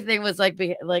 Like everything was like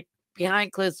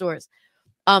behind closed doors.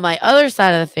 On my other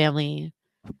side of the family,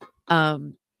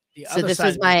 so this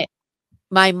was my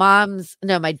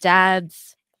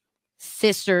dad's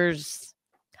sister's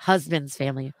husband's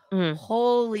family.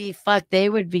 Holy fuck, they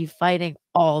would be fighting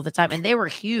all the time, and they were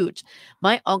huge.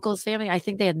 My uncle's family, I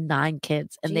think they had 9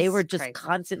 kids, and they were just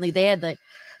constantly. They had like,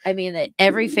 I mean, at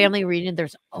every family reunion,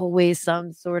 there's always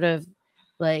some sort of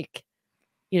like,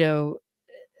 you know,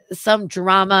 some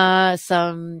drama,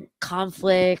 some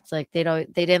conflict. Like they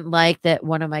didn't like that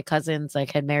one of my cousins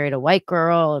like had married a white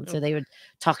girl, and so they would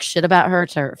talk shit about her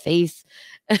to her face.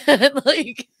 And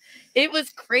like it was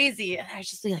crazy. And I was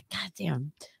just like, God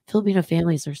damn, Filipino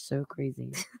families are so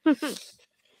crazy.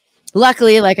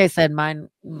 Luckily, like I said,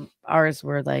 ours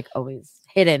were like always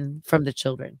hidden from the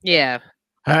children. Yeah.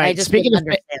 All right. I just didn't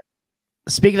understand.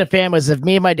 Speaking of families, if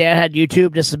me and my dad had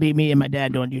YouTube, this would be me and my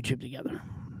dad doing YouTube together.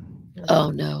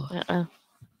 Oh no.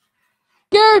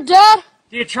 Scared, Dad?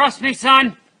 Do you trust me,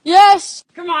 son? Yes.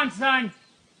 Come on, son.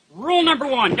 Rule number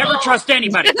 1, never trust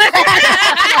anybody.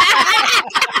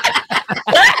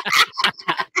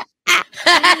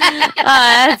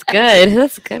 That's good.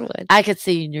 That's a good one. I could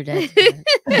see you in your dad.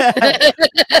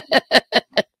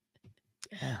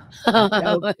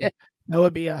 That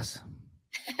would be us.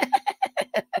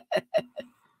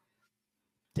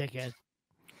 Dickhead.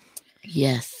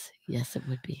 Yes, it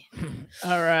would be.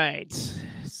 All right.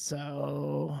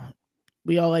 So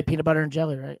we all like peanut butter and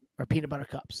jelly, right? Or peanut butter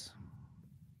cups.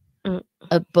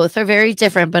 Both are very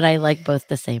different, but I like both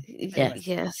the same. Yes.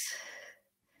 Yes.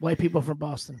 White people from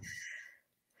Boston.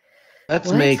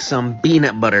 Let's make some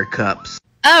peanut butter cups.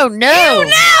 Oh no!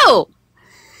 No!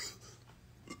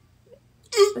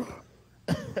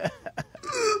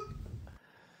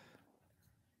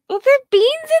 Was there beans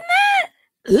in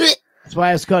that? That's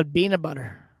why it's called peanut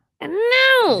butter.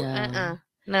 No.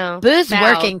 No. Boo's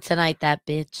Foul. working tonight, that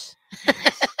bitch.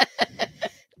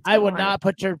 I would not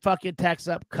put your fucking tax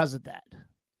up because of that.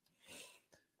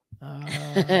 All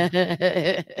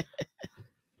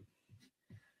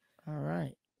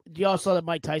right. You all saw the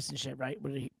Mike Tyson shit, right?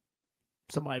 Where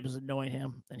somebody was annoying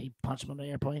him and he punched him on the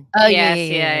airplane. Oh,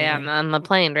 yeah. On the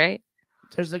plane, right?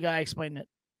 There's the guy explaining it.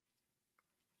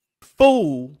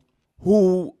 Fool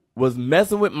who was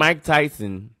messing with Mike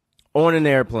Tyson on an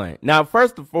airplane. Now,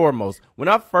 first and foremost, when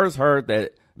I first heard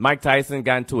that Mike Tyson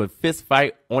got into a fist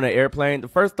fight on an airplane, the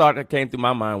first thought that came through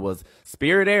my mind was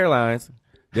Spirit Airlines.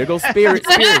 There goes Spirit.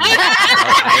 He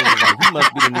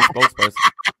must be the new spokesperson.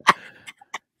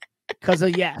 Because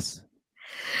of yes.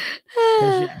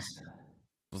 Yes.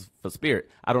 For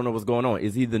Spirit. I don't know what's going on.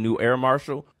 Is he the new air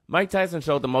marshal? Mike Tyson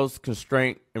showed the most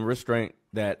constraint and restraint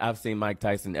that I've seen Mike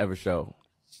Tyson ever show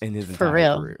in his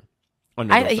entire career.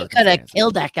 He could have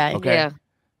killed that guy. Okay. Yeah.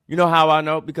 You know how I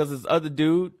know? Because this other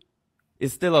dude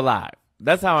is still alive.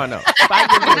 That's how I know.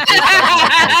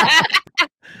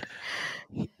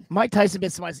 Mike Tyson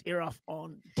bit somebody's ear off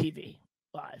on TV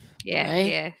live. Yeah, right?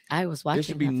 yeah. I was watching. There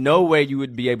should be no way you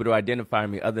would be able to identify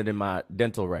me other than my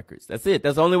dental records. That's it.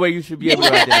 That's the only way you should be able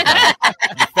to identify me.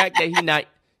 The fact that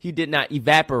he did not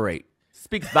evaporate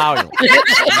speaks volumes.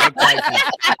 Mike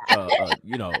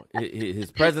Tyson,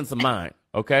 his presence of mind.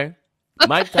 Okay,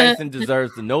 Mike Tyson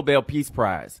deserves the Nobel Peace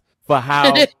Prize for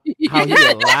how he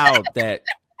allowed that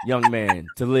young man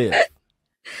to live.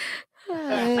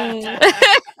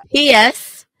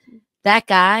 P.S. That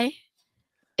guy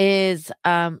is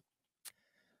do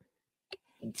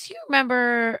you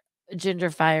remember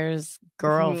Ginger Fire's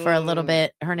girl for a little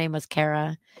bit? Her name was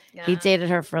Kara. Yeah. He dated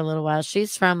her for a little while.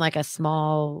 She's from like a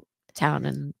small town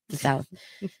in the South.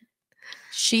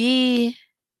 She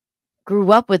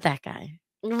grew up with that guy.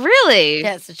 Really?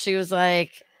 Yeah, so she was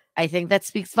like, I think that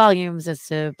speaks volumes as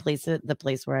to the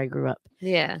place where I grew up.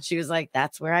 Yeah. She was like,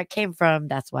 that's where I came from.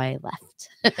 That's why I left.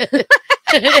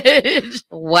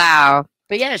 Wow.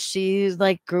 But yeah, she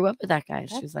like grew up with that guy.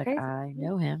 She was like, crazy. I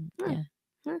know him. Yeah.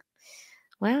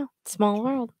 Wow. Small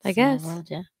world, I guess. World,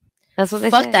 yeah. That's what they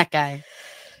Fuck say. that guy.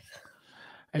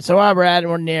 All right, so while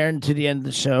we're nearing to the end of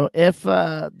the show, if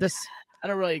I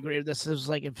don't really agree with this. It was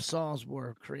like if songs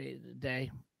were created today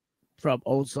from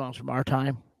old songs from our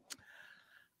time.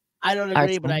 I don't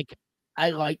agree, but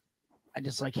I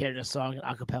just like hearing this song in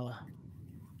acapella.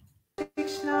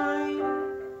 9.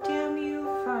 Damn you,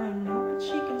 fine. No, but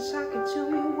she can suck it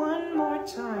to me one more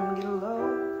time. Get a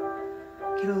low,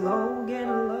 get a low, get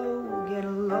a low, get a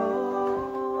low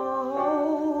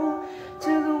to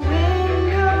the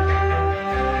window.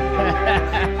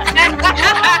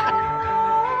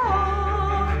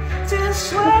 Till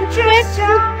sweat drips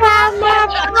down my back.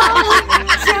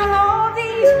 Till all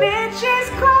these bitches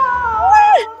call.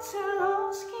 Till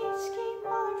all ski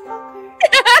motherfucker.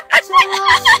 Till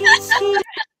all ski.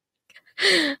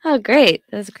 Oh, great.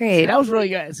 That's great. That was really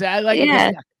good. So I like Yeah.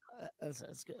 it. That's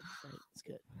good. That's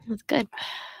good. That's good.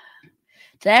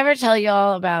 Did I ever tell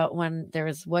y'all about when there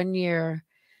was one year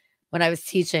when I was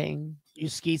teaching? You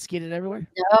skated everywhere?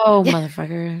 No,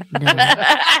 motherfucker. No.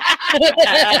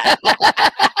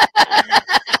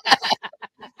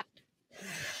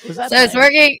 So I was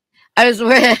working. I was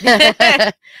working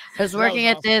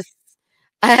at this.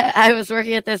 I was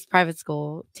working at this private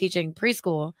school teaching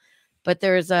preschool, but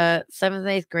there was a 7th and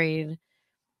 8th grade.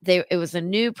 It was a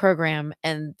new program,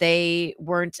 and they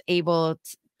weren't able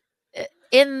to,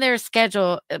 in their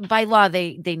schedule by law.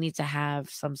 They need to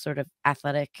have some sort of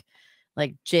athletic,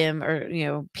 like gym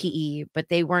or PE, but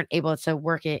they weren't able to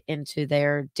work it into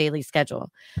their daily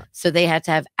schedule, so they had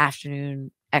to have afternoon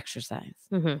exercise.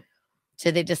 Mm-hmm. So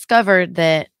they discovered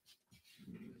that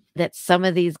some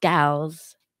of these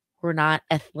gals were not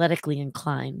athletically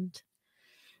inclined.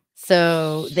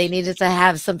 So they needed to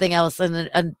have something else and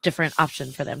a different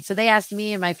option for them. So they asked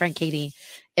me and my friend Katie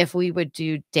if we would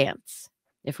do dance,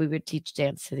 if we would teach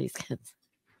dance to these kids.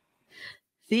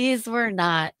 These were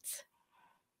not,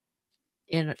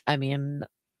 they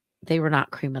were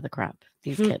not cream of the crop,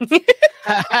 these kids. and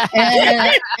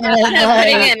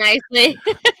Putting it nicely.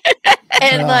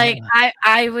 And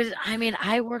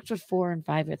I worked with 3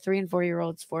 and 4 year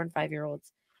olds, 4 and 5 year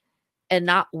olds, and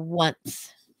not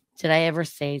once did I ever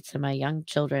say to my young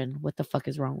children, "What the fuck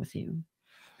is wrong with you?"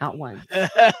 Not once.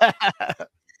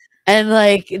 And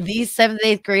these 7th,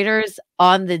 8th graders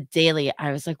on the daily,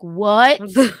 I was like, "What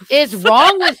is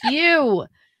wrong with you?"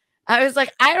 I was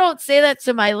like, I don't say that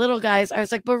to my little guys. I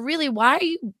was like, but really, why are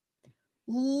you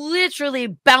literally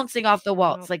bouncing off the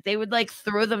walls? Like they would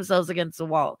throw themselves against the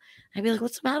wall. I'd be like,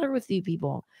 what's the matter with you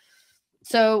people?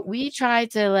 So we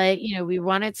tried to we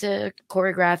wanted to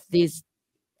choreograph these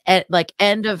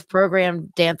end of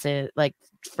program dances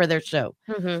for their show.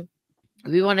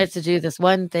 Mm-hmm. We wanted to do this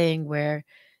one thing where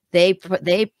they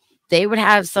would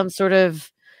have some sort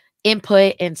of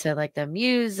input into the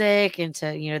music,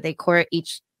 into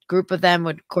each group of them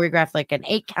would choreograph an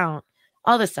 8 count,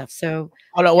 all this stuff. So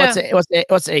hold on, what's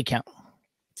the 8 count?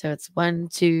 So it's 1,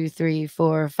 2, 3,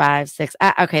 4, 5, 6.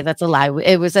 Okay, that's a lie.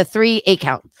 It was a 3 8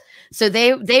 count. So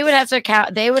they would have to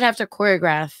count. They would have to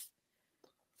choreograph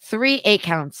 3 8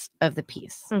 counts of the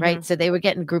piece, right? So they would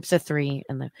get in groups of 3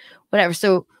 and whatever.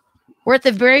 So we're at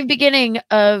the very beginning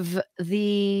of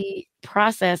the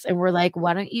process, and we're like,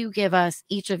 why don't you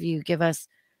each of you give us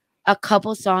a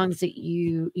couple songs that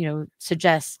you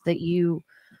suggest that you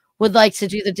would like to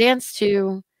do the dance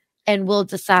to, and we'll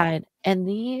decide. And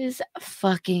these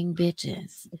fucking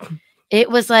bitches, it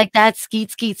was like that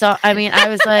skeet song. I mean, I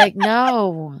was like,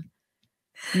 no,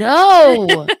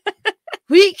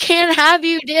 we can't have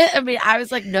you. I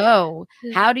was like, no.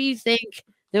 How do you think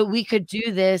that we could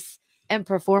do this and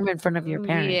perform in front of your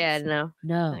parents? Yeah, no.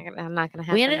 I'm not gonna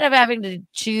have. We ended up having to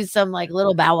choose some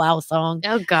Little Bow Wow song.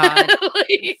 Oh God,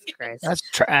 that's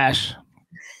trash.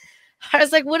 I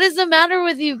was like, what is the matter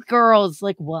with you girls?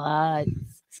 What?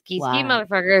 Ski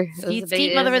motherfucker. Ski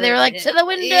motherfucker. They were like, to the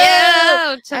window.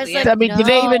 Yeah, I was did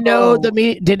they even know the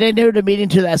meaning? Did they know the meaning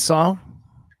to that song?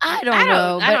 I don't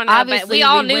know. But obviously we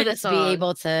all knew the song. Be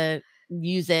able to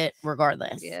use it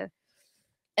regardless. Yeah.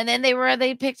 And then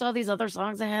they picked all these other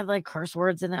songs that had curse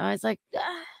words in it. I was like,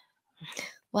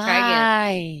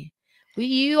 why?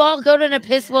 You all go to an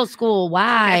Episcopal school.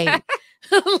 Why?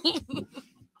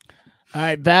 All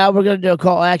right, Val, we're going to do a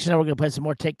call to action, and we're going to play some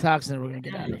more TikToks, and then we're going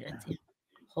to get out of here.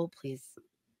 Hold, please.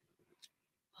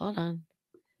 Hold on.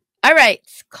 All right.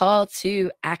 Call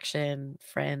to action,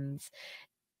 friends.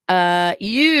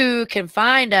 You can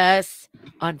find us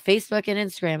on Facebook and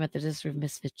Instagram at the District of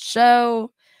Misfits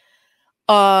Show.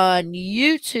 On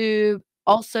YouTube,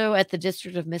 also at the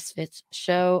District of Misfits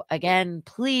Show. Again,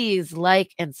 please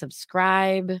like and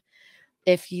subscribe.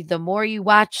 The more you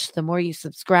watch, the more you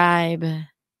subscribe,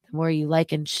 the more you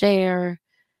like and share,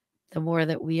 the more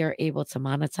that we are able to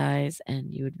monetize,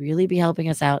 and you would really be helping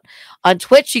us out. On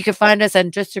Twitch, you can find us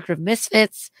on District of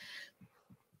Misfits.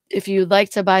 If you'd like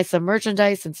to buy some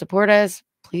merchandise and support us,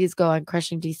 please go on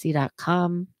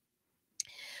crushingdc.com.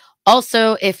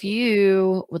 Also, if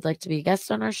you would like to be a guest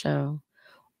on our show,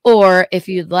 Or if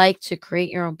you'd like to create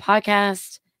your own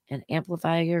podcast and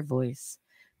amplify your voice,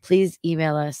 please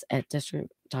email us at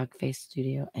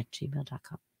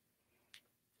districtdogfacestudio@gmail.com.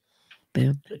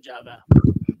 Boom. Good job, Al.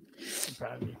 I'm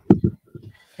proud of you.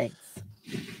 Thanks.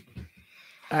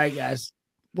 All right, guys.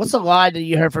 What's a lie that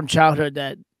you heard from childhood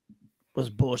that was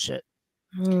bullshit?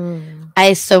 I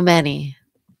have so many.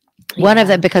 One of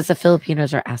them, because the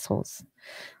Filipinos are assholes.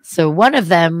 So one of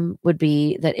them would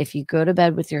be that if you go to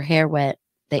bed with your hair wet,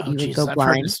 that you would go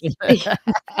blind.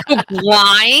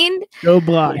 Blind? Go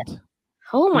blind.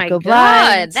 Oh my go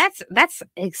god, blind. that's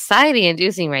exciting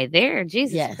inducing right there.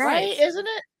 Jesus Yes. Christ. Right, isn't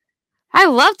it? I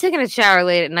love taking a shower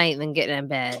late at night and then getting in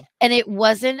bed. And it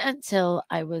wasn't until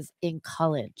I was in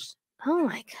college Oh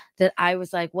my god. that I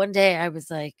was like, one day I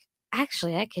was like,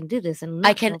 Actually, I can do this and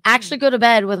I can actually go to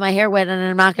bed with my hair wet and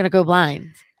I'm not going to go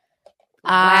blind.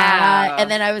 Wow.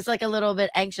 And then I was like a little bit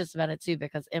anxious about it too,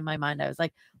 because in my mind I was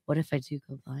like, what if I do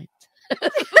go blind?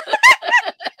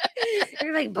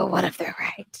 You're like, but what if they're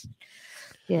right?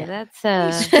 Yeah, that's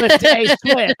Swift, hey,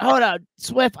 Swift, hold on.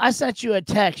 Swift, I sent you a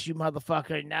text, you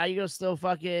motherfucker. Now you're still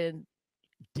fucking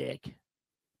dick.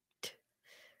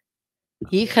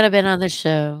 You could have been on the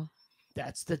show.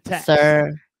 That's the text.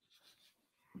 Sir.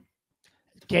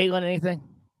 Caitlin, anything?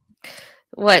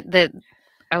 what that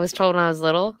I was told when I was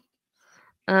little.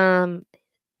 I'm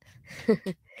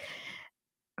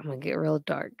gonna get real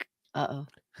dark. Uh-oh.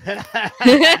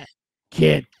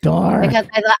 Get dark. Because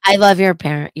I love your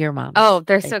mom. Oh,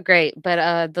 they're so great.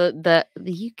 But the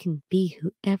you can be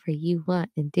whoever you want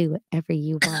and do whatever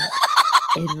you want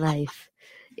in life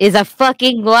is a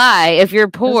fucking lie. If you're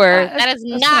poor, that is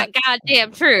not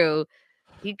goddamn true.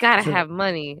 You gotta have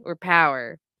money or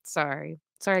power. Sorry,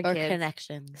 or kids.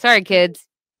 connections. Sorry, kids.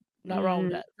 Not wrong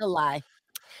with that. It's a lie.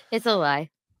 It's a lie.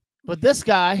 But this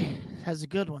guy has a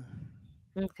good one.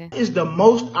 Okay. Is the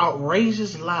most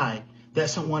outrageous lie that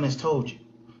someone has told you?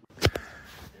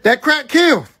 That crack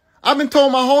kills. I've been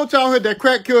told my whole childhood that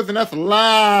crack kills, and that's a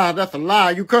lie. That's a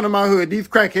lie. You come to my hood, these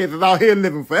crackheads is out here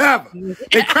living forever.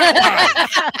 They crack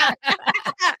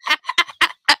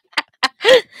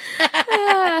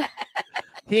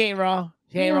He ain't wrong.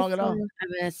 He ain't wrong at all. I mean,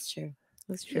 that's true.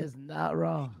 That's He is not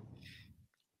wrong.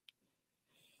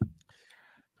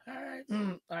 All right.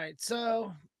 All right.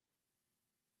 So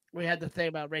we had the thing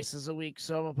about races of the week.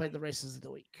 So I'm going to play the races of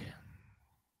the week.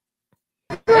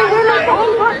 Take it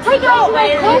off! Take it off!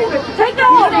 Take it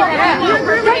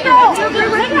off!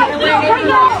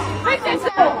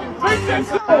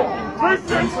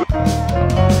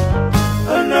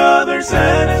 Another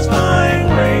satisfying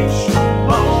racial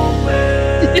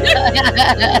moment.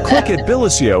 Click at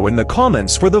Bilicio in the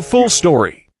comments for the full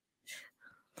story.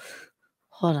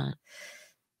 Hold on.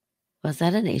 Was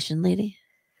that an Asian lady?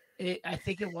 I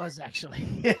think it was actually.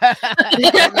 I really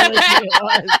think it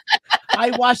was. I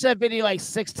watched that video like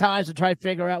 6 times to try to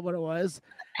figure out what it was.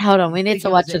 Hold on, we need to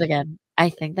watch it again. I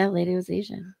think that lady was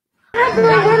Asian. Take it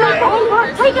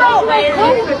off! Take it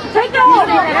off! Take it off!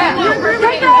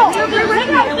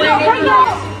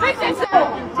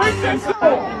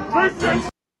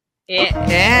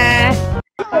 Yeah.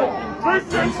 I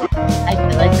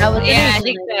feel like that was Yeah, I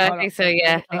think so. I think so.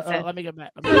 Yeah, I think so. Let me get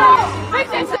back.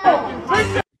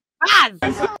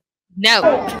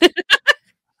 No.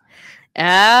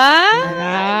 Yeah.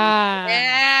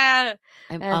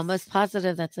 I'm almost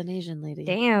positive that's an Asian lady.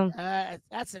 Damn.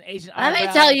 That's an Asian. Let me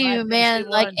tell you, man,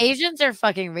 like Asians are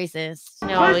fucking racist.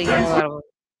 No, you got a lot of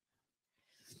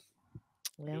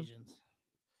Asians.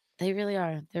 They really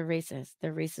are. They're racist.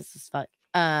 They're racist as fuck.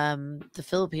 The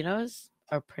Filipinos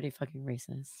are pretty fucking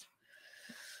racist.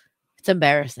 It's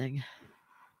embarrassing.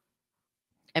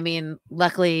 I mean,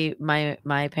 luckily my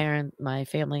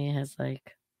family has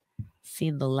like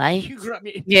seen the light.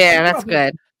 Yeah, that's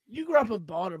good. You grew up in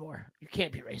Baltimore. You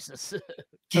can't be racist.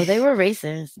 Oh, they were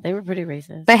racist. They were pretty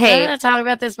racist. But hey, I'm gonna talk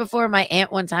about this before. My aunt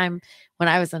one time when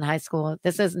I was in high school.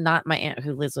 This is not my aunt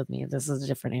who lives with me. This is a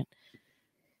different aunt.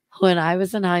 When I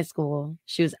was in high school,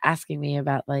 she was asking me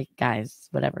about like guys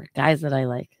that I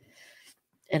like.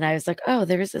 And I was like, oh,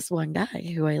 there was this one guy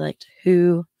who I liked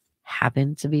who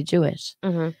happened to be Jewish.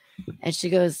 Mm-hmm. And she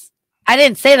goes, I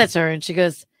didn't say that to her. And she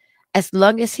goes, as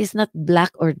long as he's not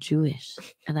black or Jewish.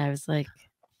 And I was like,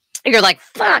 you're like,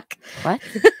 fuck. What?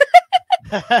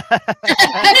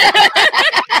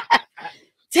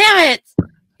 Damn it.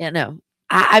 Yeah, no.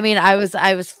 I mean, I was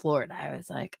floored. I was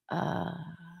like,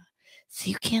 so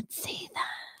you can't say that.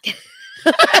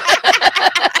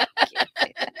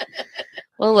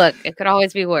 Well, look, it could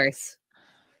always be worse.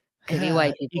 Could be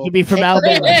white people. You could be from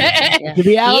Alabama. You could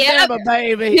be Alabama,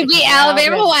 baby. You could be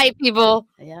Alabama white people.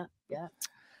 Yeah, yeah.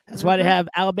 That's why they have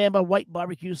Alabama white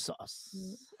barbecue sauce.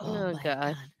 Oh,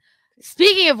 God.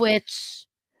 Speaking of which,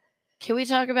 can we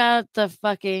talk about the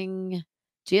fucking...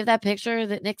 Do you have that picture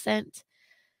that Nick sent?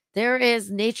 There is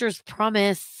Nature's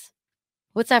Promise.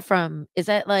 What's that from? Is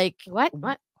that like... What?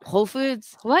 Whole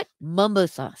Foods? What? Mumbo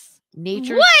sauce.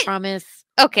 Nature's What? Promise.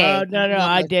 Okay. No, Mumbo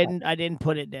I sauce. didn't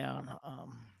put it down.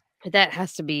 That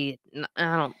has to be...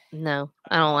 I don't know.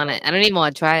 I don't want it. I don't even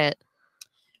want to try it.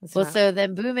 Well, so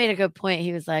then Boo made a good point.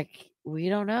 He was like, we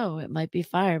don't know. It might be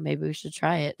fire. Maybe we should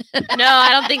try it. No, I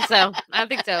don't think so. I don't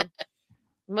think so.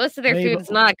 Most of their Maybe-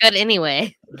 food's not good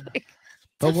anyway.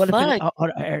 But what if it, hold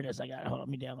on, here it is? I got it. Hold on, let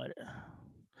me download it.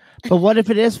 But what if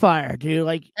it is fire? Do you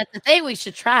like? That's the thing. We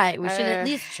should try. We should at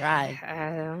least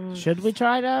try. Should we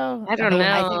try though? I don't know.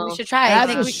 I think we should try. As I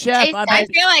think a we should chef,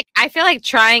 taste I feel like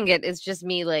trying it is just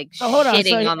me like So hold on.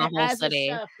 shitting So on the whole as a city.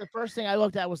 chef, the first thing I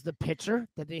looked at was the picture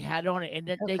that they had on it, and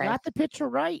they Okay. got the picture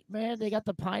right, man. They got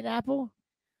the pineapple.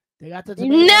 They got the No,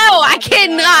 I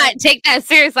cannot take that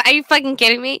seriously. Are you fucking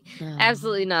kidding me?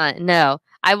 Absolutely not. No,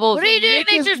 I will. What are you doing?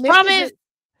 Nick is- Nature's Nick is Promise.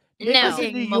 Nick No. is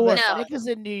in New Mumbo York. sauce. Nick is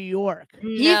in New York.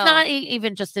 He's No. not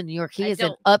even just in New York. He I is in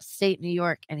don't- upstate New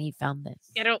York, and he found this.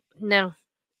 I don't. No,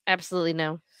 absolutely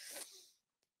no.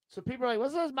 So people are like,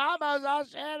 "What's this mambo? Oh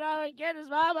shit! I don't get this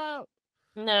mambo."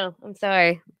 No, I'm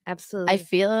sorry. Absolutely. I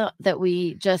feel that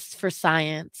we just for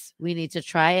science, we need to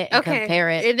try it and compare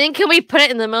it. And then can we put it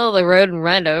in the middle of the road and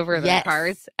run over the Yes.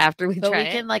 cars after we But try we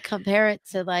it? can like compare it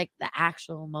to like the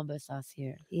actual mumbo sauce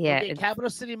here. Yeah, We'll get it's Capital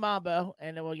City Mambo,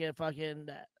 and then we'll get fucking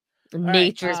that.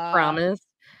 Nature's right, Promise.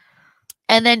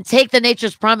 And then take the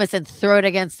Nature's Promise and throw it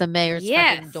against the mayor's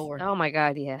Yes. fucking door. Oh my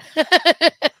God, yeah. All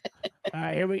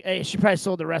right, here we. Hey, she probably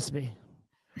sold the recipe.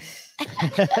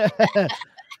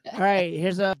 All right,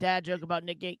 here's a dad joke about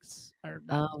Nick Gates. Or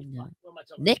not, Oh no, what am I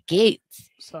talking Nick Gates.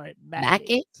 about? Sorry, Matt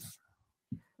Gates.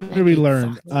 What did we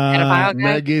learn? Pedophile guy?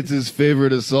 Matt Gates'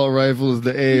 favorite assault rifle is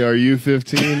the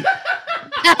ARU-15.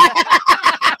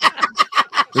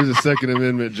 There's a Second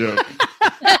Amendment joke.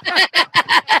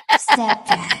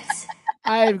 Stepdads.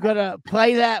 I'm gonna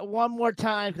play that one more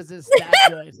time because it's that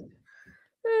good.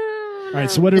 All right,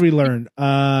 so what did we learn?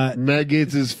 Matt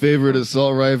Gates' favorite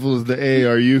assault rifle is the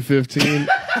ARU-15.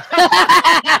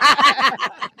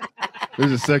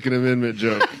 There's a Second Amendment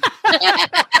joke.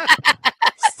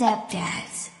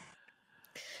 Stepdads.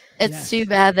 It's Yes. too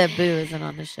bad that Boo isn't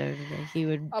on the show today. He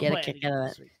would I'll get play a it kick again out of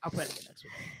next that. week. I'll play it again next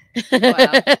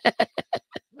week.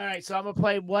 All right, so I'm gonna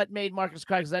play what made Marcus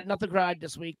cry because I had nothing cried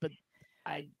this week, but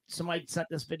somebody sent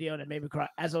this video and it made me cry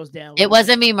as I was down. It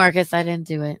wasn't me, Marcus. I didn't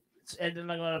do it. And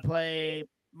then I'm gonna play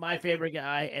my favorite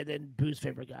guy and then Boo's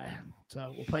favorite guy.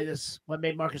 So we'll play this. What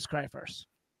made Marcus cry first?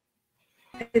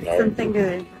 It's something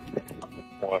good.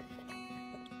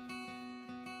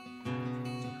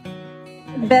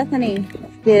 Bethany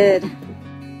did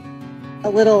a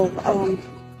little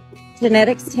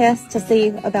genetics test to see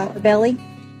about the belly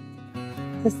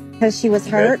because she was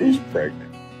hurt. Betty's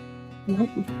pregnant.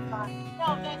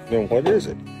 Then what is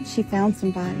it? She found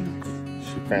somebody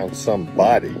She found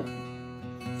somebody.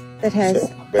 that has So,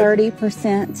 Beth-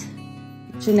 30%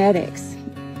 genetics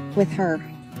with her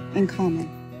in common.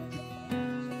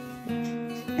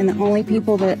 And the only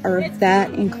people that are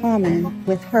that in common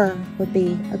with her would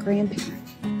be a grandparent.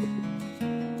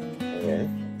 Yeah.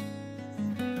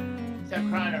 Stop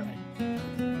crying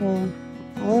already. Well,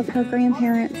 all of her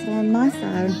grandparents on my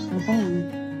side are gone.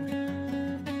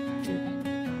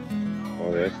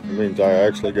 Well, that means I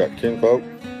actually got kinfolk.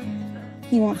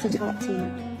 He wants to talk to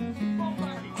you.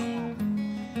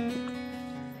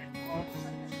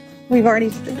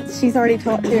 She's already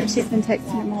talked to him. She's been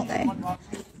texting him all day.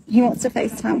 He wants to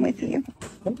FaceTime with you.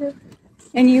 Okay.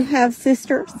 And you have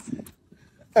sisters.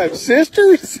 I have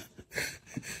sisters?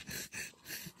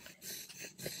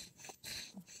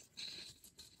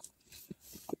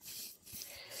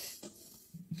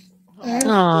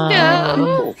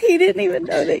 Aww. He didn't even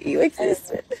know that you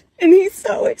existed. And he's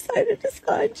so excited to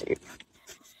find you.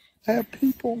 I have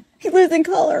people. He lives in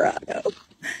Colorado.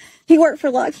 He worked for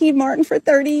Lockheed Martin for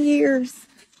 30 years.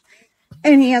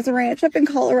 And he has a ranch up in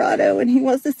Colorado and he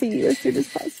wants to see you as soon as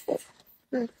possible.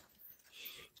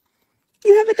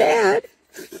 You have a dad.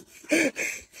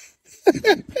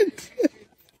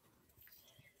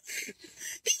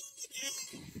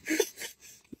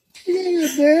 Yeah,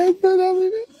 Dad, but I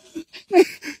mean,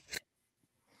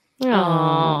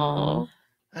 Aww.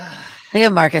 Look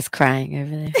at Marcus crying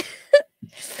over there.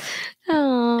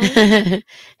 Oh.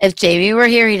 If Jamie were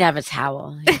here, he'd have a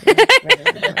towel. He'd be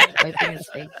wiping his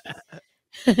face.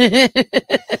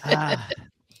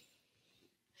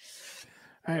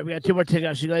 All right, we got two more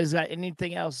TikToks. You guys got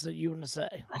anything else that you want to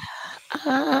say?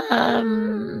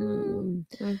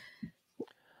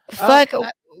 Fuck.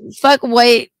 fuck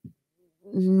white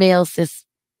male cis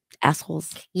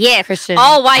assholes. Yeah, Christian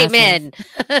all white assholes. men.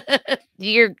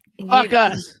 You're Fuck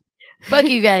us. Fuck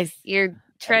you guys. You're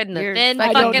treading a You're thin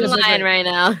fucking fucking disagree. line right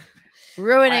now.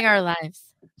 Ruining our lives.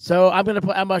 So I'm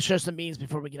gonna show some memes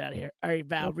before we get out of here. All right,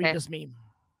 Val, read Okay. this meme.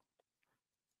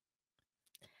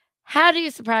 How do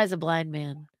you surprise a blind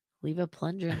man? Leave a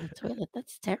plunger in the toilet.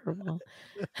 That's terrible.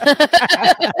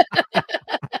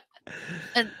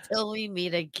 Until we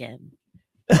meet again.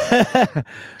 And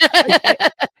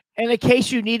in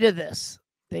case you needed this,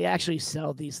 they actually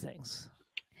sell these things.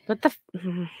 What the?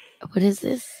 What is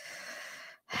this?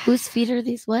 Whose feet are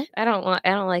these? What? I don't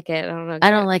like it. I don't know.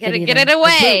 I don't like it Get either. it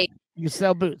away. You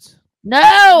sell boots.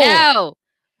 No. No.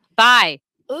 Bye.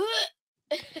 All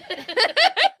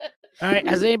right.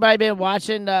 Has anybody been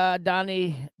watching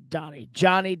Johnny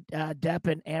Depp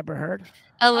and Amber Heard?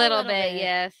 A little bit,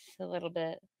 yes. A little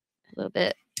bit.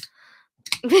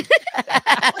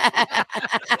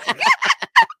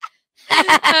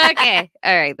 Okay.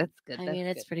 All right. That's good. I mean,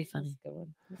 it's pretty funny.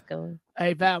 Let's go.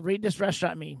 Hey, Val, read this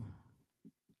restaurant meme.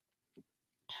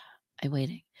 I'm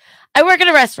waiting. I work in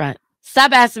a restaurant.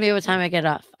 Stop asking me what time I get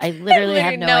off. I literally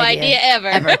have no idea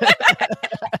ever.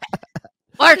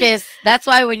 Marcus, that's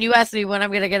why when you ask me when I'm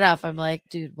going to get off, I'm like,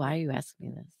 dude, why are you asking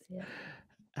me this? Yeah.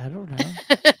 I don't know.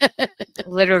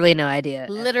 Literally no idea.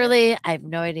 Literally, I have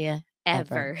no idea.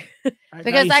 Ever.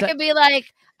 Because I could be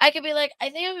like, I think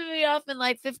I'm going to be off in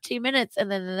like 15 minutes. And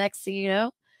then the next thing you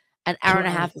know, an hour and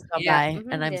a half has gone by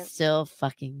and I'm still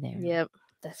fucking there. Yep.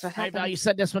 That's what Hey, Val, happened. you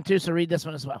said this one too, so read this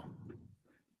one as well.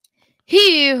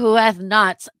 He who hath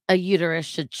not a uterus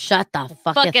should shut the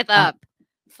fucketh up.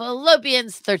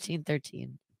 Philippians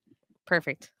 13:13.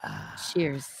 Perfect.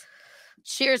 Cheers.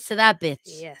 Cheers to that bitch.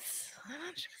 Yes.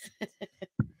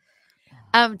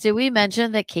 Did we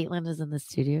mention that Caitlin is in the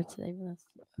studio today with us?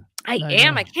 I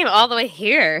am. I came all the way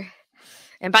here.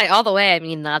 And by all the way, I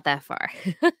mean not that far.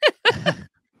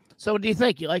 So what do you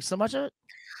think? You like so much of it?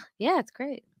 Yeah, it's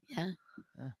great. Yeah.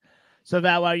 So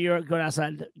Val, while you were going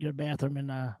outside your bathroom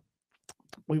and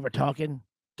we were talking,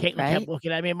 Caitlin kept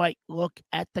looking at me. I'm like, look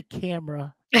at the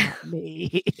camera, not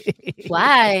me.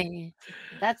 Why?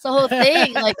 That's the whole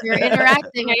thing. Like you're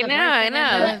interacting. With I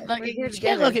know. You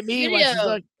can't look at me. When she's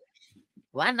like,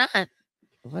 why not?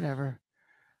 Whatever.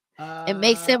 It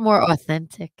makes it more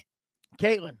authentic.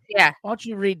 Caitlin. Yeah. Why don't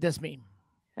you read this meme?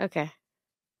 Okay.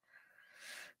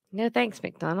 No thanks,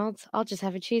 McDonald's. I'll just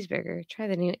have a cheeseburger. Try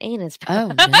the new anus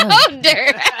pounder.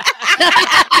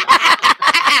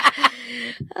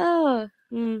 Oh,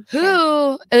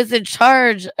 who is in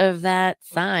charge of that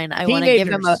sign? I want to give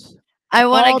him a. Teenagers. I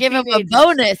want to All give him a teenagers.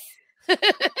 bonus.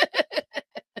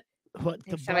 What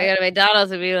the Next time I go to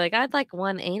McDonald's and be like, I'd like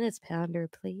one anus pounder,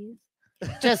 please.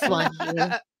 Just one.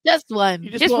 Just one.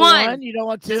 You Just want one. You don't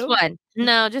want two? Just one.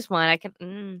 No, just one. I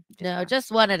can. No,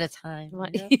 just one at a time.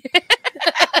 One.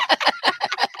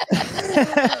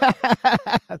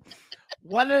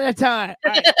 One at a time.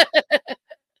 All right.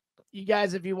 You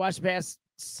guys, if you watch past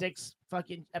 6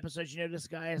 fucking episodes, you know this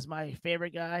guy is my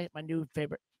favorite guy, my new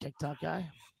favorite TikTok guy.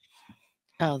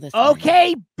 Oh, this.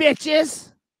 Okay,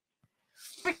 bitches.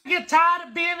 Ever get tired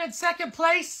of being in second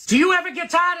place? Do you ever get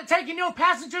tired of taking your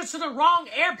passengers to the wrong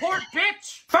airport,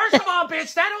 bitch? First of all,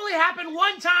 bitch, that only happened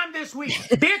one time this week.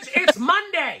 Bitch, it's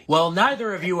Monday. Well,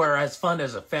 neither of you are as fun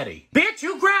as a Fetty. Bitch,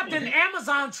 you grabbed an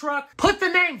Amazon truck, put the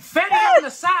name Fetty on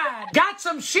the side, got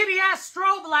some shitty-ass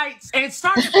strobe lights, and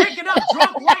started picking up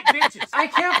drunk white bitches. I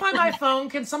can't find my phone.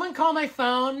 Can someone call my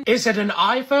phone? Is it an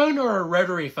iPhone or a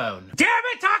rotary phone? Damn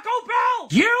it, Taco Bell!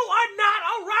 You are not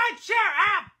a rideshare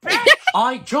app, bitch!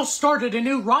 I just started a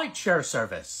new rideshare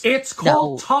service. It's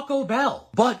called Taco Bell.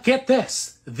 But get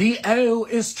this, the O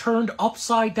is turned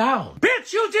upside down.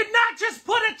 Bitch, you did not just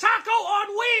put a taco on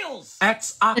wheels!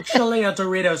 It's actually a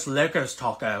Doritos Locos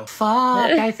taco.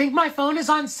 Fuck, I think my phone is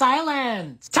on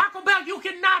silent. Taco Bell, you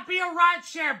cannot be a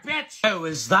rideshare, bitch! Oh,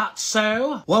 is that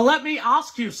so? Well, let me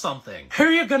ask you something. Who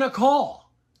are you gonna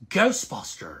call?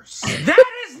 Ghostbusters. That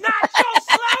is not your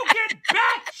slogan,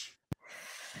 bitch!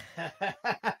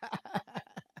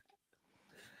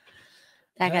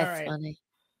 That guy's All right. funny.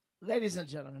 Ladies and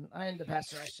gentlemen, I am the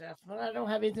Pasteurized Chef, but I don't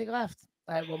have anything left.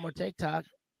 I have one more TikTok,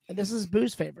 and this is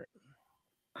Boo's favorite.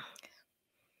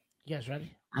 You guys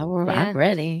ready? I'm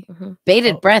ready.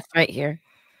 Bated breath right here.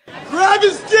 Grab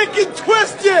his dick and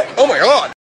twist it! Oh my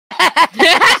god!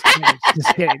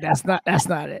 Just kidding. That's not it. That's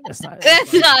not it. That's not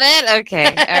it? Okay.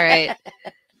 All right.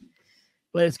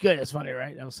 But it's good. It's funny,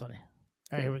 right? That was funny.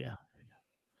 All right, here we go.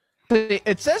 But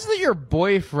it says that your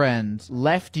boyfriend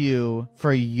left you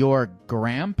for your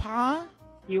grandpa?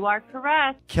 You are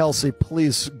correct. Kelsey,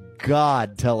 please,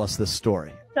 God, tell us this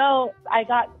story. So I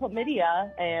got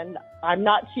chlamydia, and I'm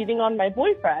not cheating on my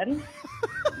boyfriend.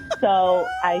 So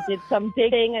I did some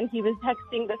digging, and he was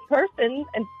texting this person,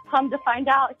 and come to find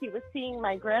out, he was seeing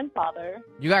my grandfather.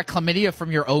 You got chlamydia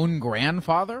from your own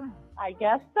grandfather? I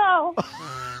guess so.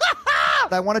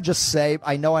 I want to just say,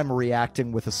 I know I'm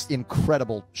reacting with this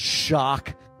incredible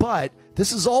shock, but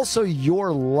this is also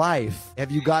your life.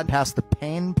 Have you gotten past the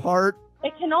pain part?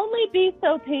 It can only be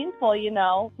so painful, you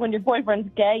know. When your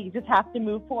boyfriend's gay, you just have to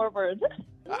move forward.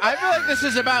 I feel like this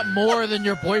is about more than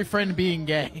your boyfriend being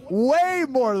gay. Way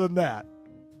more than that.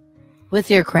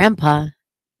 With your grandpa.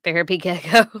 Therapy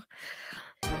gecko.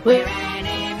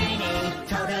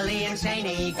 Totally insane.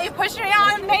 He pushed me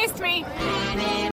out and maced me.